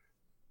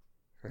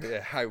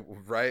 Yeah,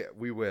 right?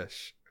 We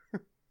wish.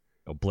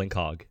 Oh, Blink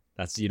Hog.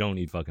 You don't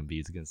need fucking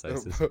beads against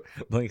Isis.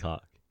 Blink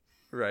Hog.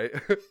 Right?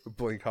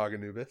 Blink Hog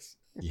Anubis.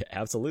 Yeah,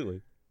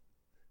 absolutely.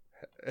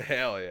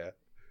 Hell yeah.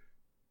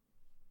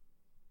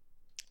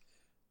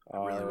 I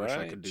really wish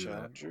I could do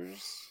challengers.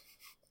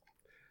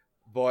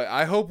 that. Boy,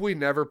 I hope we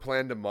never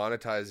plan to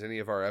monetize any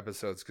of our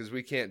episodes because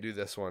we can't do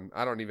this one.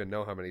 I don't even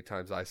know how many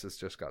times ISIS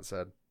just got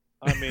said.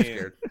 I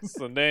mean, it's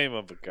the name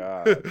of a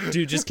god.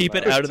 Dude, just keep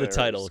it Not out of the terrorist,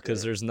 title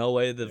because there's no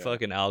way the Yeah.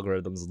 fucking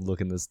algorithm's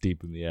looking this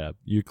deep in the app.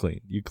 You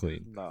clean. You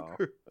clean. No,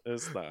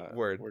 it's not.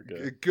 Word. We're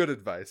good. Good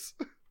advice.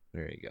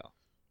 There you go.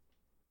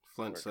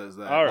 Flint says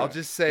that. All right. I'll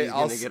just say He's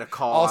gonna get a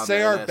call. I'll on say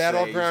the our NSA.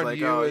 battleground He's like,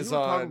 you you is were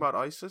talking on. about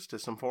ISIS to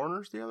some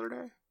foreigners the other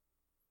day.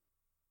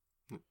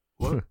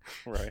 What?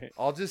 Right.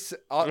 I'll just.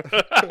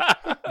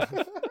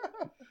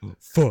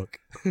 Fuck.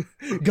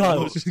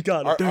 God,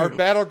 Our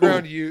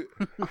battleground you.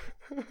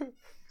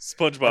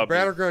 SpongeBob. Our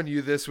battleground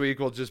you this week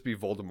will just be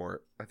Voldemort.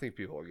 I think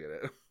people will get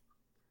it.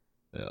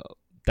 Yeah,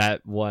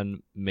 that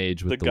one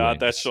mage with the the god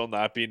that wings. shall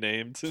not be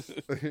named.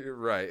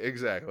 Right,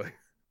 exactly.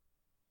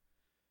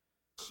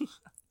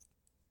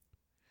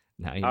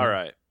 Now you All know.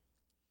 right.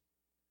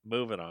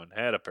 Moving on.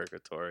 Had a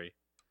purgatory.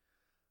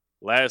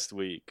 Last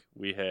week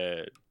we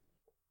had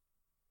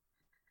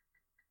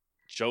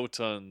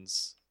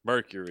Jotun's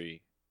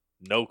Mercury,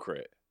 no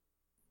crit.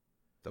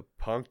 The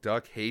Punk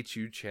Duck Hates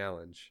You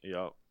challenge. Yep.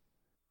 All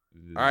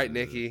right,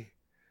 Nikki.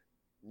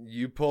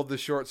 You pulled the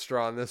short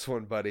straw on this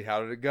one, buddy.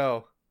 How did it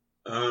go?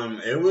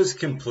 It was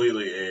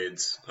completely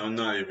AIDS. I'm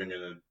not even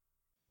gonna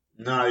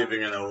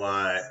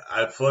lie.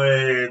 I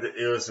played.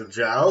 It was a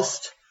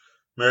joust.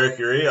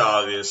 Mercury,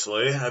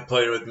 obviously. I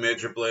played with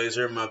Major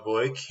Blazer, my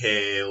boy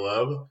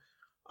Caleb.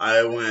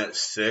 I went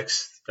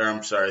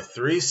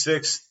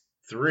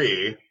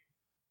 3-6-3.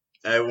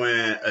 I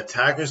went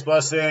Attacker's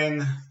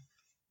Blessing,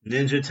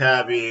 Ninja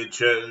Tabby,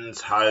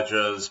 Jotuns,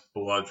 Hydras,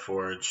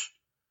 Bloodforge.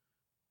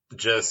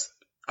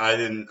 I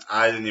didn't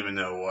even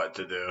know what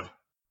to do.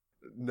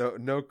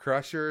 No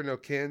Crusher, no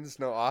Kins,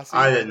 no Aussie.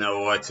 I didn't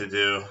know what to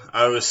do.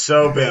 I was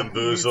so You need some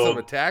bamboozled.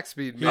 attack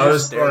speed, He man. I was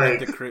was staring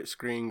like- at the crit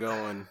screen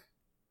going.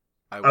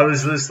 I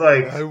was just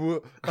like, I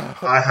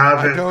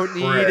haven't don't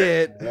need crit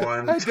it.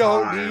 one I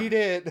don't time. need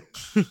it.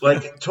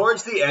 Like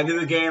towards the end of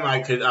the game,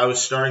 I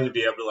was starting to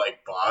be able to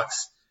like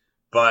box,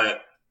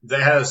 but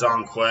they had a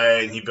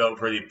Zonquay and he built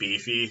pretty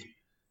beefy,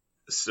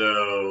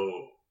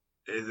 so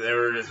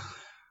there just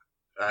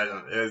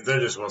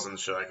wasn't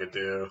shit I could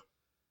do.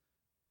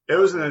 It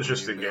was an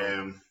interesting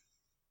game.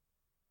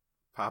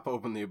 Pop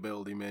open the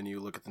ability menu,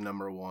 look at the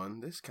number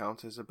 1. This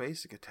counts as a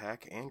basic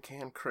attack and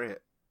can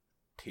crit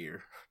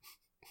tier.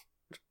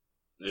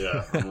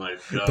 Yeah, I'm like,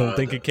 God, Don't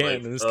think it can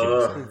like, in this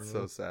ugh. It's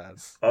so sad.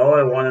 All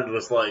I wanted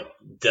was like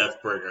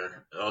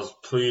Deathbringer. I was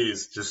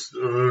please just.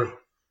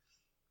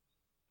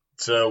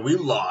 So we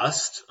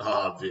lost,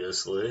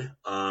 obviously.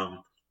 I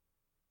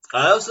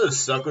also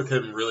stuck with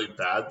him really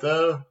bad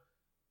though,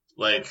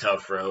 like how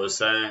Fro was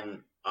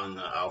saying on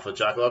the Alpha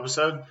Jackal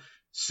episode.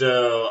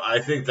 So I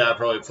think that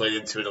probably played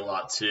into it a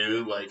lot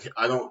too. Like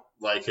I don't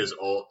like his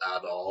ult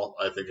at all.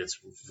 I think it's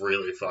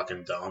really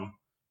fucking dumb.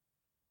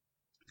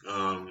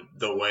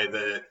 The way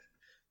that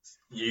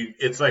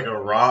it's like a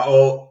raw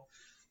ult,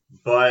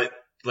 but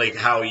like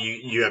how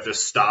you have to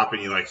stop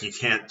and you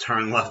can't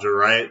turn left or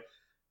right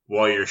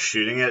while you're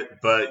shooting it,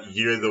 but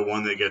you're the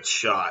one that gets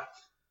shot.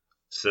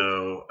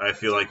 So I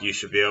feel like you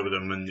should be able to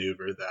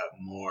maneuver that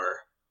more.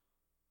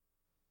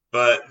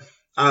 But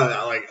I don't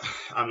know, like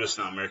I'm just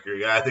not a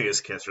Mercury guy. I think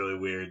his kit's really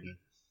weird. And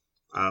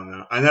I don't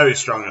know. I know he's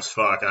strong as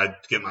fuck. I'd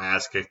get my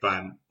ass kicked by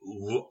him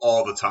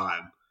all the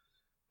time.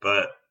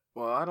 But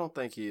Well, I don't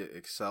think he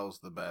excels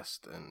the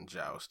best in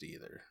Joust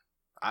either.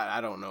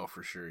 I don't know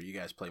for sure. You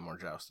guys play more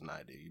Joust than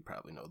I do. You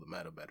probably know the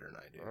meta better than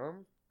I do.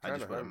 I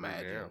just would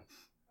imagine.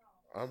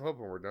 I'm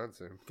hoping we're done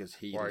soon. Because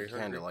he Why, you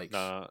kind hungry? of likes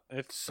Nah,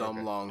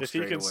 some long if he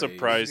can straightaways.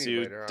 surprise You you,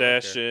 can eat later, I don't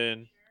dash care.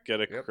 in,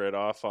 get a crit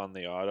off on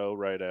the auto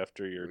right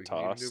after you're We can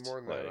even tossed. do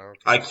more than that. I don't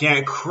I care.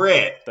 can't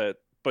crit. That,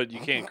 but you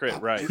can't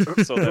crit right.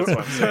 So that's what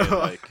I'm saying.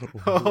 Like,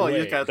 Oh,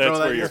 you gotta That's throw that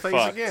where in you're his face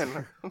fucked.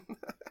 again.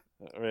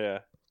 yeah.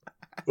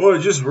 Or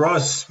just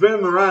spin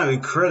him around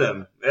and crit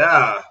him.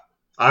 Yeah.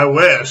 I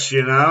wish,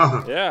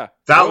 Yeah.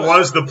 That do it.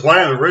 was the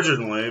plan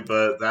originally,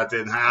 but that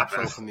didn't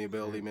happen. From the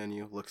ability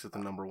menu, looks at the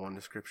number 1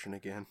 description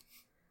again.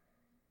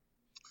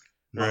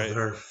 Right.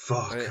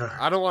 Motherfucker.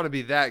 I don't want to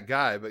be that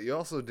guy, but you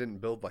also didn't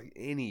build like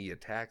any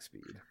attack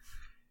speed.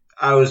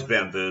 I was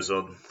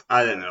bamboozled.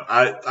 I didn't know.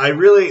 I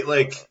really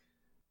like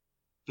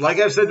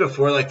I've said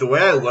before, like the way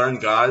I learn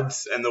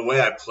gods and the way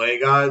I play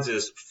gods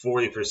is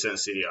 40%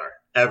 CDR.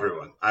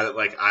 Everyone. I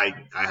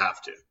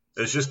have to.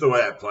 It's just the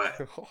way I play.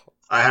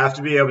 I have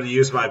to be able to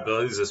use my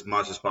abilities as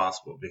much as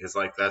possible because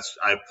I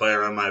play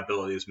around my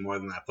abilities more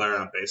than I play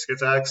around basic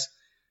attacks.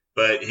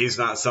 But he's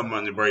not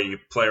someone where you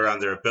play around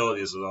their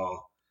abilities at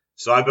all.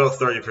 So I built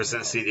 30%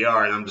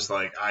 CDR and I'm just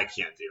like, I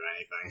can't do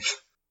anything.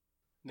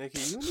 Nikki,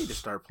 you need to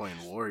start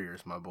playing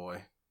Warriors, my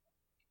boy.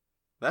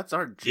 That's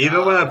our job.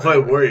 Even when I play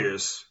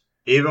Warriors,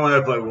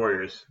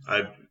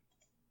 I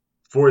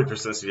 40%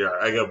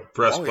 CDR. I go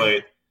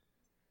breastplate.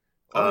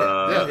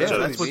 Yeah,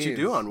 that's what you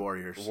do on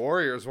Warriors.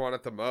 Warriors want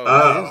it the most.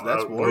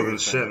 That's well,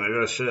 Warriors. then shit. Maybe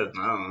I should.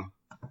 I don't know.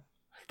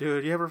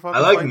 Dude, you ever fucking I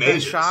like fight that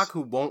mages. Shock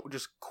who won't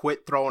just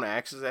quit throwing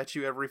axes at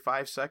you every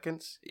 5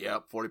 seconds?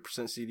 Yep, 40%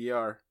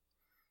 CDR.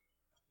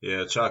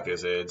 Yeah, Chalk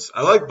is AIDS.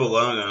 I like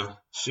Bologna.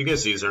 She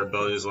gets to use her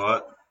abilities a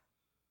lot.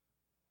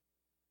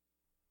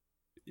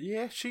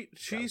 Yeah,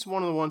 she's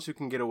one of the ones who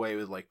can get away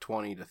with like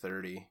 20 to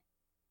 30.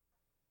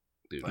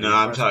 Dude, No,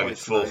 I'm talking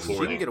breastplate's full nice. She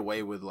 40. can get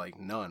away with like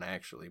none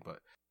actually, but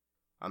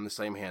on the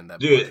same hand, that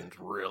Dude. bludgeon's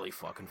really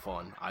fucking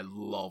fun. I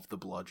love the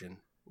bludgeon.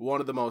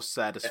 One of the most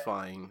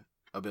satisfying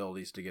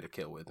abilities to get a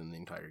kill with in the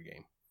entire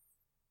game.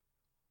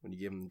 When you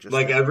give them just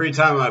Like every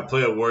time I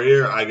play a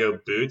warrior, I go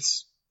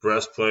boots,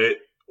 breastplate,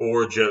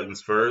 or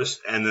Jotuns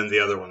first, and then the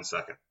other one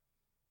second.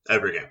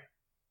 Every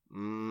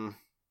game.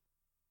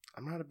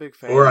 I'm not a big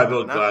fan. Or I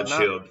build God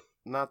Shield.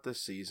 Not this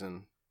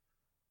season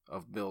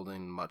of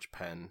building much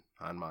pen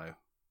on my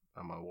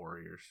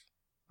warriors.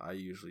 I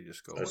usually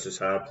just go. That's just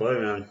how I play,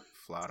 man.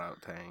 Flat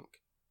out tank.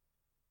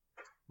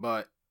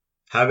 But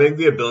having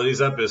the abilities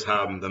up is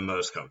how I'm the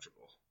most comfortable.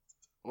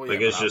 Well,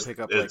 like yeah, it's I'll just pick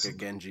up it's, like a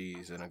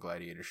Genji's and a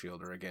Gladiator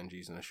Shield, or a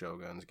Genji's and a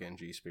Shogun's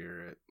Genji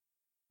Spirit.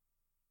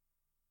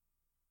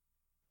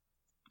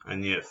 I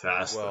need it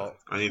fast. Though.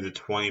 I need the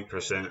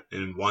 20%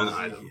 in one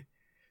item.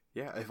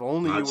 Yeah, if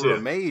only Not you were two.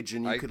 a mage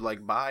and you could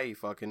like buy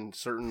fucking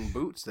certain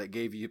boots that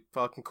gave you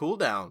fucking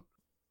cooldown.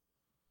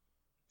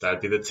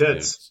 That'd be the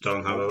tits.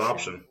 Don't have that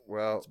option.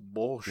 Well, it's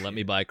bullshit. Let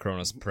me buy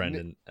Cronus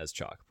Prendon as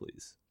Chalk,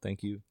 please.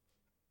 Thank you.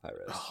 Hi,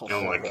 Res.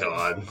 Oh my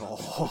god.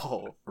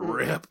 Oh,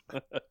 rip.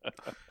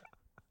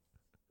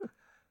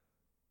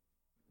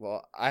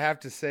 Well, I have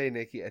to say,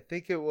 Nikki, I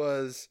think it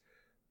was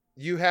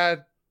you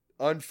had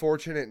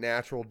unfortunate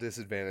natural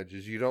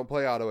disadvantages. You don't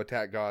play auto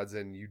attack gods,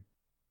 and you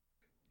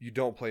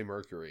don't play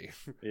Mercury.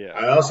 Yeah.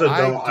 I also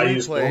don't. I do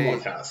use play-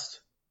 normal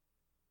cast.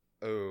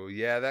 Oh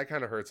yeah, that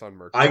kind of hurts on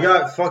Mercury. I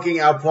got fucking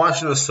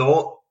outplashed in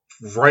Assault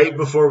right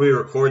before we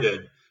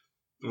recorded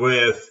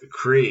with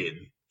Creed.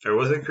 Or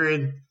was it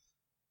Creed?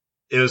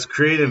 It was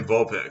Creed and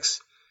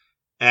Vulpix.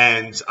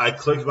 And I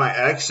clicked my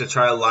X to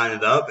try to line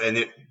it up, and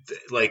it,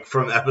 like,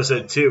 from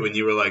episode 2, when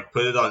you were like,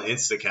 put it on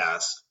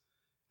Instacast.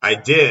 I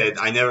did.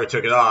 I never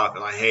took it off,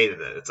 and I hated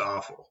it. It's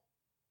awful.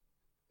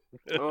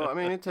 Well, I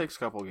mean, it takes a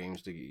couple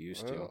games to get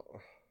used to.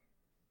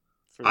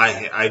 I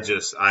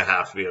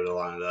have to be able to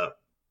line it up.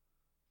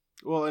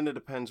 Well, and it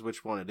depends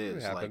which one it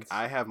is. Like, happens.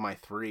 I have my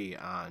 3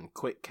 on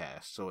quick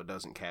cast, so it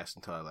doesn't cast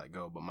until I let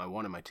go, but my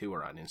 1 and my 2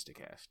 are on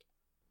Instacast.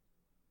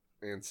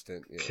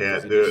 Instant. Yeah.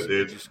 Can't do it,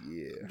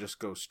 dude. Just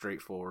go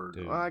straight forward.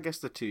 Dude. Well, I guess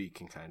the 2 you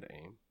can kind of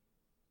aim.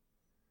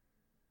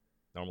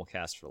 Normal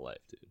cast for life,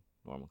 dude.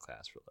 Normal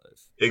cast for life.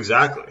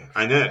 Exactly.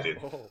 I know, dude.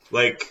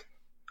 Like,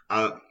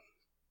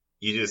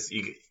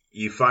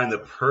 you find the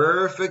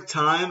perfect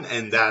time,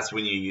 and that's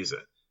when you use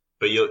it.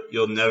 But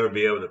you'll never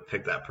be able to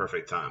pick that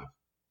perfect time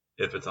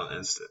if it's on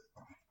instant.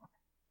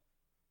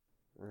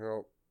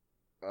 Well,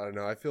 I don't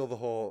know. I feel the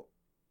whole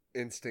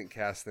instant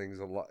cast thing is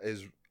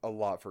a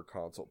lot for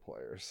console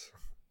players.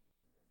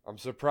 I'm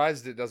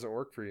surprised it doesn't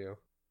work for you.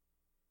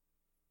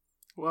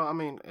 Well, I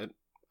mean,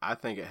 I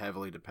think it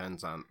heavily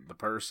depends on the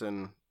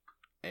person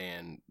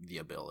and the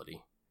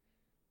ability.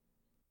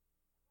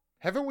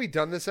 Haven't we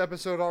done this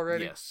episode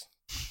already? Yes.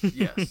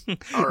 Yes.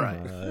 All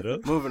right.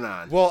 Moving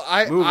on. Well,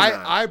 Moving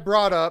on. I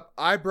brought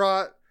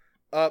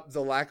up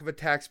the lack of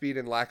attack speed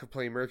and lack of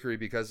playing Mercury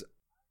because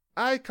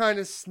I kind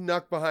of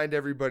snuck behind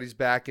everybody's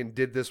back and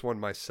did this one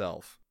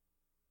myself.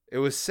 It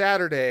was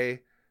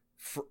Saturday.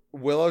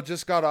 Willow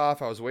just got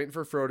off. I was waiting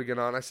for Fro to get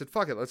on. I said,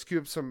 fuck it, let's queue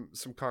up some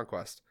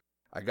Conquest.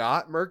 I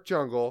got Merc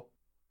Jungle.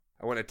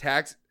 I went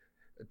attack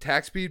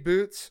speed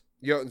boots,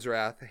 Jotun's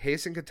Wrath,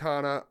 Hasten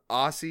Katana,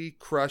 Aussie,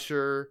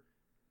 Crusher,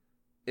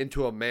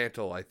 into a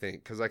Mantle, I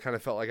think, because I kind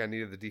of felt like I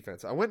needed the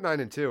defense. I went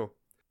 9-2.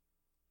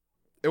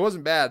 It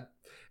wasn't bad.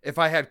 If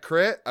I had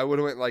crit, I would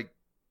have went like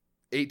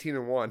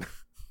 18-1.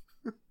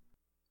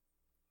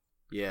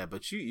 Yeah,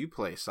 but you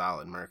play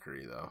solid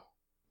Mercury though.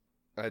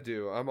 I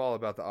do. I'm all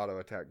about the auto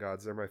attack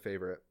gods. They're my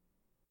favorite.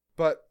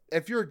 But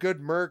if you're a good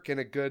merc and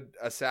a good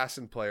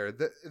assassin player,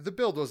 the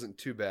build wasn't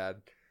too bad.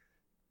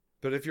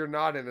 But if you're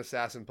not an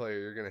assassin player,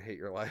 you're gonna hate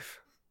your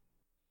life.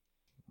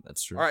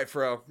 That's true. All right,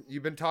 Fro.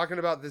 You've been talking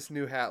about this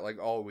new hat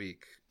like all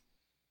week.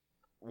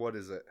 What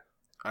is it?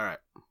 All right.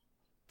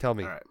 Tell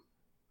me. All right.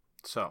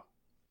 So,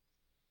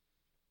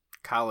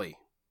 Kali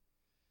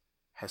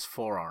has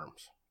 4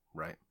 arms,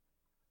 right?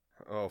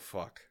 Oh,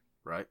 fuck.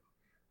 Right?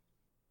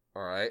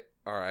 All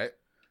right.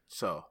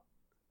 So,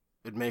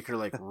 it'd make her,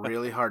 like,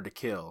 really hard to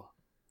kill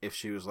if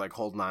she was, like,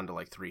 holding on to,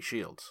 like, 3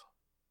 shields.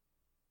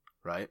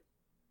 Right?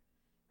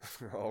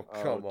 Oh,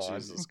 come on.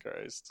 Jesus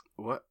Christ.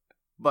 What?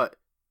 But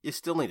you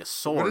still need a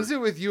sword. What is it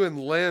with you and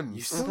limbs?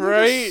 You still need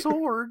Right? a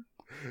sword.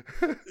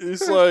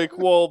 It's like,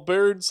 well,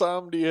 Baron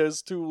Samedi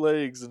has 2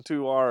 legs and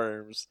 2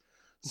 arms.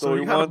 So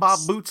he you gotta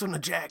wants buy boots on the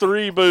jacket.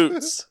 3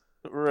 boots.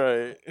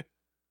 Right.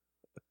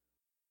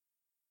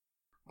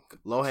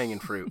 Low-hanging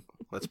fruit.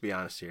 Let's be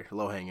honest here.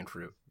 Low-hanging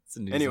fruit.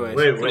 Anyway.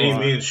 Wait, what do you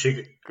mean? She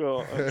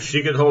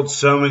could hold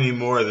so many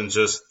more than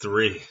just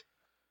 3.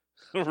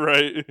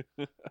 Right.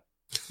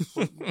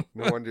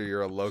 No wonder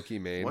you're a Loki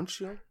main. 1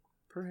 shield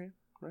per hand.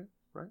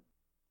 Right?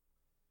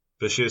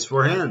 But she has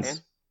 4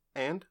 hands.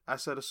 And I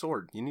said a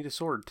sword. You need a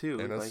sword too.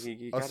 And like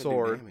you a gotta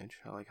sword. do damage.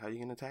 Like how you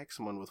gonna attack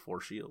someone with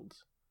 4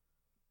 shields?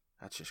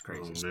 That's just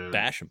crazy. Oh, man.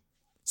 Bash him.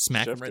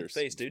 Smack him right in the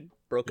face, dude.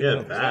 Broken Yeah,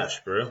 bones.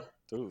 bash, bro.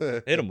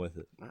 Dude, Hit him with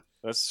it.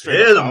 that's straight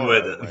Hit up him power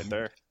with up it. right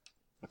there.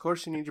 Of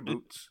course, you need your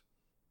boots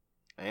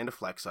and a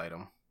flex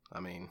item. I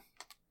mean,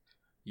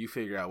 you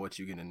figure out what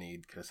you're gonna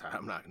need because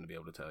I'm not gonna be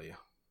able to tell you.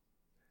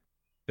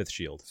 5th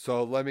shield.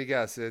 So let me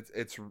guess.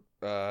 It's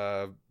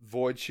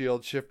Void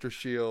Shield, Shifter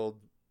Shield,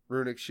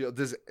 Runic Shield.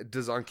 Does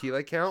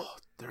Ankylo count?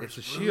 There's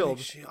It's a Runic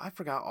shield. I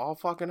forgot all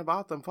fucking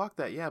about them. Fuck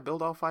that. Yeah,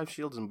 build all 5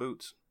 shields and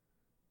boots.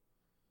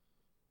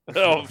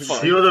 Oh,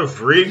 fuck. Shield of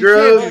You can't do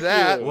Regrowth?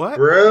 that. What?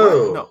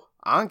 Bro. What? No.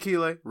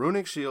 Ankylo,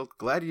 Runic Shield,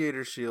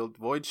 Gladiator Shield,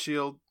 Void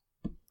Shield,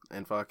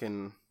 and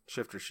fucking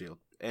Shifter Shield.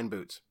 And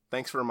boots.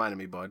 Thanks for reminding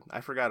me, bud.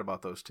 I forgot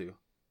about those 2.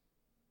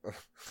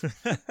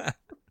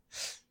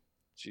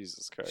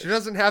 Jesus Christ. She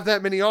doesn't have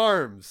that many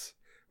arms.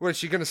 What, is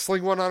she going to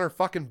sling one on her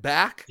fucking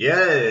back?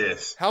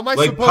 Yes. How am I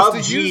Like supposed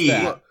PUBG. to use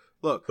that?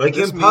 Look, Like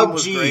this in meme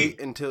was PUBG. great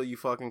until you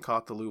fucking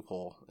caught the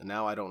loophole, and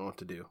now I don't know what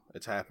to do.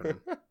 It's happening.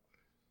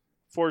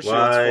 4 shields,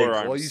 Like- 4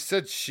 arms. Well, you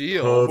said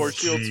shield. PUBG. 4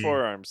 shields,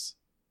 4 arms.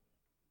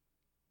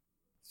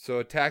 So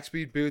attack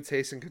speed, boots,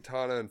 hasten,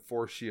 katana, and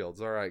 4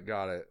 shields. All right,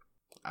 got it.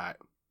 I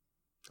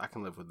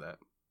can live with that.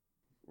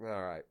 All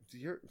right.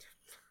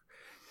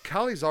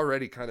 Kali's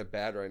already kind of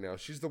bad right now.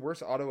 She's the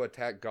worst auto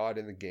attack god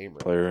in the game right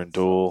Player now. in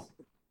duel.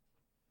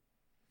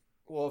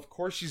 Well, of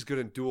course she's good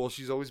in duel.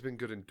 She's always been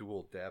good in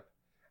duel, Deb.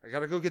 I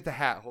gotta go get the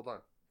hat. Hold on.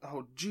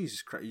 Oh,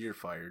 Jesus Christ, you're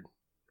fired.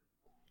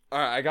 All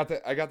right, I got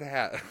the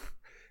hat.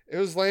 It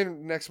was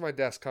laying next to my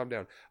desk. Calm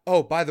down.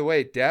 Oh, by the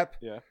way, Depp.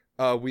 Yeah.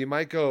 We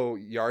might go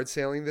yard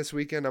sailing this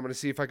weekend. I'm gonna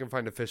see if I can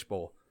find a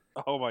fishbowl.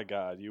 Oh my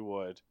God, you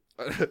would.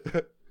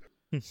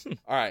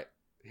 All right,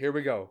 here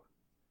we go.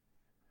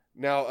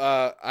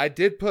 Now, I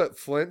did put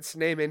Flint's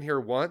name in here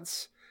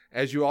once.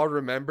 As you all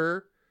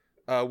remember,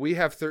 we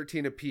have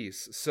 13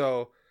 apiece.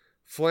 So,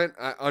 Flint,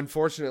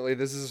 unfortunately,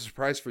 this is a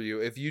surprise for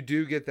you. If you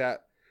do get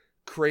that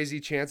crazy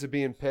chance of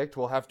being picked,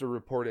 we'll have to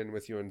report in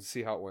with you and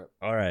see how it went.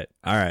 All right.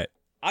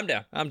 I'm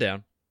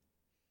down.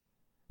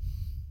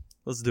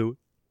 Let's do it.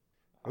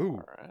 Ooh.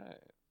 All right.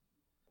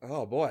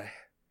 Oh, boy.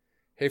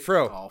 Hey,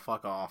 Fro. Oh,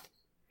 fuck off.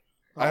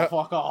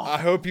 Fuck off. I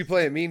hope you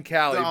play a mean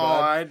Cali, Oh,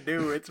 bud. I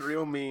do. It's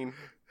real mean.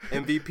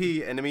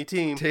 MVP, enemy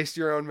team. Taste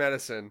your own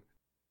medicine.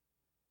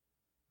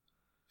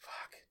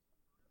 Fuck.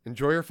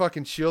 Enjoy your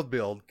fucking shield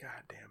build. God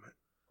damn it.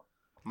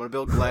 I'm gonna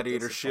build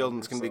Gladiator That's a Shield and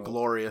it's gonna be yourself.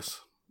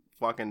 glorious.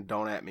 Fucking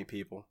don't at me,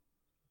 people.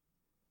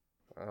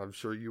 I'm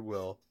sure you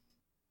will.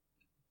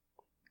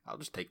 I'll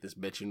just take this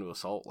bitch into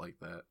assault like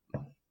that.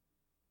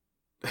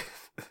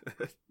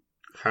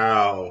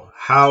 How?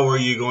 How are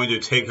you going to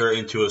take her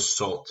into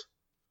assault?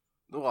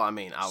 Well, I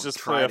mean, I'll Just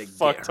try play to a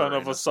fuck get ton her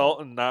of in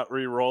assault and not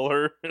re-roll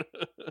her.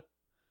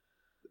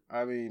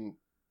 I mean,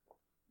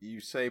 you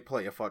say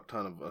play a fuck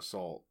ton of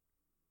assault.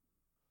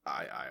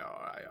 I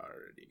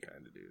already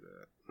kind of do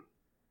that.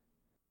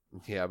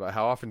 Yeah, but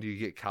how often do you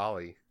get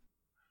Kali?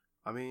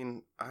 I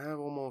mean, I have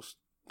almost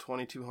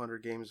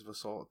 2,200 games of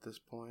assault at this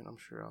point. I'm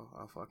sure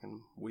I'll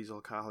fucking weasel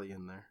Kali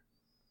in there.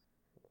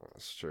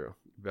 That's true.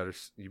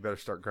 You better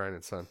start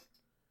grinding, son.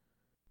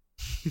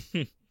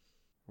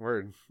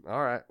 Word.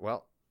 All right.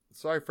 Well,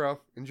 sorry,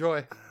 Fro.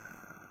 Enjoy.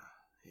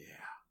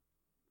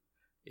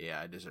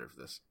 Yeah, I deserve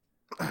this.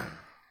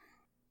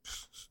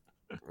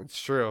 It's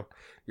true.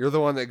 You're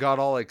the one that got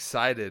all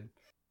excited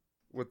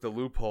with the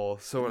loophole.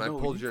 So when No,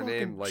 I pulled you your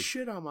name, fucking like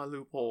shit on my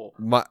loophole.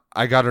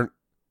 I got an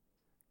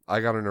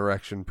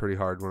erection pretty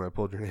hard when I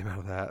pulled your name out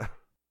of that.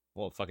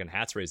 Well, fucking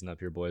hat's raising up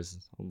here, boys.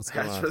 What's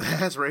going That's on? for the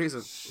ass raising.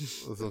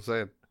 That's what I'm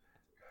saying.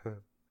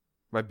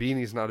 My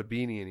beanie's not a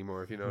beanie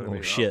anymore, if you know what I Oh,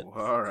 mean. shit. Oh,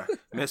 all right.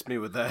 Missed me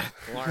with that.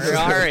 All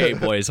right,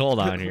 boys, hold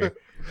on here.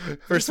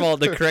 First of all,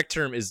 the correct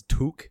term is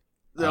toque.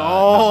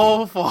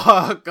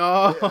 Fuck.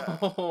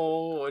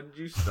 Oh, when did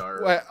you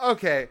start? Wait,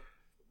 okay.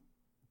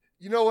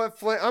 You know what,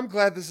 Flint? I'm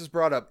glad this is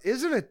brought up.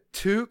 Isn't a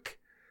toque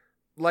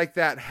like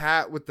that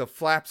hat with the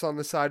flaps on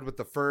the side with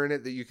the fur in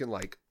it that you can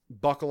like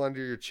buckle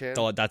under your chin?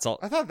 Oh, that's all.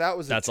 I thought that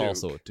was That's a toque.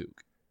 also a toque.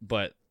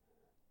 But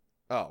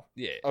Oh.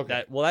 yeah,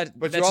 Okay. But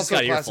But that's you just also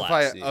got ear classify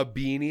flaps. a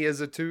beanie as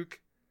a toque?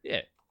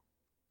 Yeah,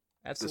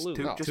 Does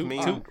absolutely. toque just Toque.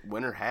 mean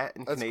winter hat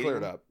in That's Canadian?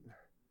 cleared up.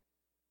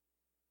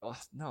 Oh,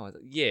 no,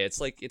 yeah, it's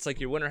like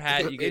your winter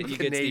hat. You get In the ear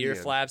Canadian.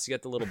 flaps. You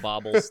get the little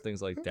baubles,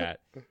 things like that.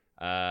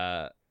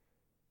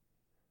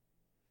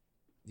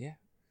 Yeah,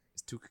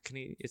 it's toque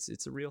Canadian.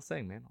 It's a real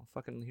thing, man.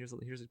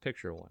 Here's a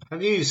picture of one. How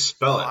do you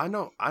spell Oh,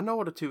 it? I know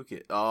what a toque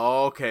is.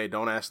 Oh, okay,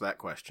 don't ask that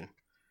question.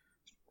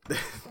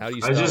 How do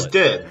you I spell just it?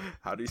 did.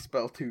 How do you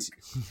spell toque?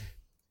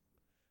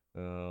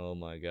 Oh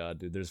my god,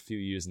 dude, there's a few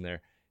U's in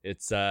there.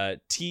 It's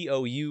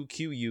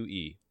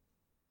TOUQUE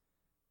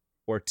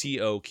or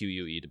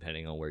TOQUE,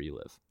 depending on where you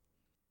live.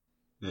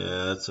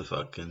 Yeah, that's a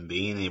fucking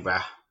beanie,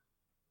 bruh.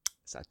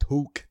 It's a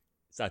toque.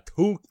 It's a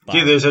toque.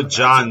 Dude, there's a That's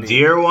John a beanie.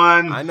 Deere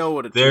one. I know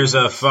what a There's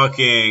toque a is.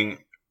 fucking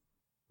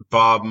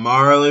Bob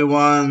Marley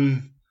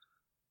one.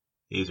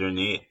 These are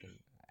neat.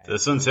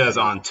 This one says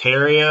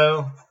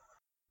Ontario.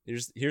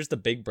 Here's the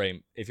big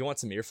brain. If you want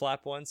some ear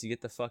flap ones, you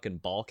get the fucking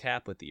ball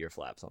cap with the ear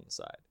flaps on the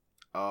side.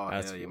 Oh,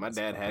 That's hell yeah. cool. My That's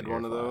dad fucking had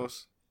one of ear flap.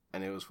 those,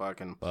 and it was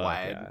fucking Fuck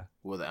plaid yeah.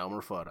 with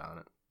Elmer Fudd on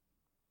it.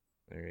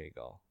 There you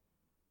go.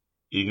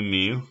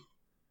 Mew.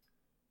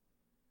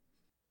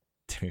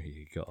 There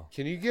you go.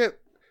 Can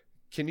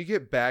you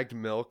get bagged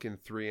milk in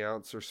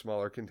 3-ounce or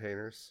smaller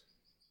containers?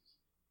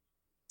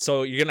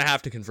 So you're gonna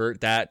have to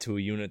convert that to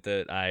a unit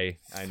that I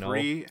know.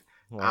 3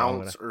 Hold on,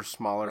 I'm ounce gonna- or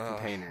smaller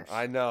containers.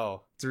 I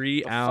know.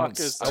 3 The ounce.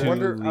 fuck is 2 I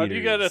wonder- How do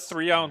you get a liters.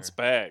 3-ounce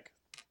bag?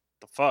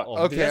 The fuck? Oh,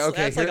 Okay, dude, that's,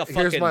 okay, That's like a here-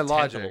 here's fucking my tenth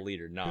logic. of a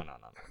liter. No.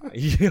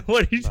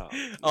 What are you? No.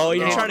 Oh,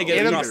 you're No, trying to get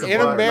in across the in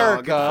bar. America-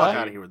 No, get the fuck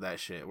out of here with that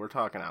shit. We're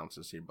talking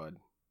ounces here, bud.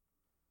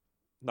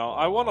 No,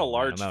 I want a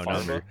large I'm pharma.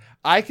 outnumbered.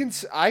 I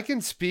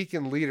can speak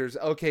in liters.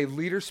 Okay,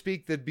 liter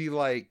speak that'd be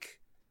like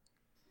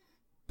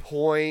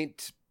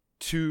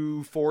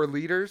 0.24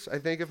 liters, I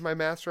think, if my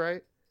math's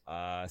right.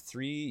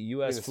 3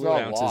 U.S. it's fluid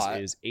not a ounces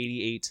lot. is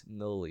 88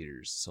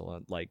 milliliters.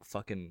 So like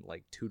fucking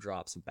like 2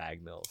 drops of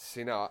bag milk.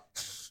 See, now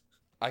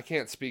I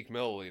can't speak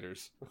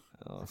milliliters.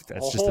 Oh,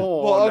 that's just.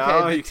 Well, okay,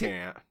 now the you t-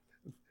 can't.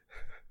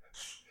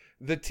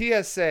 The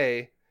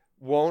TSA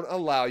won't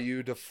allow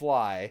you to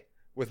fly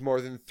with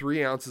more than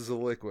 3 ounces of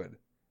liquid,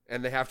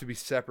 and they have to be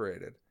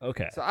separated.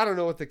 Okay. So I don't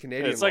know what the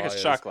Canadian It's like law a is,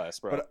 shot glass,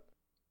 bro. but-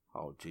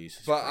 Oh,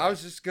 Jesus. But I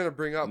was Christ. just gonna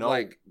bring up No,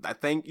 like I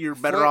think you're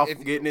better Flint, off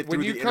if- getting it when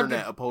through you the come to-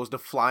 internet opposed to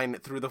flying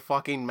it through the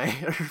fucking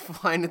mail or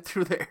flying it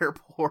through the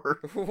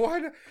airport.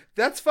 what?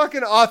 That's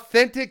fucking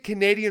authentic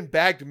Canadian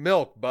bagged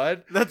milk,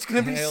 bud. That's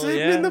gonna be Hell sitting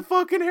yeah. in the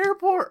fucking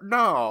airport.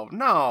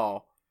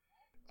 No.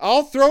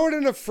 I'll throw it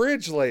in a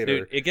fridge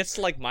later. Dude, it gets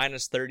to like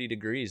minus 30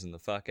 degrees in the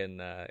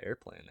fucking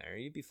airplane there.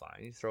 You'd be fine.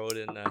 You throw it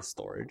in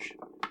storage.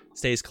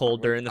 Stays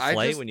cold during the I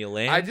flight just- when you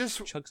land. I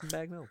just- chug some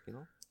bag milk, you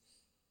know?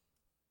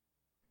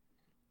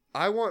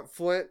 I want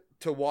Flint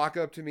to walk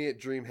up to me at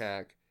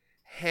DreamHack,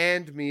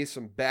 hand me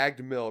some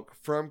bagged milk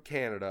from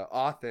Canada,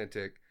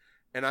 authentic,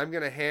 and I'm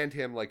gonna hand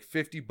him like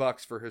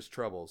 $50 for his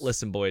troubles.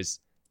 Listen, boys,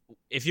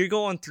 if you're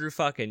going through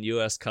fucking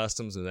U.S.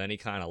 customs with any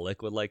kind of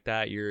liquid like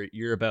that,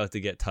 you're about to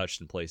get touched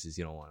in places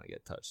you don't want to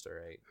get touched. All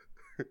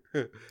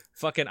right.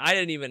 Fucking, I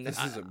didn't even. This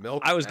I, isn't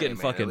milk. I was Hey, getting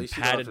man, at fucking least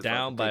you don't have patted to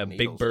down fucking by a take big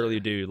needles burly there.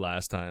 dude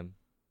last time.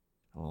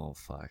 Oh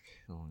fuck!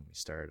 Don't let me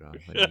start on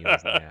putting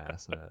needles in the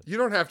ass. You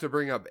don't have to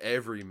bring up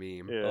every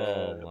meme. Yeah,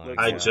 Oh, my let's-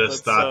 God. I just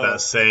let's, thought that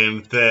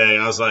same thing.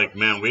 I was like,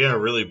 man, we are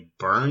really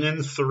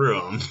burning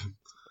through them.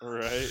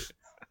 Right.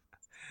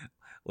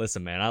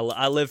 Listen, man,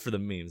 I live for the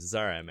memes. It's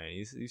all right, man.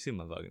 You see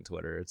my fucking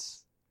Twitter.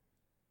 It's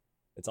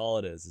all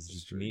it is. It's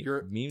just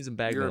memes and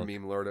bag You're milk. a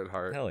meme lord at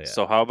heart. Hell yeah.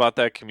 So how about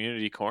that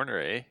community corner,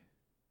 eh?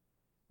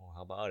 Well,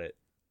 how about it?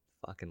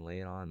 Fucking lay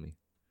it on me.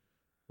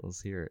 Let's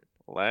hear it.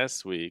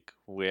 Last week,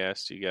 we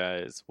asked you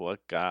guys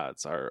what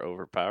gods are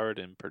overpowered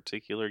in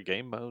particular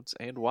game modes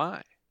and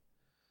why.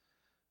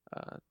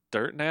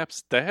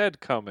 Dirtnap's dad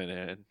coming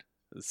in.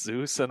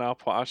 Zeus and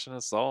Alpwash and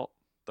Assault.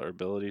 Their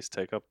abilities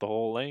take up the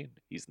whole lane.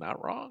 He's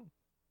not wrong.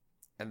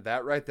 And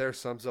that right there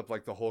sums up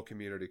like the whole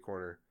community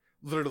corner.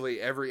 Literally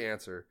every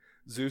answer.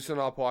 Zeus and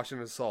Alpwash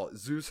and Assault.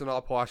 Zeus and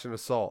Alpwash and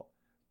Assault.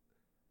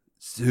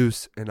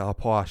 Zeus and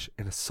Alpwash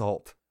and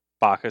Assault.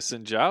 Bacchus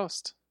and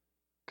Joust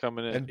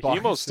coming in. And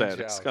Bacchus and Hemostatics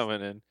Joust.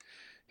 coming in.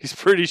 He's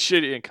pretty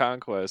shitty in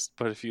Conquest,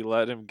 but if you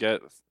let him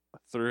get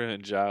through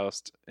in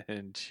Joust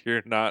and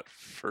you're not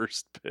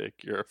first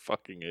pick, you're a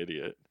fucking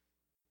idiot.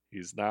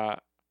 He's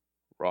not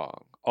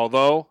wrong.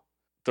 Although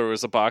there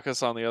was a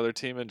Bacchus on the other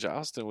team in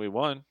Joust and we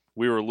won.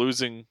 We were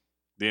losing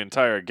the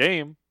entire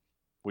game.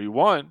 We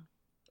won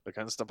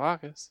against a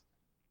Bacchus.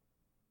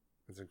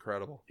 It's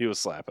incredible. He was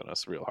slapping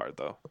us real hard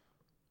though.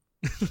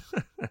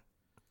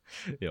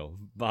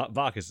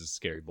 Bacchus is a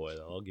scary boy,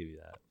 though. I'll give you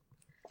that.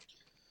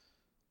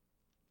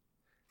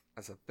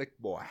 That's a thick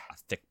boy. A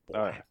thick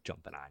boy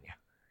jumping on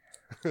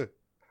you.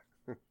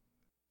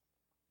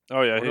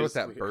 Oh yeah, I wonder what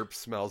that burp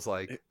smells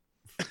like.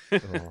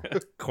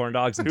 Corn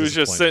dogs. And he was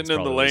just disappointment's sitting in the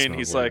probably what it lane. smells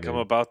He's like, like, dude. I'm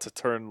about to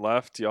turn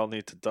left. Y'all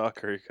need to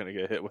duck, or you're gonna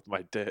get hit with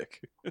my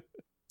dick.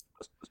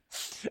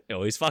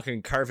 He's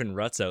fucking carving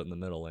ruts out in the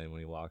middle lane when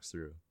he walks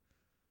through.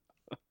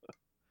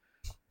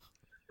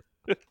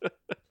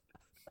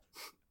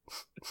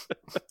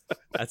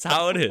 That's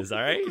how it is,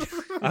 all right?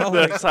 I don't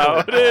That's how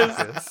it is.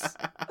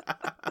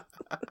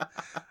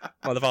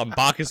 Motherfucking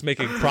Bacchus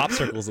making crop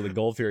circles in the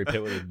Gold Fury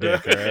pit with his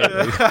dick, all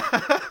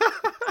right?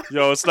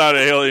 Yo, it's not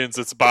aliens,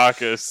 it's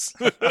Bacchus.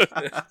 What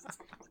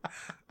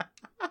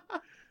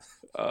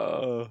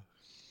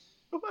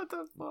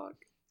the fuck?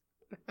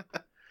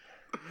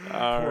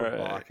 All Poor right.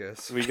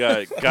 Bacchus. We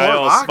got Guy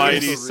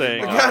Almighty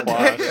saying, God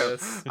 "Watch." damn.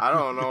 I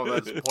don't know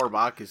if that's a poor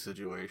Bacchus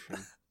situation.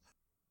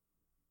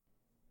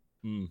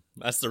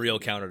 That's the real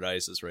counter to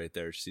ISIS right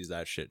there. She sees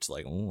that shit. It's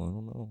like, oh, I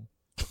don't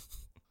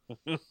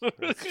know.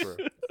 That's true.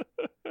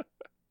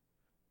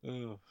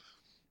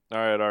 All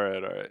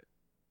right.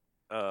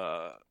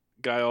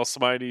 Guy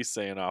Almighty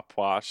saying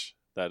Pwash.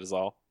 That is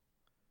all.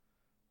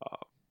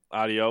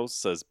 Adios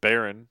says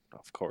Baron,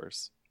 of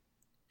course.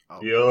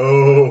 Oh,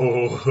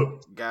 Yo.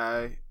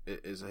 Guy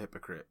is a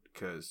hypocrite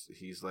because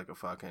he's like a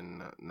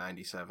fucking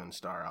 97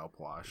 star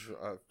Alpwash.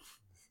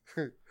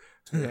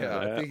 Yeah,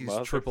 I think he's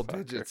That triple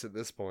motherfucker. digits at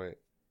this point.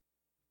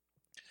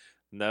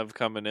 Nev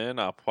coming in,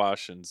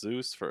 Pwash and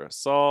Zeus for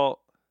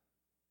assault.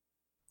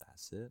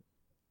 That's it.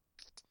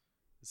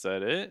 Is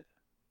that it?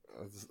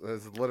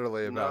 That's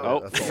literally about No.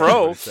 it. That's all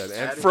Fro. I said.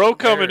 And Fro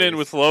coming in Ares.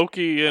 with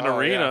Loki in Oh,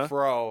 Arena. Yeah,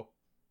 Fro.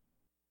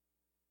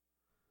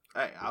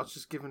 Hey, I was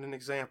just giving an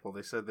example.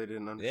 They said they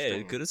didn't Yeah,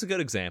 understand. it's a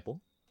good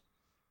example.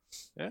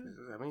 Yeah.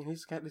 I mean,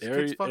 he's got this Ares-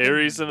 kid's fucking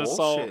Ares and bullshit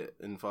assault.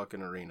 in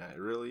fucking Arena. It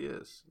really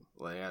is.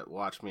 Like,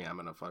 watch me. I'm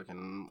gonna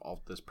fucking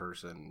alt this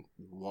person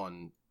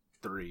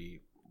 1-3,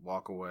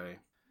 walk away.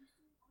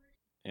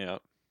 Yeah.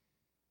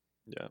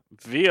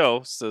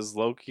 Vio says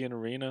Loki in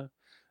Arena.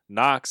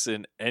 Nox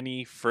in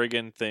any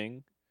friggin'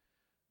 thing.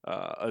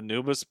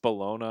 Anubis,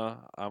 Bologna,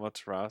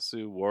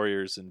 Amaterasu,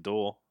 Warriors in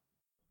Duel.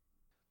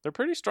 They're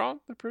pretty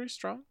strong.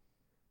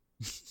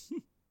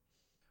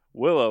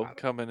 Willow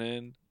coming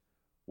in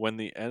when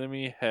the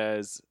enemy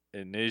has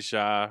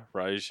Inija,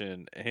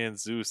 Raijin, and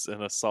Zeus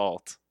in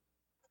assault.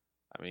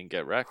 I mean,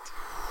 get wrecked.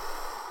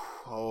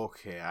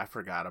 Okay, I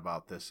forgot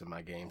about this in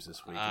my games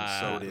this week.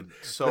 And that did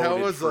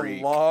was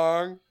Freak. a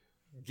long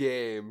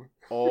game.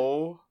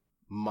 Oh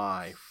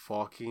my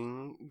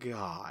fucking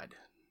god.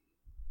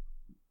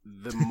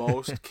 The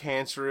most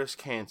cancerous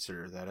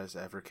cancer that has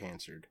ever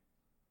cancered.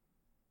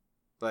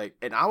 Like,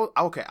 and I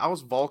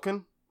was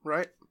Vulcan,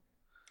 right?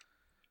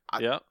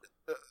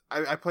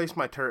 I placed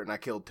my turret and I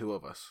killed 2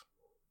 of us.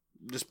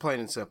 Just plain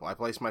and simple. I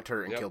placed my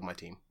turret and killed my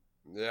team.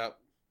 Yep.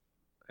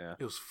 Yeah.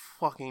 It was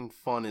fucking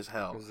fun as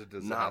hell. It was a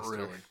disaster. Not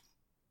really.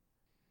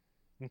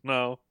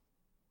 No.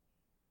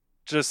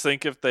 Just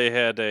think if they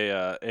had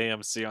a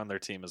AMC on their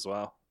team as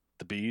well.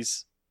 The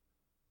Bees.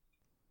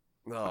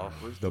 No.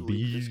 Where's The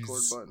leave Discord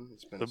bees. button?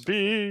 It's been The a second.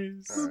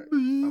 Bees. All right,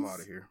 I'm out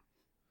of here.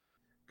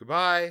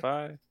 Goodbye.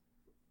 Bye.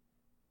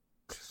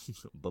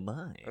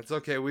 Bye-bye. That's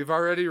okay. We've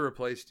already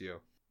replaced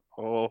you.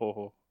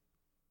 Oh.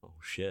 Oh,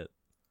 shit.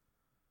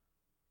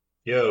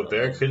 Yo,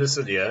 Barracuda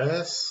said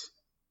yes?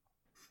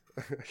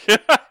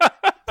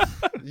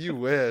 You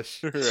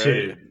wish.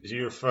 Dude,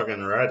 you're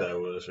fucking right, I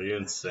was. Are you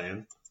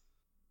insane?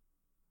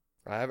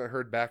 I haven't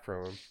heard back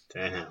from him.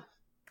 Damn.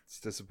 It's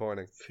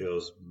disappointing.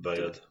 Feels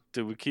bad.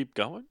 Do we keep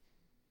going?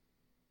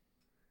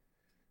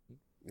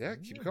 Yeah,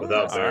 keep going.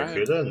 Without All right.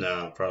 Barracuda?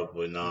 No,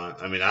 probably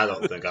not. I mean, I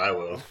don't think I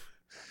will.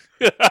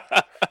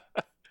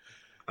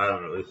 I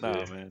don't really see.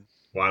 No, man.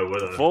 Why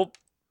would I?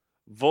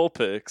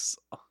 Vulpix.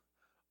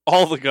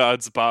 All the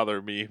gods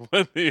bother me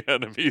when the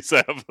enemies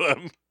have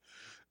them.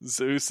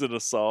 Zeus in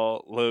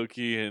assault,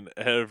 Loki in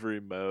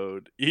every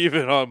mode,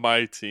 even on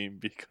my team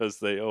because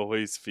they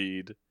always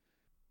feed.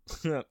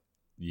 Yeah.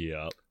 He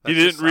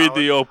That's didn't a read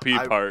the solid-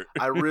 OP part.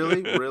 I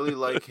really, really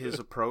like his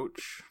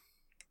approach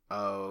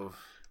of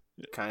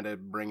kind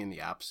of bringing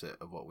the opposite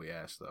of what we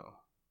asked, though.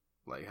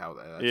 Like how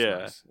that's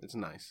nice. It's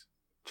nice.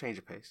 Change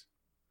of pace.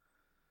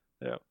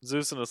 Yeah,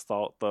 Zeus in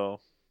assault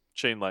though,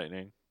 chain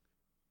lightning.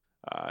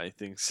 I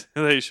think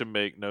they should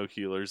make no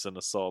healers in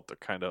assault. They're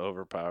kind of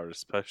overpowered,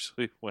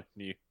 especially when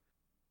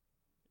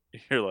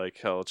you're like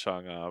Hell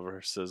Chang'e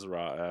versus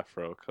Ra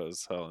Afro,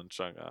 because Hell and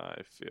Chang'e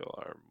I feel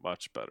are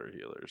much better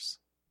healers.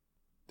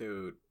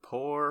 Dude,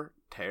 poor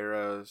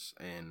Terras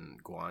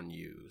and Guan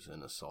Yu's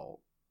in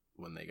assault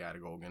when they got to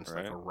go against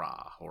like a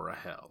Ra or a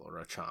Hell or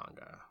a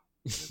Chang'e.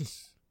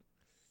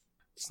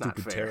 It's not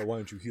Stupid fair. Terra, why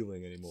aren't you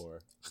healing anymore?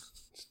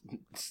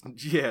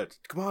 Yeah,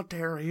 come on,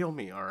 Terra, heal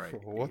me. All right,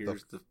 What the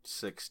here's the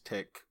 6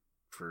 tick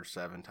for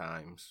 7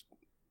 times.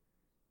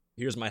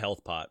 Here's my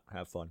health pot.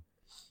 Have fun.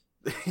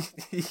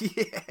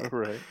 Yeah,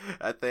 Right.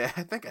 I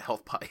think a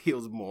health pot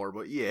heals more,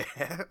 but yeah.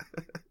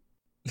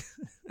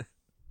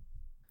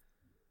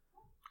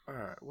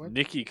 What?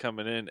 Nikki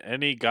coming in.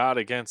 Any god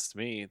against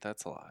me.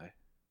 That's a lie.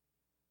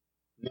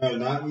 No,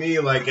 not me.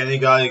 Like any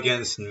guy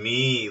against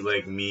me,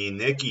 like me,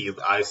 Nikki.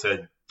 I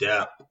said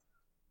Depp.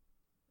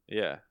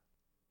 Yeah.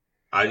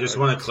 I just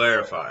want to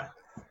clarify.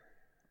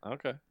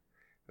 Okay.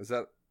 Is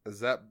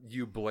that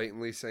you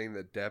blatantly saying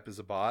that Depp is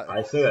a bot?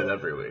 I say that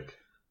every week.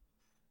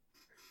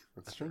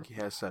 I think he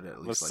has said it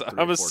at least like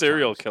 3 I'm or a 4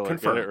 serial times. killer.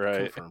 Confirm, Get it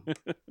right. confirm.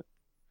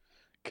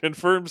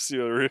 Confirmed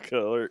serial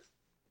killer.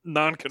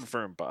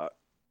 Non-confirmed bot.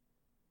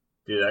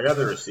 Dude, I got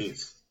the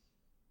receipts.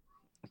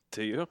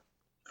 Do you?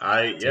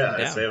 I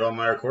down. save all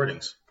my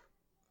recordings.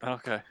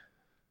 Okay.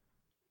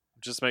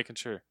 Just making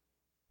sure.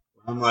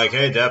 I'm like,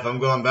 hey, Depp, I'm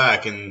going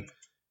back. And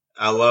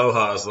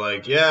Aloha's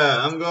like, yeah,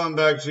 I'm going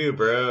back too,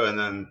 bro. And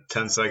then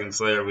 10 seconds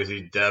later, we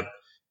see Depp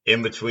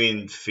in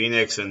between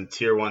Phoenix and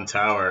Tier 1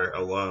 Tower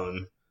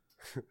alone.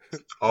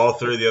 All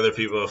 3 of the other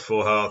people have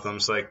full health. I'm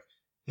just like,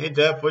 hey,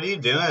 Depp, what are you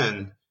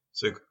doing?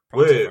 It's like,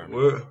 wait,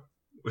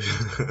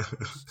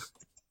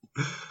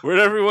 Where'd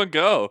everyone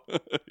go?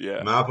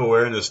 Yeah. Map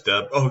awareness,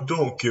 Depp. Oh,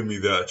 don't give me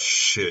that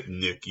shit,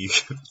 Nikki.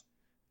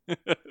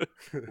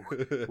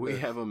 We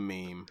have a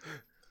meme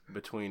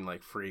between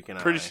like Freak and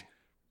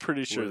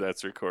Pretty sure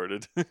that's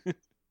recorded.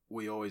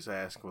 We always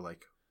ask,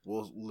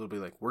 we'll be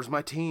like, where's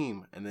my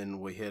team? And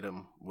then we hit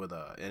him with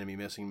a enemy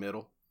missing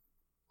middle.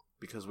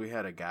 Because we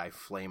had a guy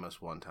flame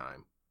us one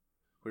time.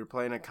 We were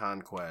playing a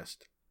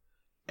Conquest,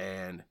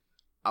 and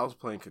I was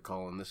playing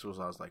Cucullin. This was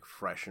I was like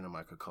fresh into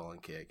my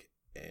Cucullin kick.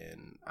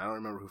 And I don't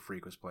remember who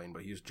Freak was playing,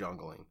 but he was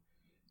jungling.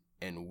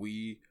 And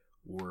we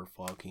were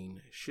fucking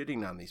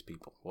shitting on these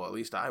people. Well, at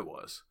least I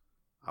was.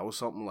 I was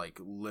something like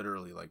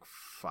literally like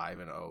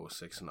 5-0,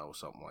 6-0,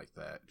 something like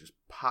that. Just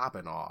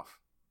popping off.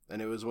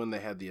 And it was when they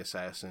had the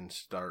Assassin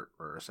start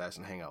or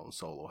Assassin hangout in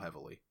solo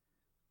heavily.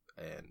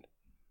 And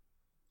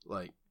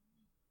like,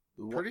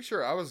 Pretty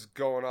sure I was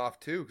going off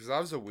too because I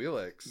was a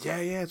Wheelix. Yeah,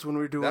 it's when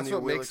we were doing That's the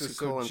what makes it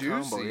so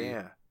juicy. combo.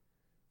 Yeah.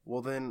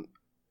 Well, then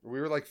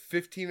we were like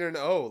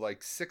 15-0,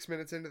 like 6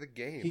 minutes into the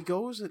game.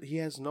 He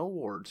has no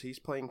wards. He's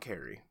playing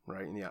carry,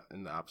 right,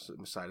 in the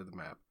opposite side of the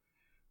map.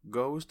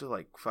 Goes to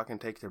like fucking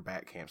take their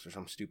back camps or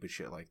some stupid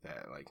shit like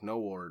that. Like no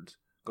wards.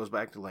 Goes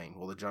back to lane.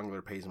 Well, the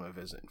jungler pays him a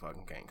visit and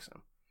fucking ganks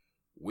him.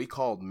 We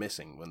called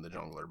missing when the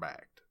jungler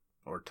backed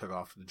or took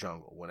off to the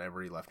jungle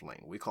whenever he left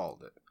lane. We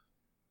called it.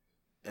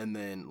 And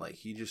then, like,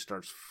 he just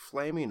starts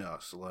flaming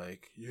us,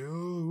 like,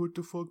 yo, what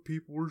the fuck,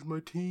 people, where's my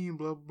team,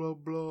 blah, blah,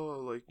 blah,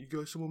 like, you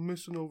got someone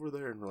missing over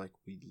there, and we're like,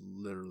 we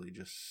literally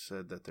just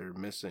said that they're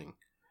missing,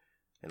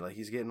 and, like,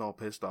 he's getting all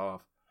pissed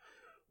off.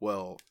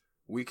 Well,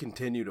 we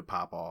continue to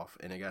pop off,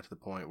 and it got to the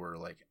point where,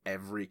 like,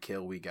 every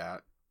kill we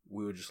got,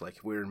 we would just, like,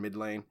 if we were in mid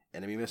lane,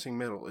 enemy missing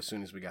middle as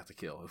soon as we got the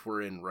kill. If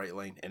we're in right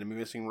lane, enemy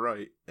missing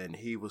right. And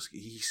he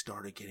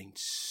started getting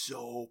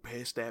so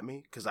pissed at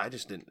me. Because I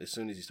just didn't, as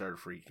soon as he started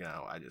freaking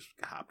out, I just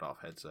hopped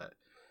off headset.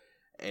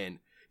 And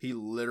he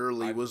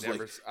literally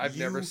I've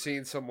never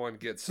seen someone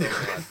get so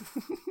mad.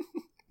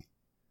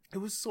 It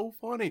was so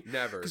funny.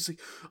 Never. Because like,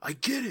 I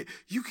get it.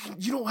 You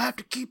don't have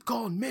to keep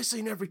calling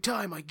missing every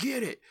time. I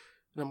get it.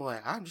 And I'm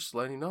like, I'm just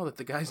letting you know that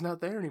the guy's not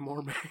there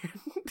anymore, man.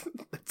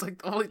 That's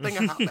like the only thing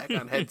I hop back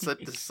on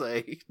headset to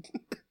say.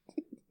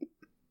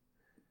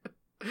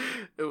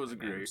 It was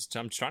great.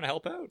 I'm just trying to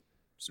help out.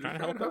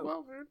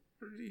 Man.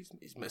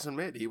 He's missing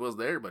mid. He was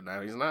there, but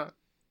now he's not.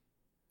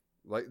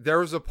 Like, there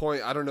was a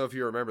point, I don't know if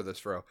you remember this,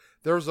 Fro.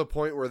 There was a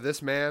point where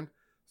this man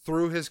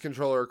threw his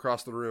controller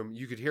across the room.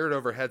 You could hear it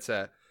over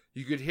headset.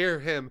 You could hear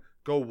him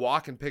go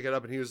walk and pick it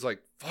up, and he was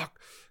like, fuck,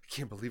 I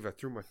can't believe I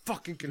threw my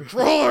fucking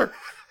controller.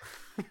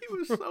 He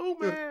was so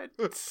mad.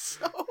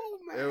 So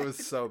mad. It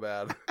was so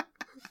bad.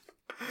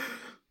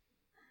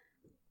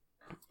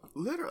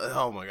 Literally,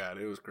 oh my god,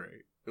 it was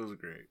great. It was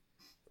great.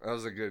 That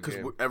was a good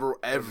game.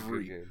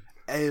 Because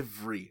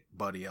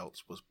everybody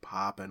else was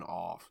popping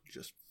off,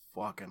 just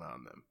fucking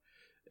on them,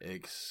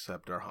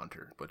 except our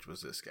hunter, which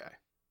was this guy.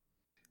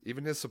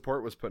 Even his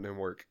support was putting in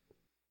work.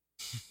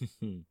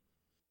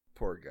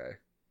 Poor guy.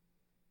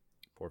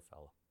 Poor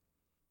fella.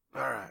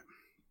 All right.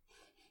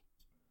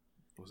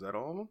 Was that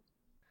all of them?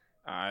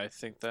 I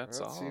think that's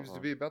all. That seems to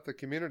be about the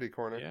community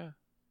corner. Yeah.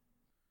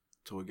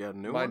 So we got a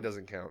new Mine one?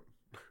 doesn't count.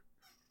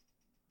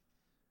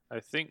 I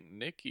think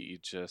Nikki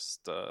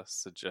just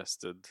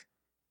suggested.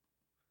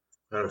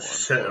 Oh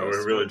shit, are we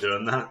really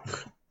doing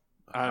that?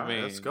 I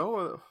mean, let's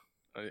go.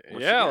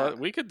 Yeah,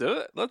 we could do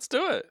it. Let's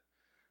do it.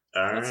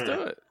 All Let's right.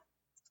 do it.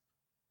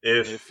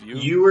 If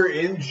you were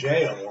in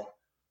jail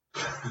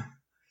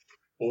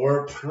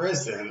or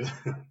prison,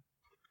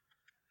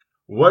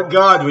 what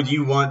god would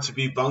you want to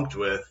be bunked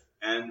with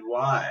and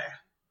why?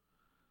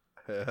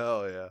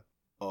 Hell yeah.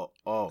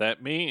 Oh.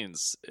 That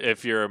means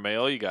if you're a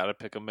male, you got to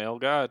pick a male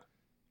god.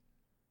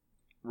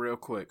 Real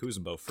quick.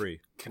 Kuzenbo free.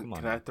 Can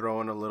I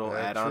throw in a little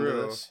add-on to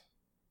this?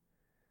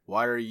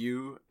 Why are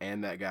you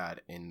and that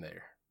god in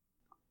there?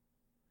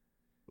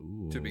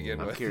 Ooh. To begin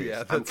I'm with. curious.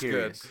 Yeah, that's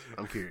good.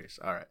 I'm curious.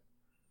 All right.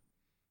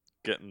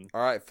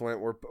 All right, Flint,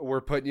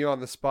 we're putting you on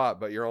the spot,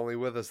 but you're only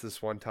with us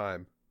this one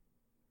time.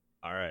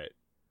 All right.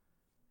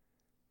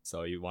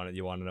 So you want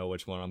to know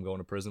which one I'm going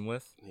to prison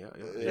with?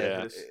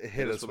 Yeah.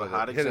 Hit us with a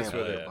hot it. Hit us example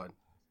with there, it. bud.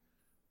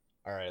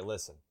 All right,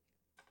 listen.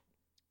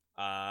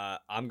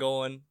 I'm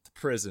going to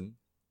prison.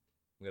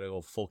 I'm gonna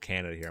go full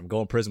Canada here. I'm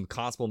going to prison with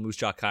Constable Moose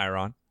Jaw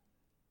Chiron.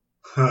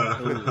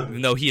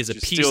 Even though he is a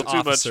Did you peace steal too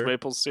officer. much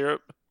maple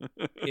syrup?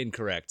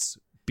 Incorrect.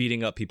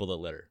 Beating up people that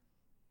litter.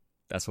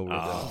 That's what we're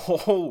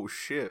doing. Oh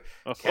shit,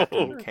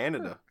 Captain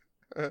Canada.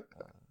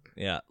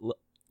 Yeah.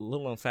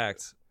 Little known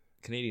fact: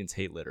 Canadians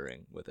hate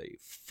littering with a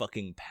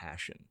fucking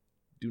passion.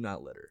 Do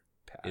not litter.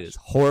 It is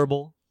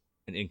horrible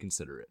and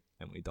inconsiderate,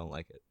 and we don't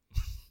like it.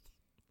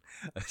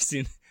 I've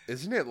seen.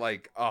 Isn't it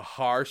like a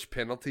harsh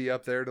penalty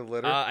up there to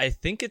litter? I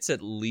think it's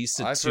at least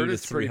a I've $200 heard to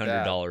it's pretty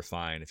bad. $300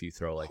 fine if you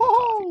throw like a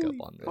coffee cup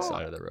on the fuck.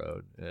 side of the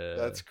road.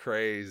 That's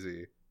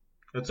crazy.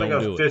 It's like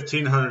Don't a do it.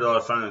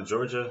 $1,500 fine in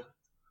Georgia.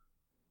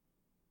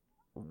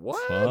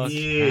 What? Fuck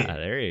Yeah.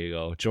 there you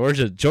go.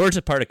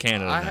 Georgia part of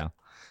Canada now.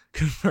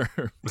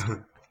 Confirmed.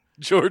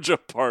 Georgia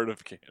part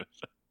of Canada.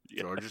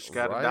 Yeah. Georgia's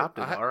got Right.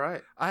 adopted. All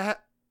right. I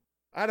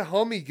had a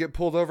homie get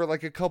pulled over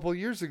like a couple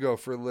years ago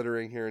for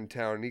littering here in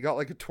town, and he got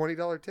like a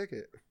 $20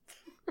 ticket.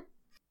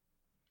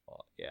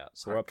 Yeah,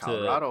 so we're up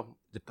Colorado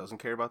doesn't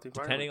care about the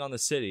environment. depending on the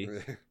city,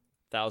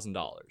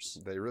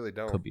 $1,000 They really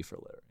don't. could be for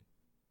littering.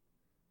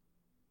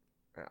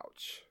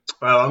 Ouch.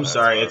 Well, I'm That's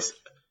sorry. harsh. It's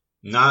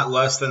not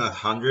less than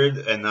 100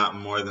 and not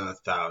more than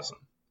 1,000.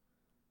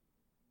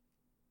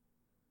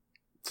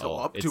 So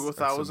up it's- to That's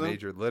some 1,000.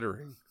 major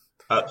littering.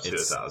 Up to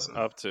It's 1,000.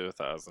 Up to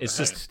 1,000. It's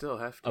That's just still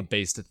hefty. a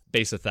base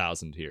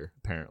 1,000 here,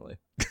 apparently.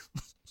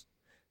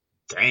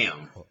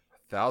 Damn.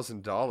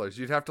 $1,000.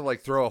 You'd have to like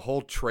throw a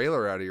whole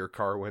trailer out of your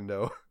car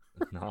window.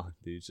 No,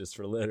 dude, it's just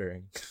for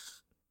littering.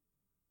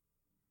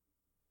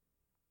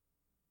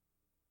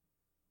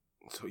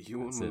 So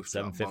you and That's it, Moose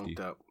got $750. bumped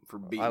up for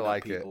beating I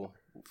like up it. people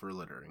for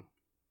littering.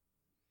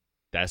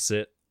 That's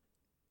it.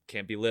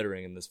 Can't be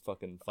littering in this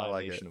fucking I fine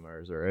like nation it. of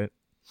ours, all right?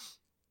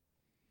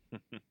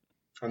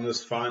 On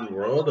this fine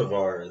world of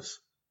ours,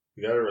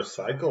 you gotta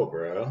recycle,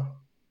 bro.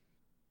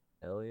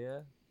 Hell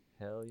yeah.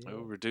 Hell yeah.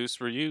 Oh, reduce,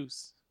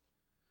 reuse.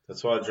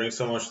 That's why I drink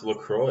so much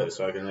LaCroix,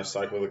 so I can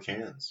recycle the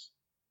cans.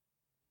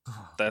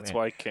 That's Man,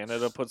 why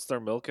Canada puts their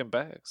milk in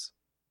bags.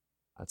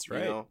 That's You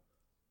right. know,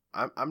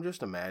 I'm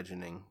just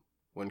imagining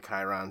when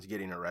Chiron's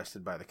getting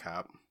arrested by the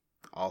cop,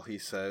 all he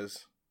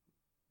says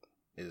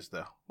is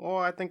 "Oh,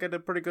 I think I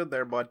did pretty good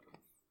there, bud."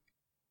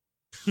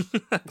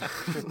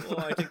 Well,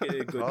 I think I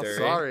did good Oh, there.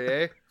 sorry,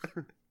 eh?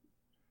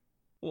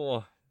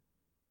 Oh,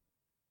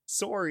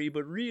 sorry,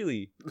 but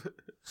really.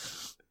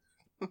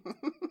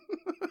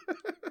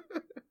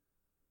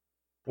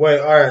 Wait,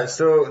 alright,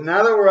 so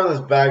now that we're on this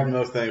bag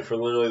milk thing for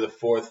literally the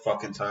 4th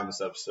fucking time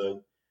this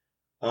episode,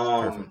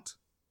 Perfect.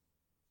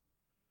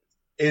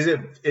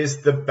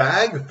 is the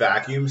bag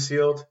vacuum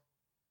sealed?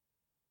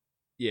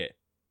 Yeah.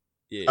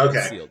 Yeah. it's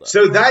Okay, sealed up.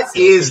 so that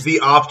Sealed. is the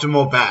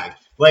optimal bag.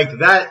 Like,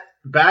 that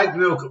bag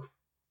milk,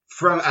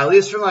 at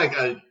least from like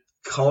a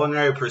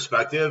culinary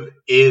perspective,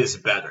 is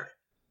better.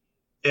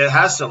 It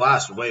has to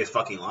last way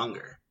fucking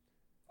longer.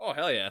 Oh,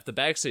 hell yeah. If the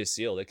bag stays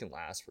sealed, it can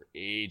last for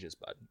ages,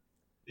 bud.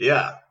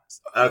 Yeah.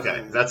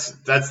 Okay, that's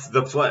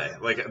the play.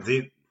 Like,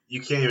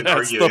 you can't even That's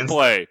argue the against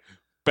play.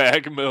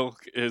 Bag milk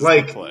is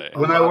like the play.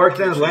 when A I lot of worked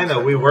in kitchens Atlanta,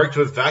 are we doing worked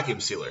with vacuum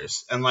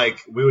sealers, and like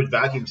we would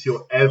vacuum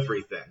seal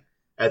everything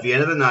at the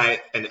end of the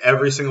night, and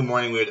every single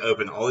morning we would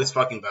open all these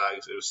fucking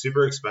bags. It was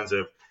super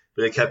expensive,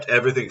 but it kept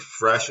everything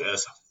fresh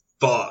as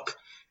fuck.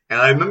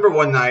 And I remember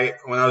one night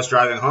when I was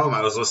driving home,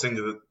 I was listening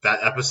to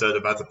that episode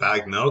about the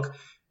bagged milk,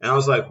 and I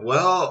was like,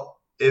 well,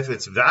 if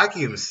it's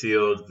vacuum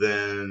sealed,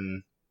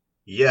 then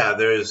yeah,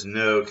 there is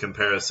no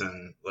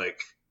comparison. Like,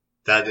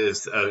 that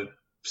is a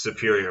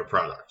superior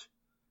product.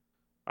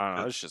 I don't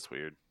know. It's just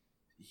weird.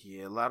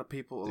 Yeah, a lot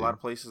of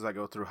places that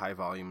go through high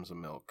volumes of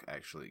milk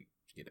actually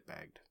get it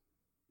bagged.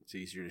 It's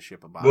easier to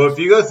ship a box. Well, if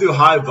you go through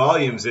high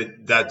volumes,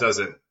 that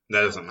doesn't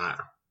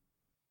matter.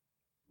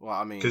 Well,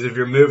 I mean, Because if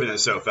you're moving it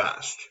so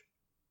fast.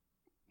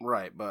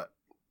 right, but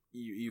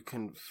you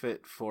can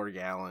fit 4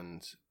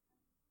 gallons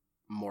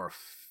more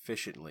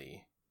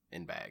efficiently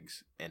in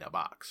bags in a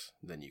box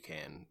than you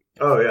can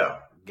in Oh, yeah.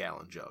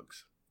 gallon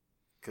jugs.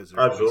 Because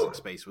there's Absolutely. wasted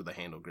space with the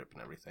handle grip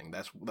and everything.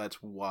 That's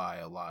why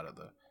a lot of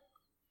the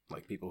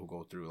like people who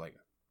go through like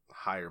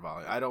higher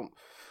volume. I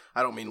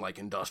don't mean like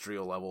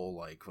industrial level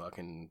like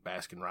fucking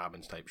Baskin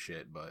Robbins type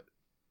shit, but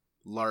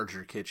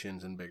larger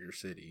kitchens in bigger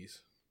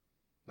cities.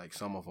 Like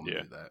some of them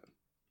Yeah. do that.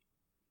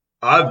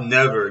 I've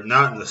never,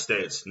 not in the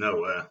States, no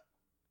way.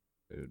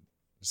 Dude.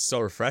 It's so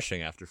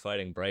refreshing after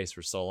fighting Bryce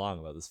for so long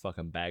about this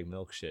fucking bag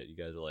milk shit. You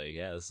guys are like,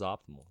 yeah, this is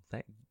optimal.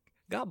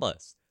 God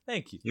bless.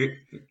 Thank you.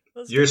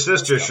 Your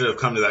sister should have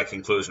come to that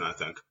conclusion, I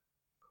think.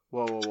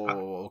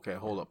 Whoa. Okay,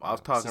 hold up. I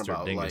was talking Sister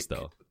about dingus,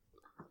 though.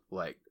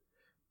 like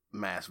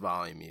mass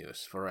volume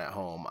use for at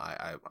home.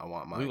 I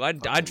want my. Ooh, I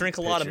fucking drink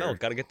a lot of pitcher milk.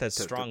 Got to get that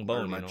to- strong or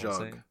bone. my You know what jug I'm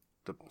saying?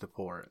 to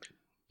pour it.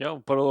 Yo,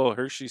 put a little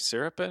Hershey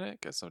syrup in it.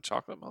 Get some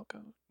chocolate milk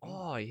on it.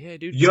 Oh yeah,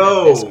 dude.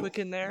 Yo! Nesquik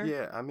in there.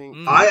 Yeah, I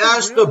mean, I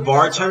asked the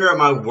bartender at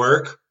my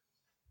work.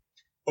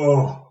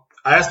 Oh,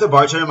 I asked the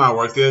bartender at my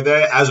work the other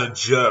day as a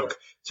joke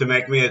to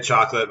make me a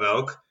chocolate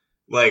milk,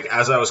 like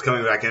as I was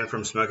coming back in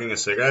from smoking a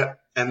cigarette.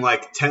 And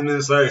like 10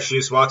 minutes later, she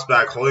just walks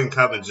back holding a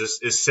cup and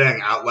just is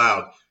saying out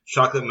loud,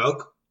 chocolate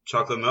milk,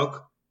 chocolate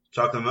milk,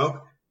 chocolate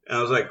milk. And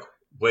I was like,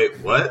 wait,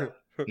 what?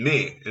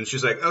 Me. And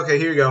she's like, okay,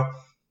 here you go.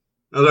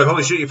 I was like,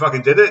 holy shit, you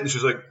fucking did it? And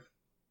she's like,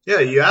 yeah,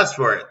 you asked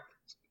for it.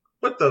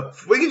 What the?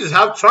 We can just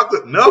have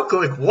chocolate milk?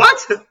 Like, what?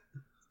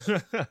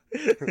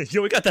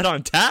 Yo, we got that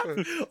on tap?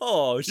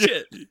 Oh,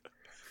 shit.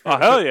 Oh,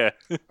 hell yeah.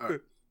 Right.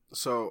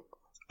 So,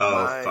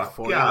 Oh, my fuck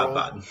 4-year-old yeah,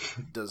 bud.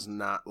 does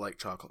not like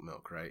chocolate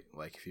milk, right?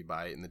 Like, if you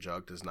buy it in the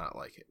jug, does not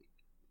like it.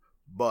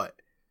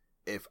 But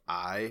if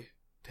I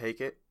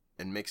take it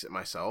and mix it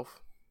myself,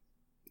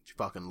 she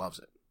fucking loves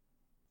it.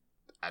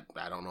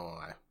 I don't know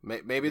why.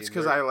 Maybe it's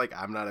because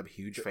I'm not a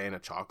huge fan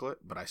of chocolate,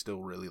 but I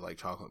still really like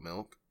chocolate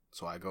milk.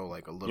 So I go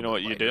like a little. You know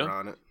what bit you do? lighter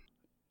on it.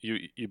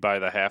 You buy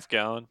the half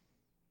gallon,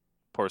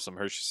 pour some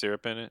Hershey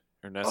syrup in it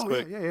or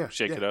Nesquik. Yeah.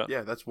 Shake it up.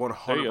 Yeah, that's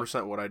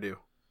 100% what I do,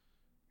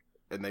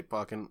 and they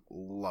fucking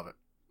love it.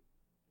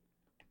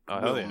 Oh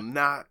hell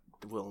yeah!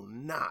 Will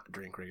not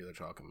drink regular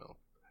chocolate milk,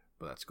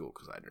 but that's cool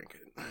because I drink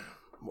it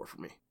more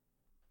for me.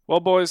 Well,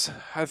 boys,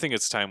 I think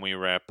it's time we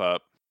wrap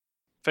up.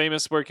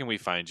 Famous, where can we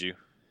find you?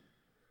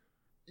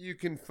 You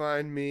can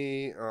find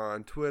me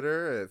on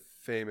Twitter at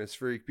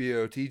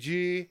FamousFreakBOTG.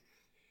 You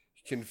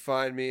can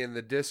find me in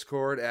the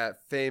Discord at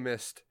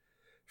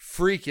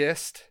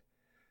FamousFreakist.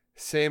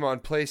 Same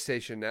on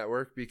PlayStation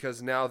Network,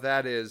 because now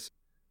that is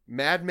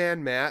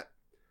Madman Matt,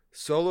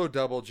 Solo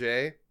Double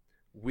J,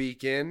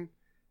 Weekend,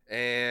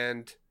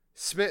 and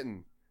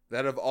Smitten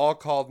that have all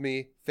called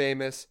me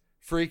Famous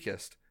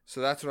Freakist.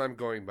 So that's what I'm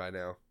going by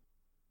now.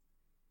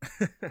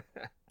 There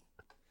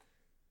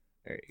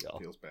you go.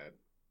 Feels bad.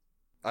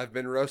 I've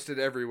been roasted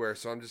everywhere,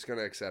 so I'm just going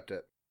to accept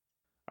it.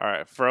 All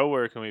right, Fro,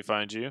 where can we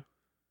find you?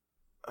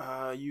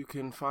 You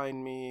can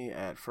find me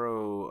at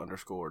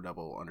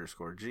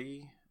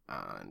Fro_double_G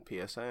on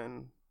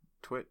PSN,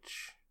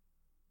 Twitch,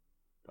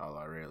 all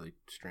I really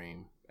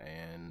stream,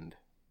 and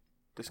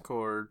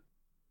Discord,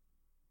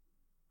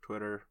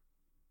 Twitter,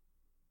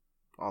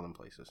 all them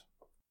places.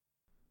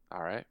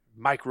 All right,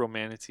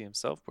 Micromanatee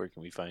himself, where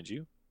can we find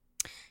you?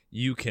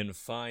 You can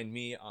find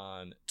me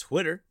on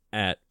Twitter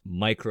at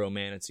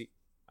Micromanatee.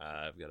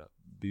 I've got a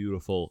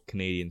beautiful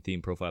Canadian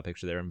themed profile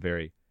picture there. I'm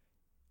very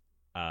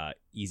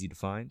easy to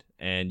find.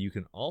 And you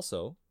can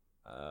also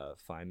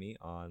find me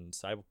on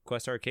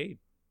SideQuest Arcade.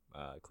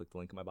 Click the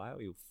link in my bio.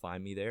 You'll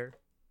find me there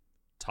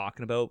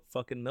talking about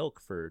fucking milk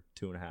for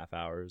 2.5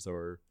 hours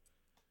or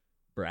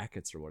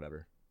brackets or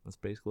whatever. That's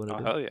basically what I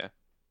do. Oh, hell yeah.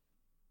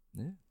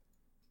 Yeah.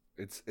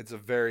 It's a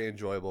very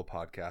enjoyable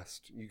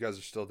podcast. You guys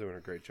are still doing a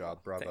great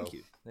job. Bravo. Thank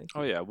you.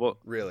 Oh, yeah. Well,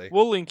 really.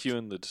 We'll link you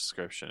in the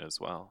description as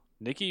well.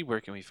 Nikki, where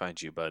can we find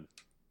you, bud?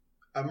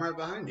 I'm right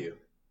behind you.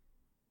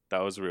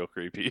 That was real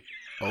creepy.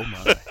 Oh,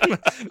 my.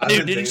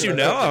 Dude, didn't you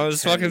know? I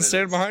was fucking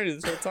standing behind you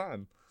this whole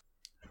time.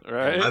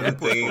 Right? I've been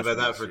thinking about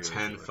that for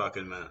 10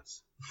 fucking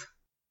minutes.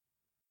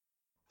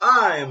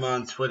 I am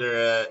on Twitter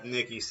at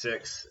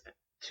Nikki6,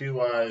 2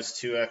 Y's,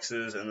 2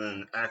 X's, and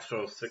then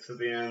actual 6 at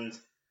the end.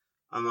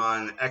 I'm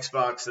on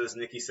Xbox as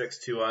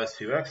Nikki6, 2 Y's,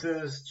 2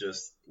 X's,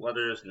 just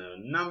letters, no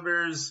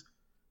numbers.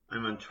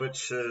 I'm on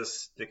Twitch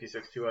as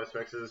Nikki6, 2 Y's, 2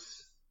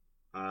 X's.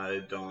 I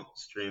don't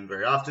stream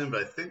very often,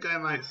 but I think I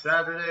might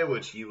Saturday,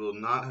 which you will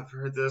not have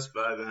heard this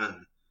by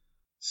then.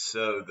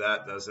 So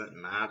that doesn't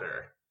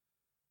matter.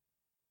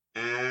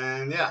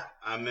 And yeah,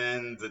 I'm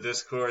in the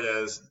Discord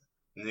as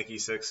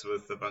Nikki6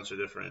 with a bunch of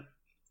different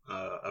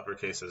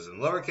uppercases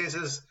and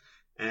lowercases.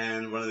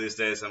 And one of these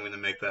days I'm going to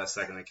make that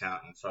second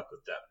account and fuck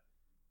with Dep.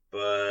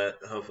 But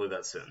hopefully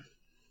that's soon.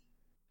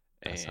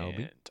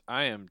 And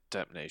I am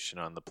Dep Nation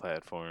on the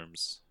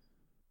platforms.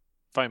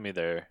 Find me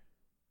there.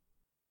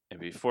 And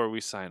before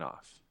we sign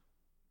off,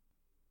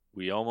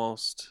 we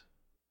almost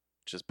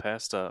just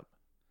passed up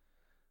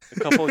a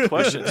couple of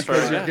questions for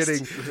our guest.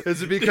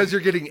 Is it because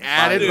you're getting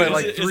added by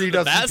like 3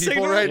 dozen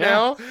people right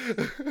now?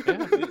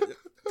 Yeah.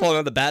 Pulling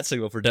out the bat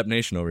signal for Dep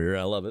Nation over here.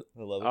 I love it.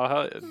 Oh,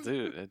 hell yeah,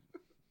 dude. It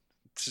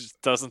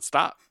just doesn't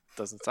stop.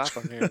 Doesn't stop.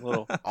 I'm hearing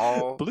little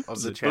all bloops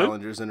of the and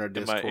challengers in our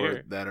in my ear.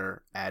 Discord that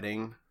are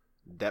adding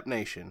Dep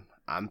Nation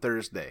on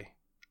Thursday.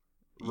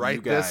 Right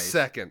you guys this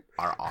second.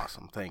 are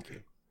awesome. Thank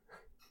you.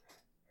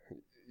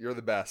 You're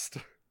the best.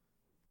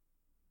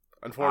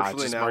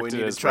 Unfortunately, just now we marked it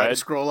need to as try to red.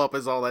 scroll up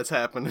as all that's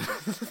happening.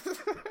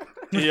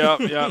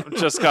 Yep.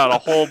 Just got a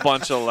whole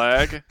bunch of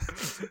lag.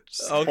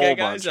 Just a Okay, whole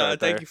guys. bunch right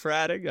Thank there. you for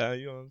adding.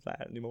 You don't have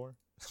that anymore.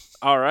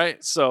 All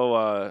right.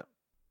 So,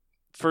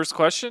 first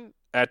question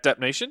at Dep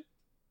Nation.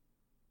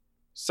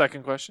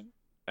 Second question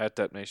at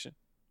Dep Nation.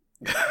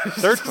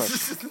 Third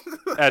question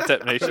at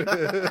Dep Nation.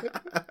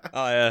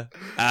 Oh, yeah.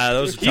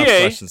 Those are tough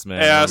EA questions, man.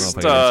 I don't know asked if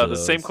I can answer the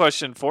those. same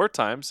question 4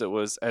 times. It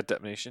was at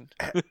Dep Nation.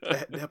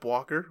 at Dep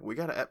Walker. We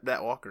got to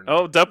Dep Walker now.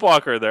 Oh, Dep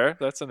Walker there.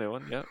 That's a new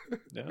one. Yep.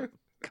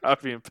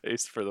 Copy and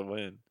paste for the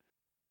win.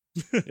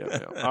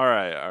 Yep. All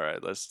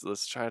right.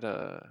 Let's try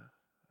to.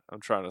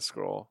 I'm trying to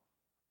scroll.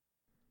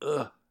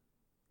 Ugh.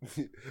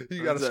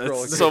 You gotta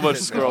scroll. So much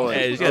scrolling.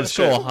 Hey, you gotta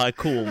scroll a high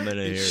cool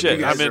minute here. Shit,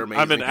 You guys are I'm in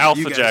amazing. Alpha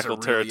You guys Jackal are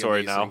really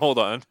territory now. amazing. Hold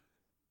on.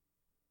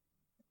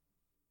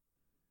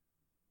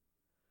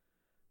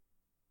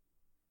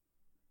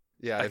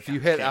 Yeah, if you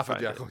hit can't Alpha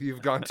find Jackal,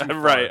 you've gone too far.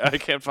 Right, I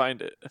can't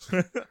find it.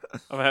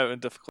 I'm having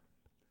difficulty.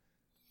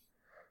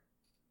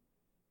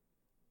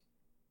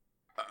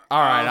 All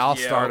right, I'll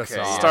yeah, start okay, us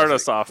off. yeah. Start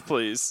us off,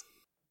 please.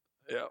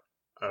 Yeah.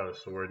 Oh,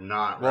 so we're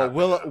not. Well,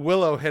 wrapping up.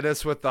 Willow hit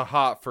us with the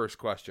hot first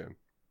question.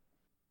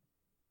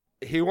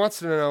 He wants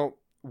to know,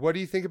 what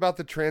do you think about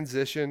the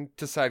transition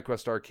to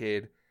SideQuest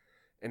Arcade,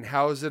 and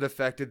how has it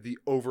affected the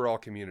overall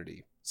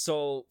community?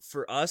 So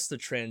for us, the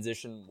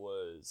transition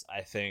was,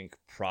 I think,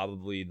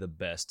 probably the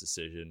best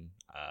decision.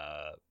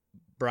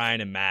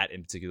 Brian and Matt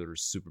in particular were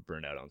super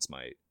burned out on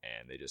Smite,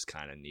 and they just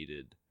kind of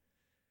needed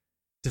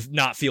to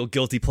not feel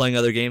guilty playing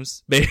other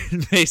games.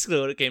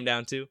 Basically, what it came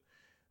down to.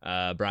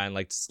 Brian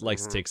likes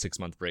to take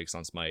 6-month breaks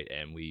on Smite,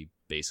 and he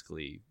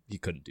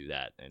couldn't do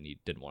that, and he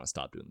didn't want to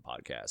stop doing the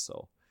podcast.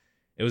 So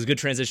it was a good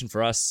transition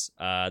for us.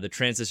 The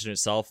transition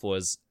itself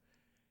was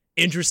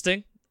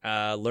interesting.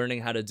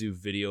 Learning how to do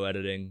video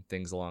editing,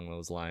 things along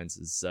those lines,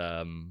 is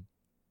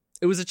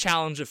it was a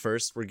challenge at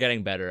first. We're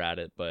getting better at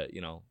it, but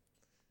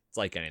it's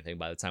like anything.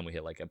 By the time we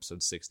hit like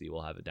episode 60,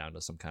 we'll have it down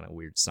to some kind of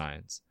weird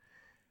science.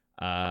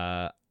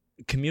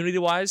 Community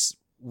wise,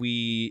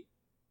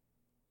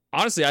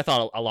 honestly, I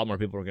thought a lot more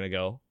people were gonna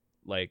go,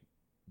 like,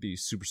 be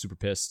super super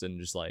pissed and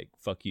just like,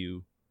 fuck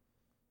you.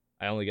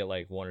 I only get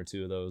like 1 or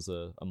 2 of those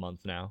a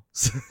month now,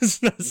 so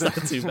it's not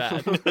too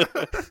bad.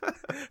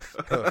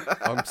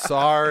 I'm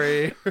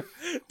sorry,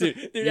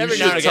 dude. You Every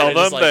should now and again, tell I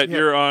just, them like, that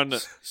you're on.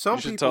 Some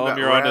You should people tell them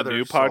got you're on a rather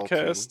new salty.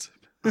 podcast.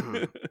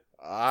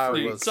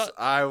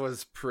 I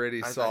was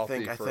pretty I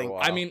salty think- for a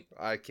while. I mean,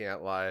 I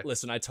can't lie.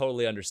 Listen, I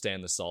totally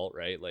understand the salt,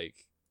 right? Like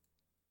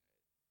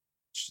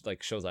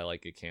shows I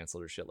like get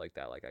canceled or shit like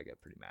that. Like, I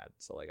get pretty mad.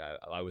 So like,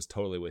 I was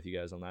totally with you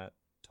guys on that.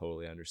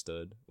 Totally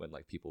understood when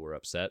like people were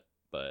upset.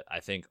 But I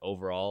think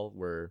overall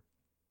we're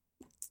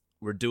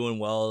doing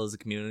well as a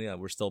community.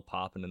 We're still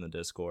popping in the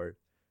Discord.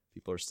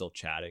 People are still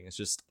chatting. It's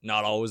just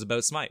not always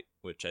about Smite,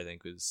 which I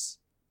think is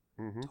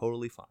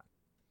totally fine.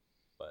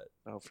 But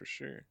Oh, for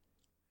sure.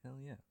 hell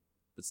yeah.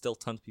 But still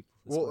tons of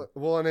people.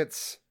 Well,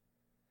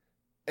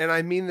 and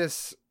I mean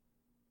this,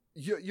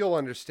 you'll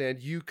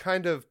understand. You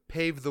kind of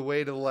paved the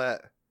way to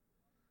let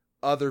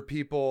other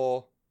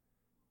people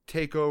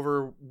take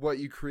over what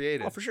you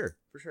created. Oh, for sure.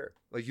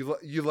 Like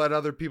you let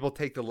other people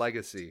take the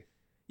legacy.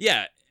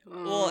 Yeah.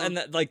 Well, and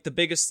like the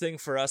biggest thing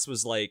for us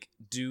was like,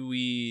 do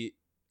we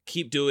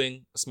keep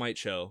doing a Smite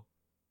show,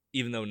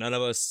 even though none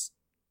of us,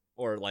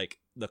 or like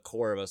the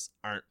core of us,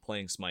 aren't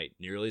playing Smite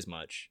nearly as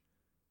much,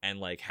 and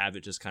like have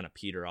it just kind of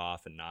peter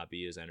off and not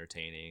be as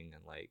entertaining,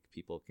 and like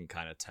people can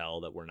kind of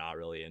tell that we're not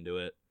really into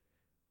it?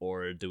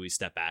 Or do we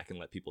step back and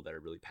let people that are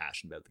really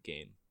passionate about the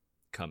game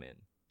come in,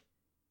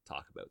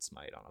 talk about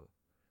Smite on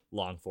a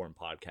long form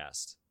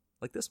podcast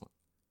like this one?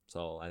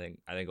 So I think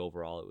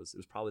overall it was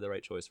probably the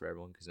right choice for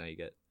everyone, because now you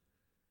get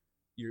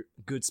your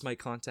good Smite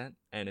content,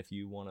 and if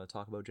you want to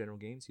talk about general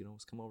games,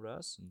 just come over to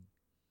us,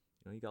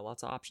 and you got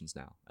lots of options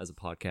now as a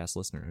podcast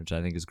listener, which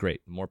I think is great.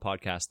 The more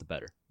podcasts, the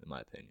better, in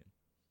my opinion.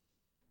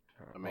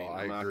 I mean,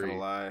 I I'm not agree. gonna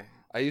lie.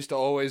 I used to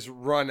always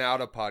run out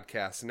of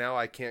podcasts. Now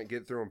I can't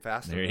get through them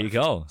fast enough. There you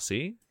go.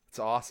 See, It's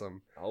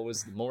awesome.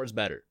 always more is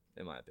better,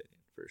 in my opinion,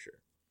 for sure.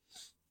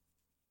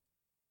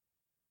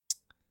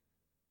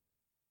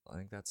 I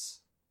think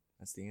that's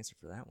the answer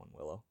for that one,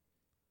 Willow.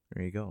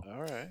 There you go.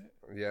 All right.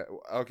 Yeah.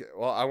 Okay.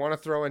 Well, I want to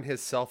throw in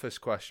his selfish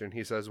question.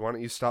 He says, "Why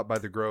don't you stop by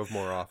the Grove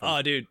more often?"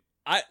 Oh, dude,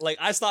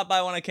 I stop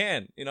by when I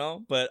can,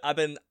 but I've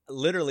been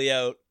literally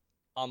out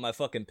on my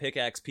fucking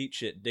pickaxe Pete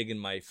shit digging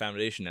my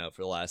foundation out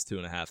for the last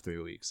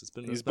 2.5-3 weeks.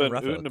 He's been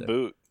rough out ootin' a there.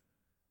 boot.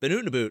 Been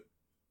ootin' a boot,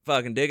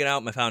 fucking digging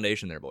out my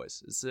foundation there,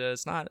 boys.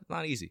 It's not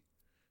easy.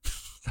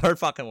 It's hard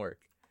fucking work.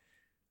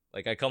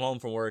 Like, I come home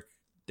from work,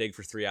 dig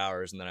for 3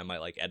 hours, and then I might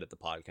like edit the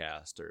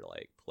podcast or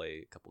like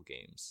play a couple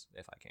games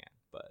if I can.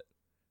 But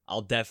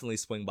I'll definitely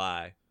swing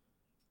by,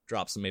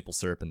 drop some maple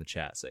syrup in the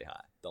chat, say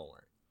hi. Don't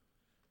worry.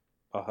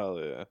 Oh, hell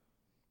yeah.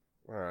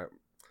 All right.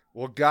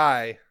 Well,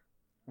 Guy,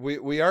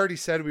 we already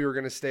said we were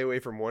going to stay away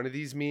from one of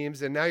these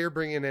memes, and now you're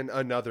bringing in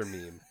another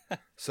meme.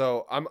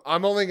 So I'm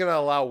only going to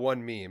allow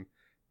one meme,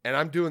 and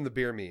I'm doing the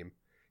beer meme.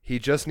 He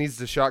just needs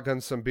to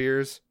shotgun some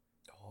beers.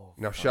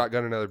 Now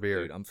shotgun another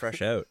beer. Dude, I'm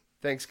fresh out.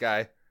 Thanks,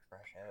 Guy.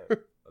 Fresh out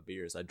of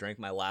beers. I drank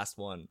my last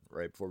one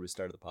right before we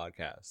started the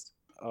podcast.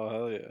 Oh,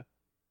 hell yeah.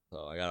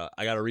 So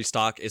I gotta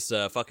restock. It's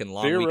a fucking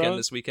long Beer weekend run.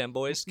 this weekend,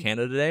 boys.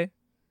 Canada Day.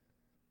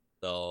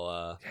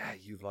 So Yeah,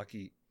 you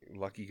lucky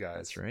guys.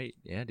 that's right.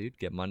 Yeah, dude.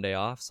 Get Monday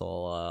off,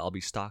 so I'll be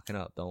stocking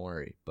up. Don't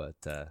worry. But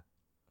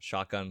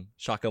shotgun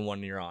one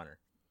in your honor.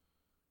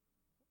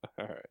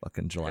 All right.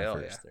 Fucking July Hell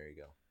 1st. yeah. There you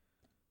go.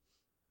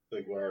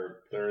 Like where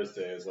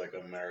Thursday is like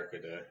America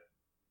Day.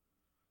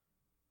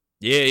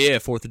 Yeah.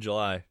 4th of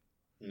July.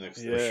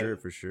 Next Yeah. day.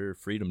 For sure.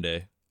 Freedom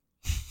Day.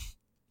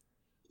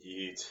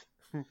 Eat.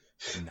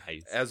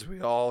 Nice. As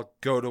we all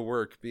go to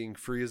work being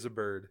free as a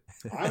bird.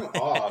 I'm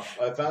off.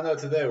 I found out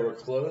today we're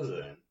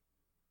closing.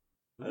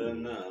 I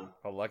didn't know.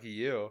 Oh, lucky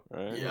you.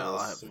 Right. Yeah, I'll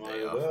have the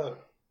day off.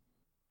 Up.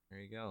 There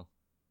you go.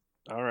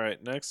 All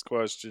right, next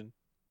question.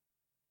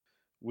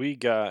 We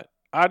got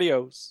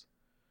Adios.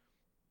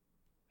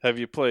 Have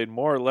you played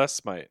more or less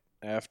Smite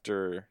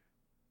after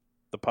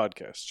the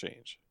podcast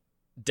change?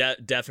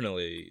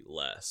 Definitely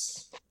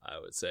less, I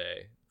would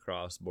say,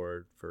 cross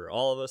board for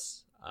all of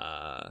us.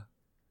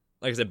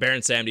 Like I said,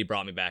 Baron Samedi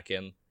brought me back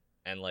in,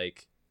 and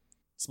like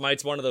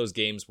Smite's one of those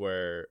games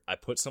where I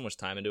put so much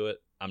time into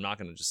it, I'm not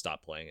going to just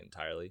stop playing it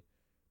entirely.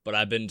 But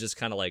I've been just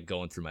kind of like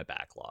going through my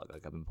backlog.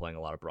 Like I've been playing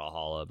a lot of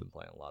Brawlhalla, I've been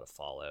playing a lot of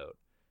Fallout,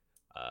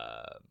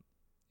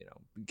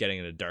 getting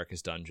into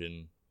Darkest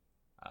Dungeon.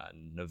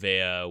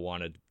 Nevea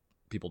wanted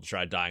people to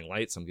try Dying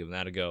Light, so I'm giving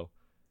that a go.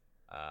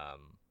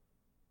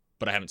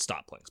 But I haven't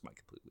stopped playing Smite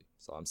completely.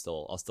 So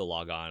I'll still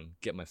log on,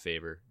 get my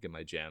favor, get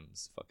my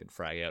gems, fucking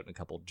frag out in a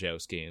couple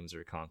Joust games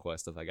or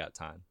Conquest if I got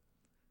time.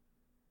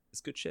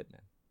 It's good shit,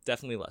 man.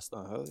 Definitely less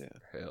though. Oh, hell yeah.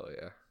 Hell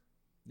yeah.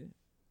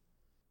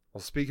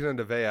 Well, speaking of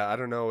Nevea, I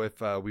don't know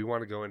if we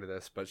want to go into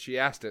this, but she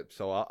asked it,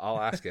 so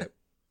I'll ask it.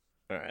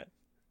 All right.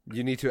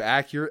 You need to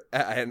accurate,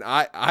 and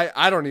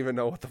I don't even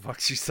know what the fuck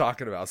she's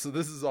talking about. So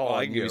this is all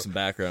I can give you some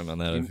background on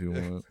that if you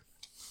want.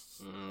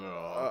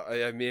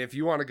 I mean, if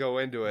you want to go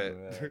into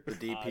it, The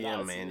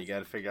DPM, man. You got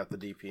to figure out the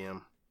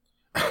DPM.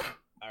 All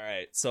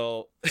right,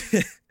 so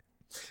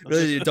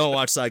really, don't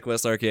watch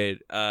SideQuest Arcade.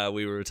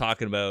 We were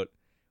talking about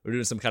we're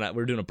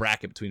doing a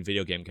bracket between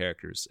video game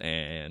characters,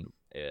 and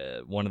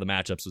one of the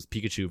matchups was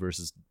Pikachu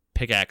versus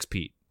Pickaxe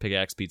Pete.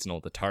 Pickaxe Pete's an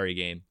old Atari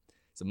game.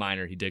 He's a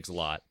miner. He digs a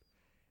lot,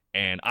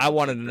 and I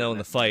wanted to know in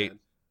the fight.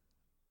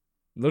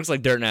 Looks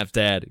like Dirtnap's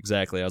dad,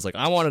 exactly. I was like,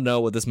 I want to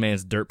know what this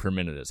man's dirt per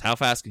minute is. How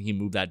fast can he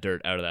move that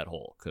dirt out of that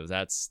hole? Because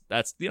that's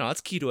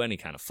key to any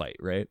kind of fight,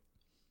 right?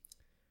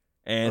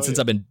 And since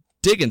I've been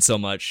digging so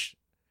much,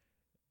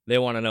 they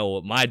want to know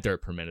what my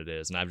dirt per minute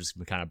is, and I've just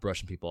been kind of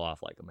brushing people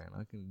off like, man,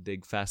 I can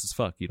dig fast as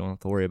fuck. You don't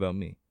have to worry about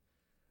me.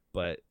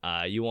 But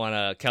you want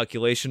a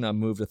calculation? I've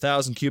moved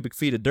 1,000 cubic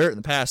feet of dirt in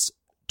the past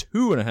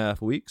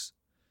 2.5 weeks,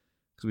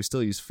 because we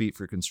still use feet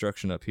for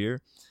construction up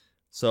here.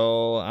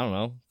 So, I don't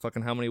know,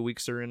 fucking how many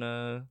weeks are in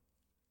or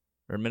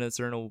minutes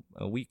are in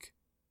a week,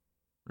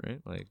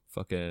 right? Like,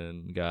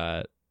 fucking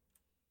got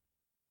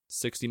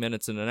 60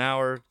 minutes in an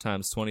hour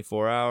times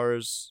 24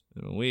 hours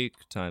in a week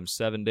times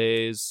 7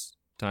 days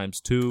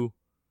times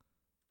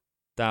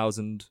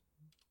 2,000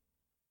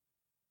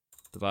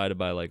 divided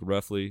by, like,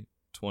 roughly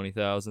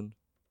 20,000.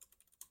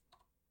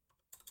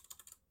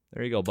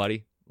 There you go,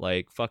 buddy.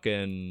 Like,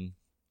 fucking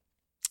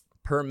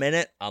per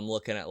minute, I'm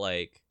looking at,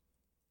 like,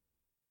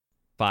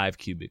 5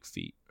 cubic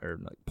feet, or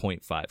like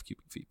 0.5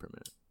 cubic feet per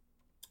minute.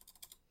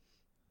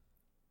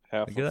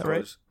 Half I get that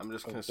right? I'm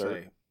just going to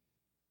say,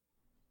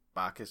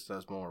 Bacchus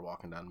does more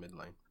walking down mid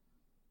lane.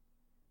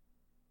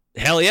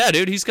 Hell yeah,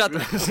 dude. He's got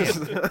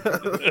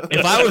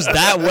if I was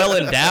that well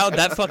endowed,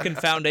 that fucking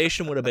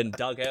foundation would have been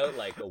dug out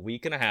like a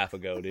week and a half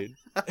ago, dude.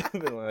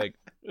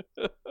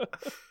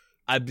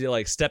 I'd be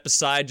like, step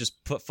aside,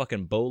 just put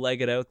fucking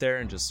bow-legged out there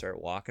and just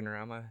start walking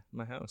around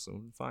my house. It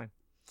would be fine.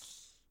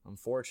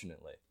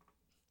 Unfortunately,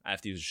 I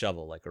have to use a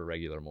shovel like a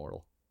regular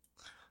mortal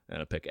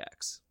and a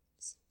pickaxe.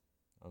 It's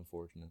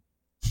unfortunate.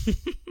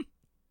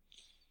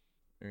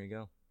 There you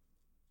go.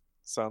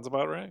 Sounds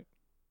about right.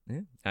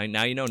 Yeah.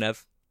 Now you know,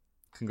 Nev.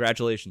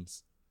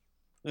 Congratulations.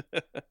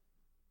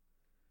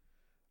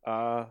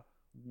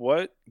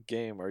 What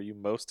game are you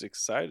most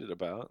excited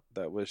about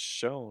that was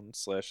shown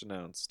 /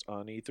 announced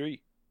on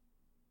E3?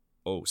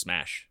 Oh,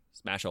 Smash.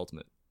 Smash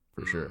Ultimate.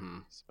 For sure.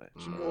 Smash.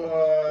 What?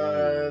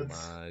 Oh my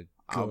God.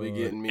 I'll be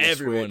getting me a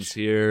Everyone's Switch,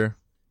 here.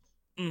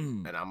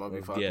 and I'm going to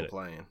be fucking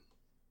playing.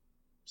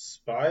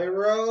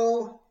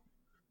 Spyro?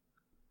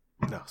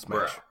 No,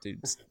 Smash.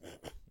 Dude.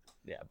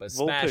 Yeah, but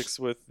Smash. Vulpix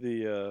with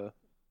the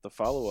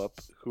follow-up.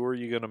 Who are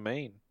you going to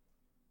main?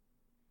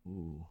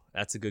 Ooh,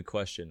 that's a good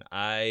question.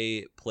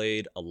 I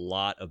played a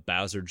lot of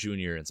Bowser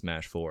Jr. in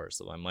Smash 4,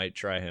 so I might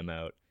try him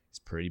out. He's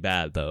pretty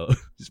bad, though.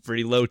 He's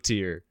pretty low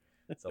tier,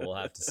 so we'll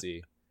have to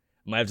see.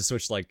 Might have to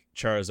switch like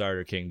Charizard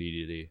or King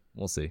Dedede.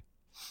 We'll see.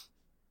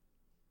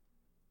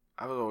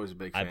 I was always a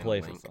big fan I play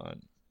of for Link.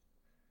 fun.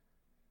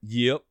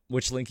 Yep.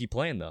 Which Link you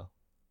playing, though?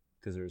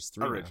 Because there's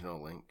 3 now.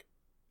 Original Link.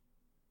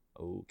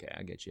 Okay,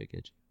 I get you.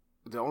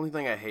 The only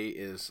thing I hate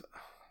is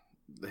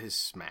his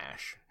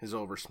smash, his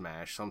over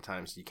smash.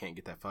 Sometimes you can't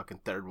get that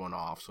fucking third one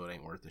off, so it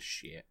ain't worth the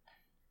shit.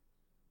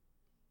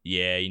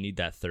 Yeah, you need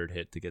that third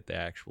hit to get the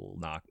actual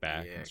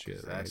knockback. Yeah, and shit,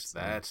 'cause right?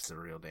 that's the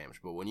real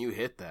damage. But when you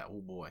hit that,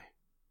 oh boy.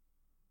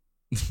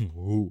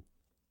 Ooh.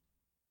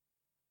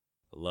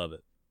 I love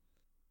it.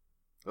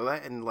 Well,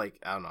 that and like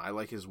I don't know, I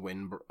like his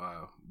wind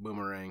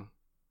boomerang.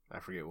 I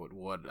forget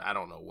what I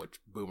don't know which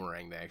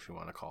boomerang they actually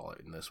want to call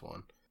it in this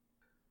one.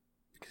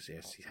 Because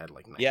yes, he had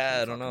like 19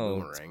 I don't know.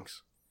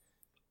 boomerangs.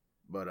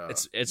 But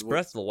it's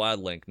Breath of the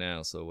Wild Link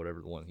now, so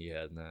whatever the one he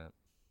had in that.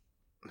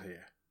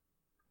 Yeah.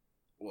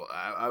 Well,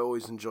 I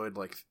always enjoyed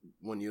like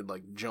when you'd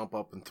like jump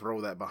up and throw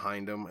that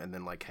behind them, and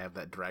then like have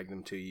that drag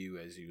them to you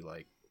as you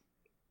like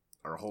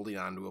are holding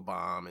onto a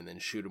bomb, and then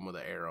shoot them with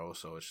an arrow.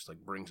 So it's just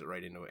like brings it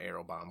right into an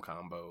arrow bomb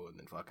combo, and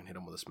then fucking hit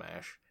them with a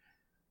smash.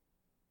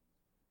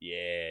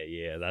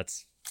 Yeah,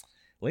 that's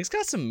Link's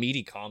got some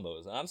meaty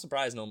combos. I'm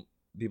surprised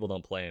people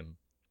don't play him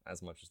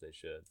as much as they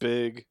should.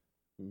 Big,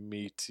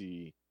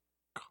 meaty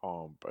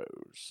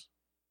combos.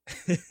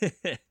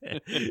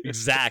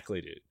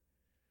 Exactly, dude.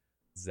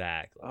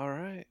 Exactly. All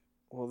right.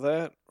 Well,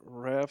 that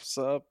wraps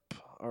up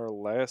our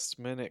last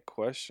minute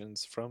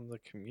questions from the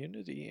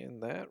community,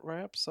 and that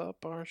wraps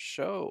up our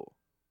show.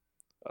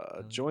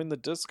 Join the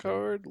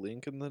Discord,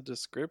 link in the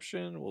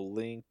description. We'll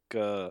link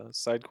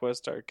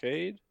SideQuest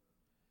Arcade,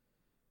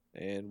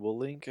 and we'll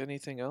link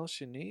anything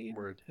else you need.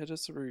 Hit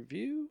us a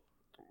review.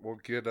 We'll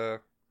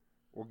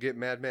get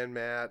Madman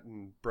Matt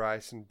and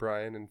Bryce and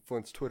Brian and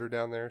Flint's Twitter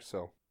down there.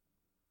 So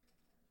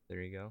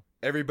there you go.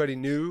 Everybody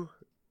new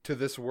to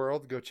this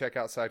world, go check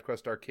out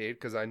SideQuest Arcade,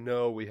 because I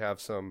know we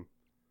have some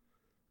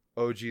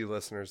OG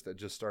listeners that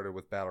just started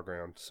with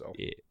Battleground. So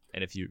yeah,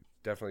 and if you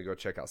definitely go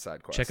check out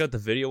SideQuest. Check out the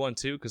video one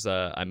too, because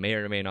I may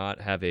or may not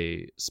have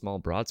a small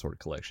broadsword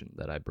collection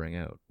that I bring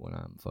out when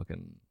I'm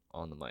fucking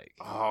on the mic.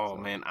 Oh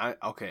man, I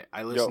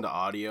listen to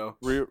audio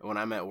when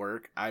I'm at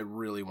work. I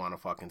really want to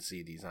fucking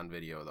see these on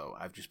video though.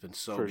 I've just been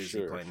so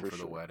busy planning for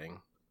the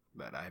wedding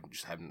that I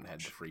just haven't had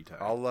the free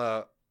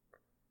time.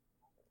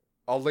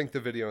 I'll link the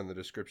video in the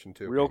description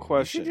too. Real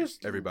question,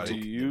 everybody.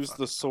 Do you use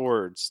the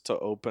swords to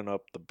open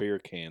up the beer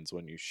cans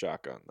when you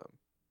shotgun them?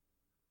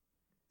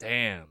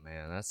 Damn,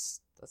 man,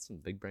 that's some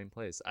big brain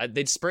plays.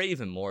 They'd spray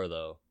even more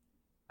though.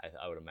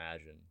 I would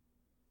imagine.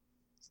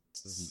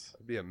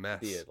 It'd be a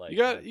mess. You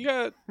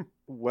got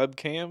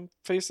webcam,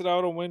 face it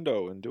out a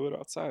window and do it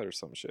outside or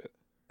some shit.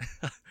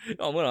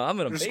 I'm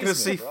gonna just gonna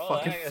see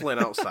fucking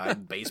Flint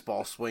outside,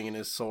 baseball swinging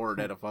his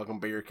sword at a fucking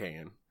beer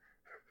can.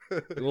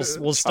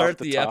 We'll start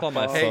the app on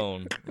my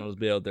phone. I'll just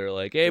be out there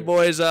like, hey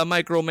boys,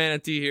 Micro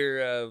Manatee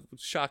here,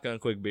 shotgun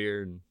quick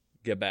beer and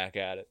get back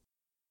at it.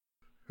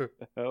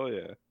 Hell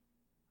yeah.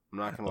 I'm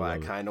not gonna lie, I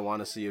kind of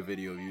want to see a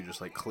video of you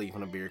just like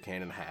cleaving a beer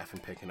can in half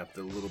and picking up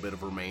the little bit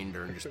of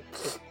remainder and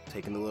just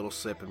taking the little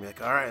sip and be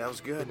like, all right, that was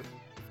good.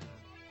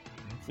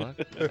 Fuck,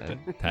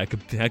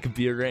 that could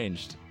be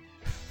arranged.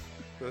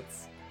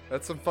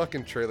 That's some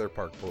fucking Trailer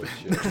Park Boys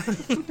shit.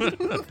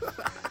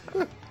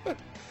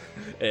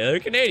 Hey, they're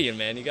Canadian,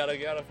 man. You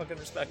gotta fucking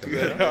respect them.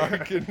 They are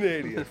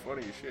Canadian.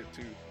 Funny as shit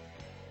too.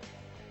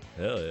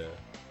 Hell yeah.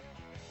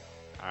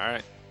 All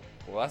right.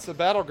 Well, that's the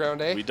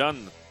Battleground, eh? We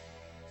done.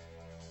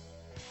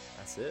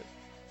 That's it.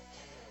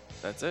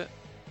 That's it.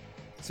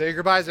 Say your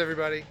goodbyes,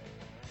 everybody.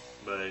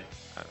 Bye.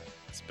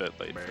 It's a bit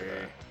late for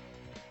that.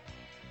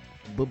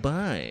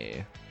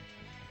 Bye-bye.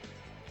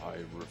 I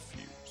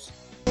refuse.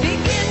 Begin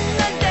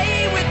the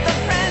day with the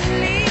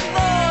friendly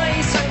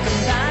voice, a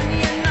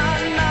companion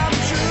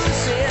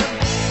unobtrusive.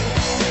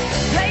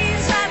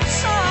 Plays that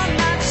song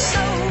that's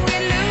so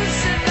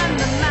elusive, and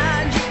the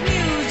magic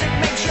music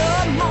makes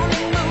your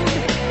morning mood.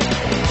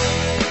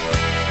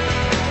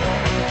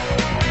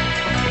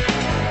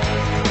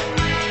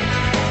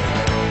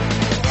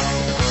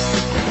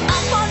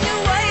 Up on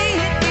your way,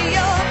 hit the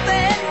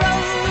open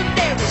road.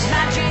 There is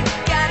magic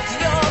at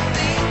your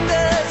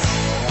fingers.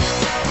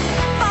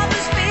 For the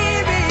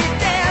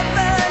spirit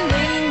ever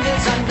lingers.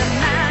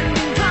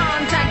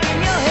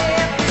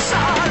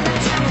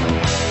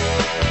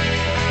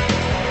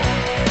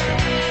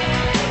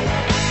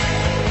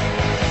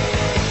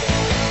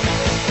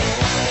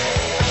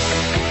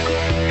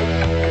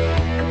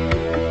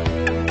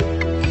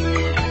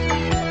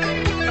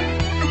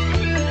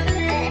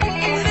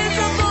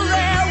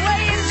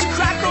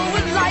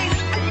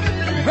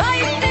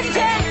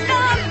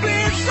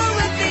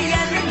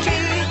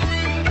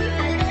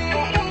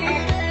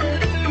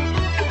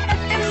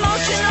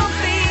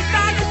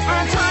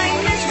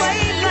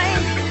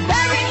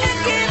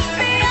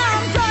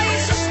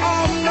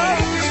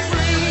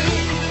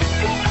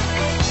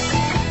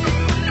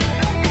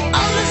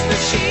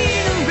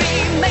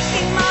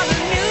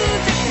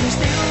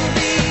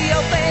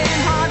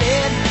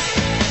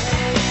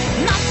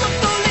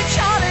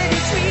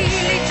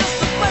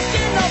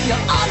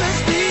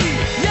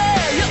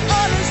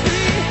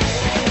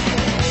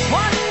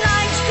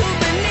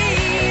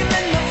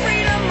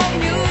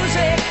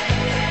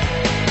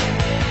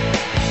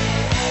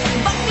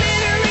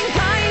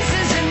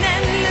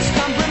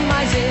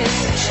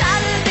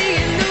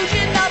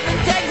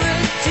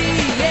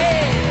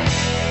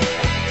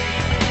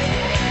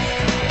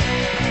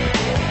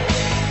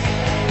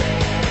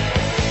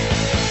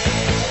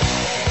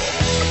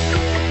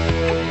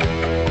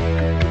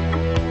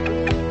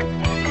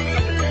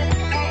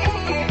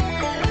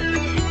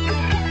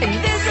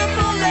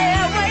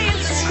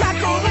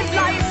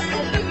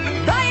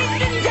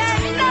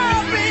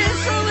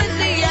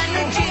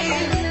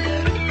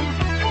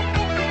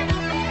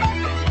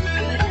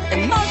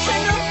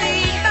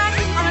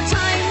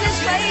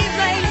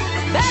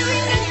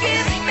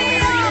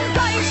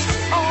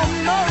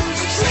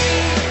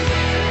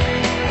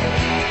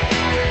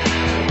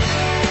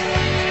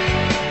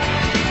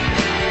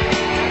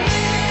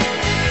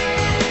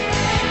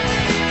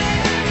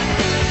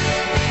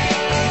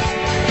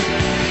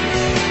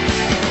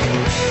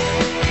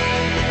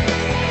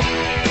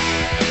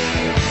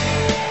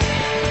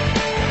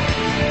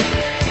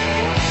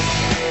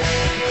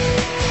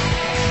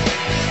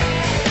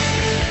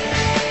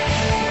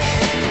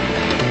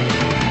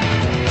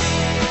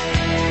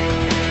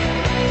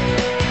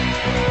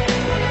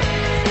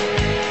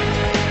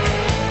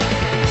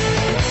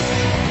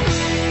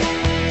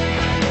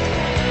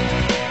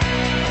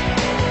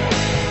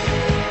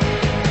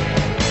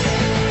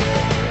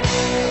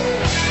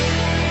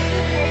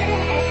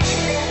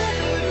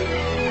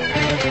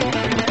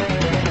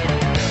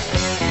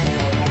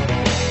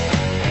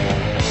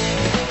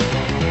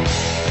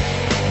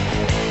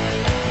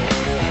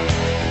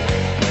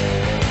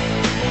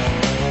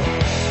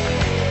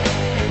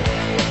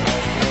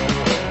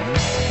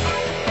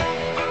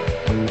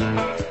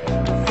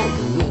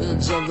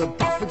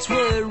 words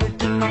were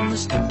written on the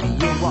stone.